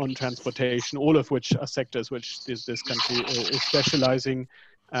tourism, on transportation, all of which are sectors which this country is specializing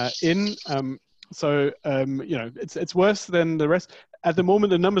in. It's worse than the rest. At the moment,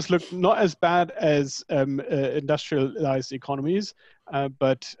 the numbers look not as bad as industrialized economies,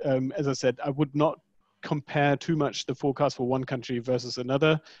 but as I said, I would not compare too much the forecast for one country versus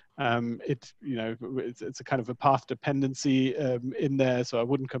another. It's a kind of a path dependency in there, so I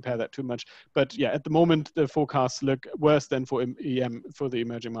wouldn't compare that too much. But yeah, at the moment, the forecasts look worse than for for the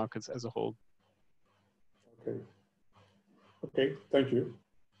emerging markets as a whole. Okay, thank you.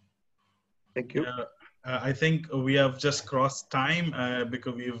 Thank you. I think we have just crossed time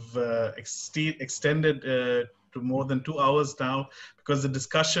because we've extended to more than 2 hours now, because the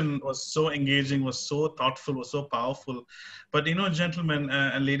discussion was so engaging, was so thoughtful, was so powerful. But gentlemen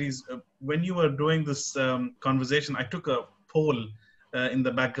and ladies, when you were doing this conversation, I took a poll in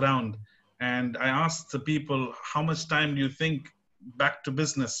the background, and I asked the people, how much time do you think back to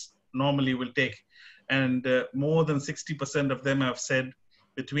business normally will take? And more than 60% of them have said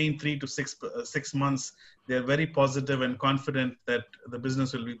between 3 to 6 months. They're very positive and confident that the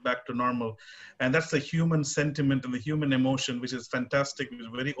business will be back to normal. And that's the human sentiment and the human emotion, which is fantastic, which is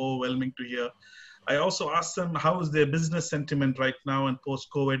very overwhelming to hear. I also asked them, how is their business sentiment right now and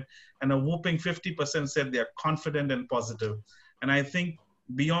post-COVID? And a whopping 50% said they're confident and positive. And I think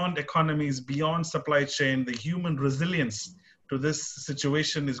beyond economies, beyond supply chain, the human resilience to this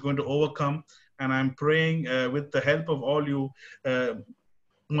situation is going to overcome. And I'm praying with the help of all you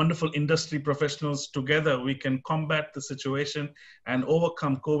wonderful industry professionals, together we can combat the situation and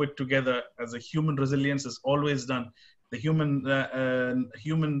overcome COVID together, as a human resilience is always done. The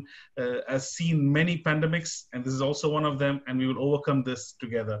human has seen many pandemics, and this is also one of them, and we will overcome this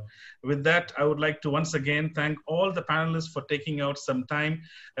together. With that, I would like to once again thank all the panelists for taking out some time.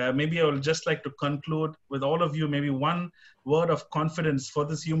 Maybe I would just like to conclude with all of you, maybe one word of confidence for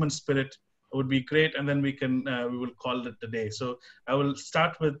this human spirit would be great, and then we will call it a day. So I will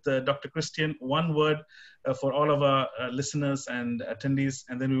start with Dr. Christian, one word for all of our listeners and attendees,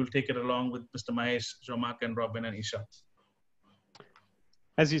 and then we will take it along with Mr. Mahesh, Jean-Marc, and Robin and Isha.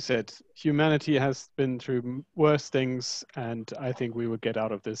 As you said, humanity has been through worse things, and I think we will get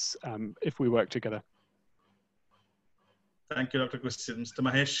out of this if we work together. Thank you, Dr. Christian. Mr.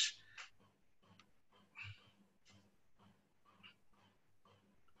 Mahesh.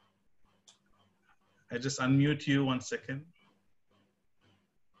 I just unmute you 1 second.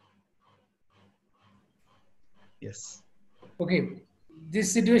 Yes. Okay.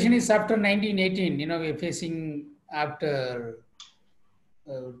 This situation is after 1918. You know, we're facing after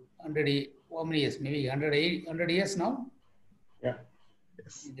 100, how many years? Maybe 100 years now? Yeah.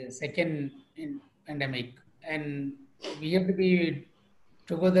 Yes. The second pandemic. And we have to be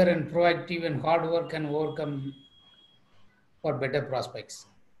together and proactive and hard work and overcome for better prospects.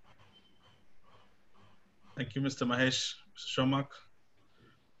 Thank you, Mr. Mahesh. Jean-Marc.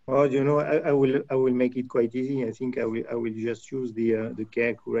 Well, you know, I will make it quite easy. I think I will just use the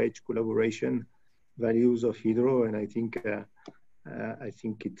care, courage, collaboration values of Hydro, and I think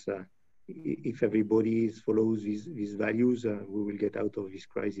it's if everybody follows these values, we will get out of this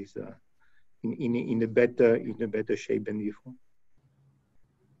crisis in a better shape than before.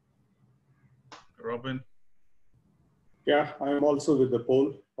 Robin. Yeah, I am also with the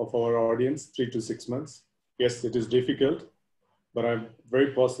poll of our audience, 3 to 6 months. Yes, it is difficult, but I'm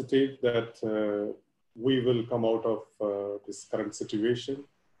very positive that we will come out of this current situation.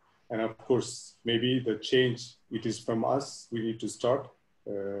 And of course, maybe the change, it is from us, we need to start.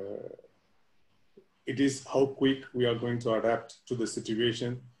 It is how quick we are going to adapt to the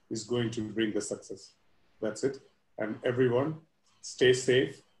situation is going to bring the success. That's it. And everyone, stay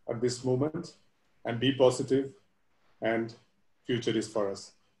safe at this moment and be positive, and future is for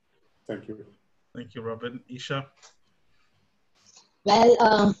us. Thank you. Thank you, Robin. Isha?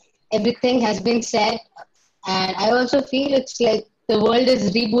 Well, everything has been said, and I also feel it's like the world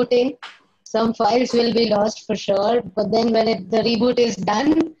is rebooting. Some files will be lost for sure, but then when the reboot is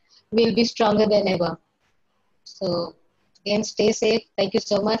done, we'll be stronger than ever. So again, stay safe. Thank you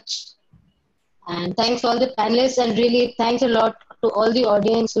so much. And thanks all the panelists, and really thanks a lot to all the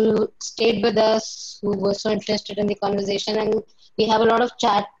audience who stayed with us, who were so interested in the conversation. And we have a lot of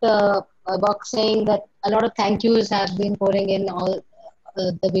chat box saying that a lot of thank yous have been pouring in all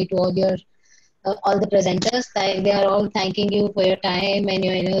the way to all the presenters. They are all thanking you for your time and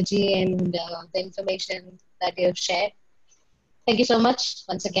your energy and the information that you have shared. Thank you so much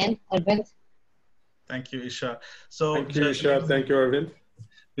once again, Arvind. Thank you, Isha. So, thank you, Isha. Thank you, Arvind.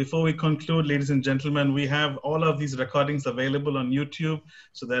 Before we conclude, ladies and gentlemen, we have all of these recordings available on YouTube.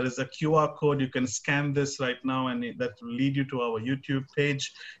 So there is a QR code. You can scan this right now, and that will lead you to our YouTube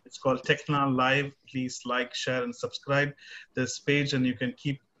page. It's called Technal Live. Please like, share, and subscribe this page, and you can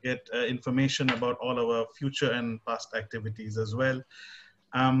get information about all our future and past activities as well.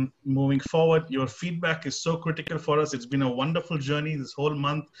 Moving forward, your feedback is so critical for us. It's been a wonderful journey this whole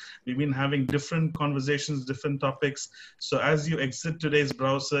month. We've been having different conversations, different topics. So as you exit today's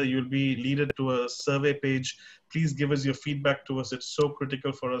browser, you'll be leaded to a survey page. Please give us your feedback to us. It's so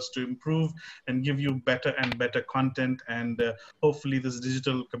critical for us to improve and give you better and better content. And hopefully this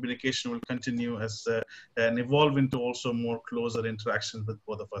digital communication will continue and evolve into also more closer interactions with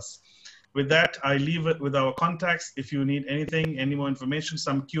both of us. With that, I leave it with our contacts. If you need anything, any more information,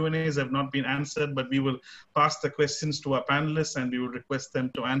 some Q&As have not been answered, but we will pass the questions to our panelists and we will request them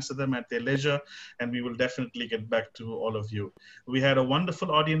to answer them at their leisure, and we will definitely get back to all of you. We had a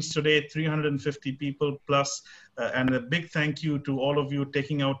wonderful audience today, 350 people plus, and a big thank you to all of you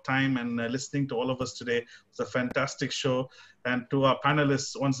taking out time and listening to all of us today. It's a fantastic show. And to our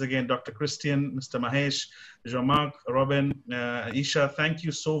panelists, once again, Dr. Christian, Mr. Mahesh, Jean-Marc, Robin, Isha, thank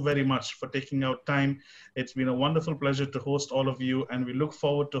you so very much for taking out time. It's been a wonderful pleasure to host all of you, and we look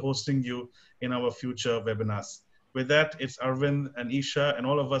forward to hosting you in our future webinars. With that, it's Arvind and Isha and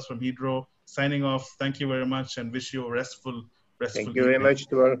all of us from Hydro signing off. Thank you very much and wish you a restful Thank you very much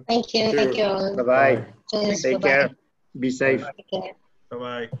to all. Thank you. Thank you all. Bye-bye. Cheers. Take care. Be safe. Take care.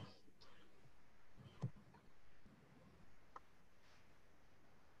 Bye-bye.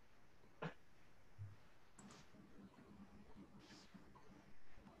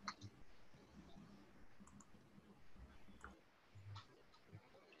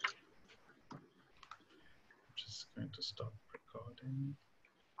 Just going to stop recording.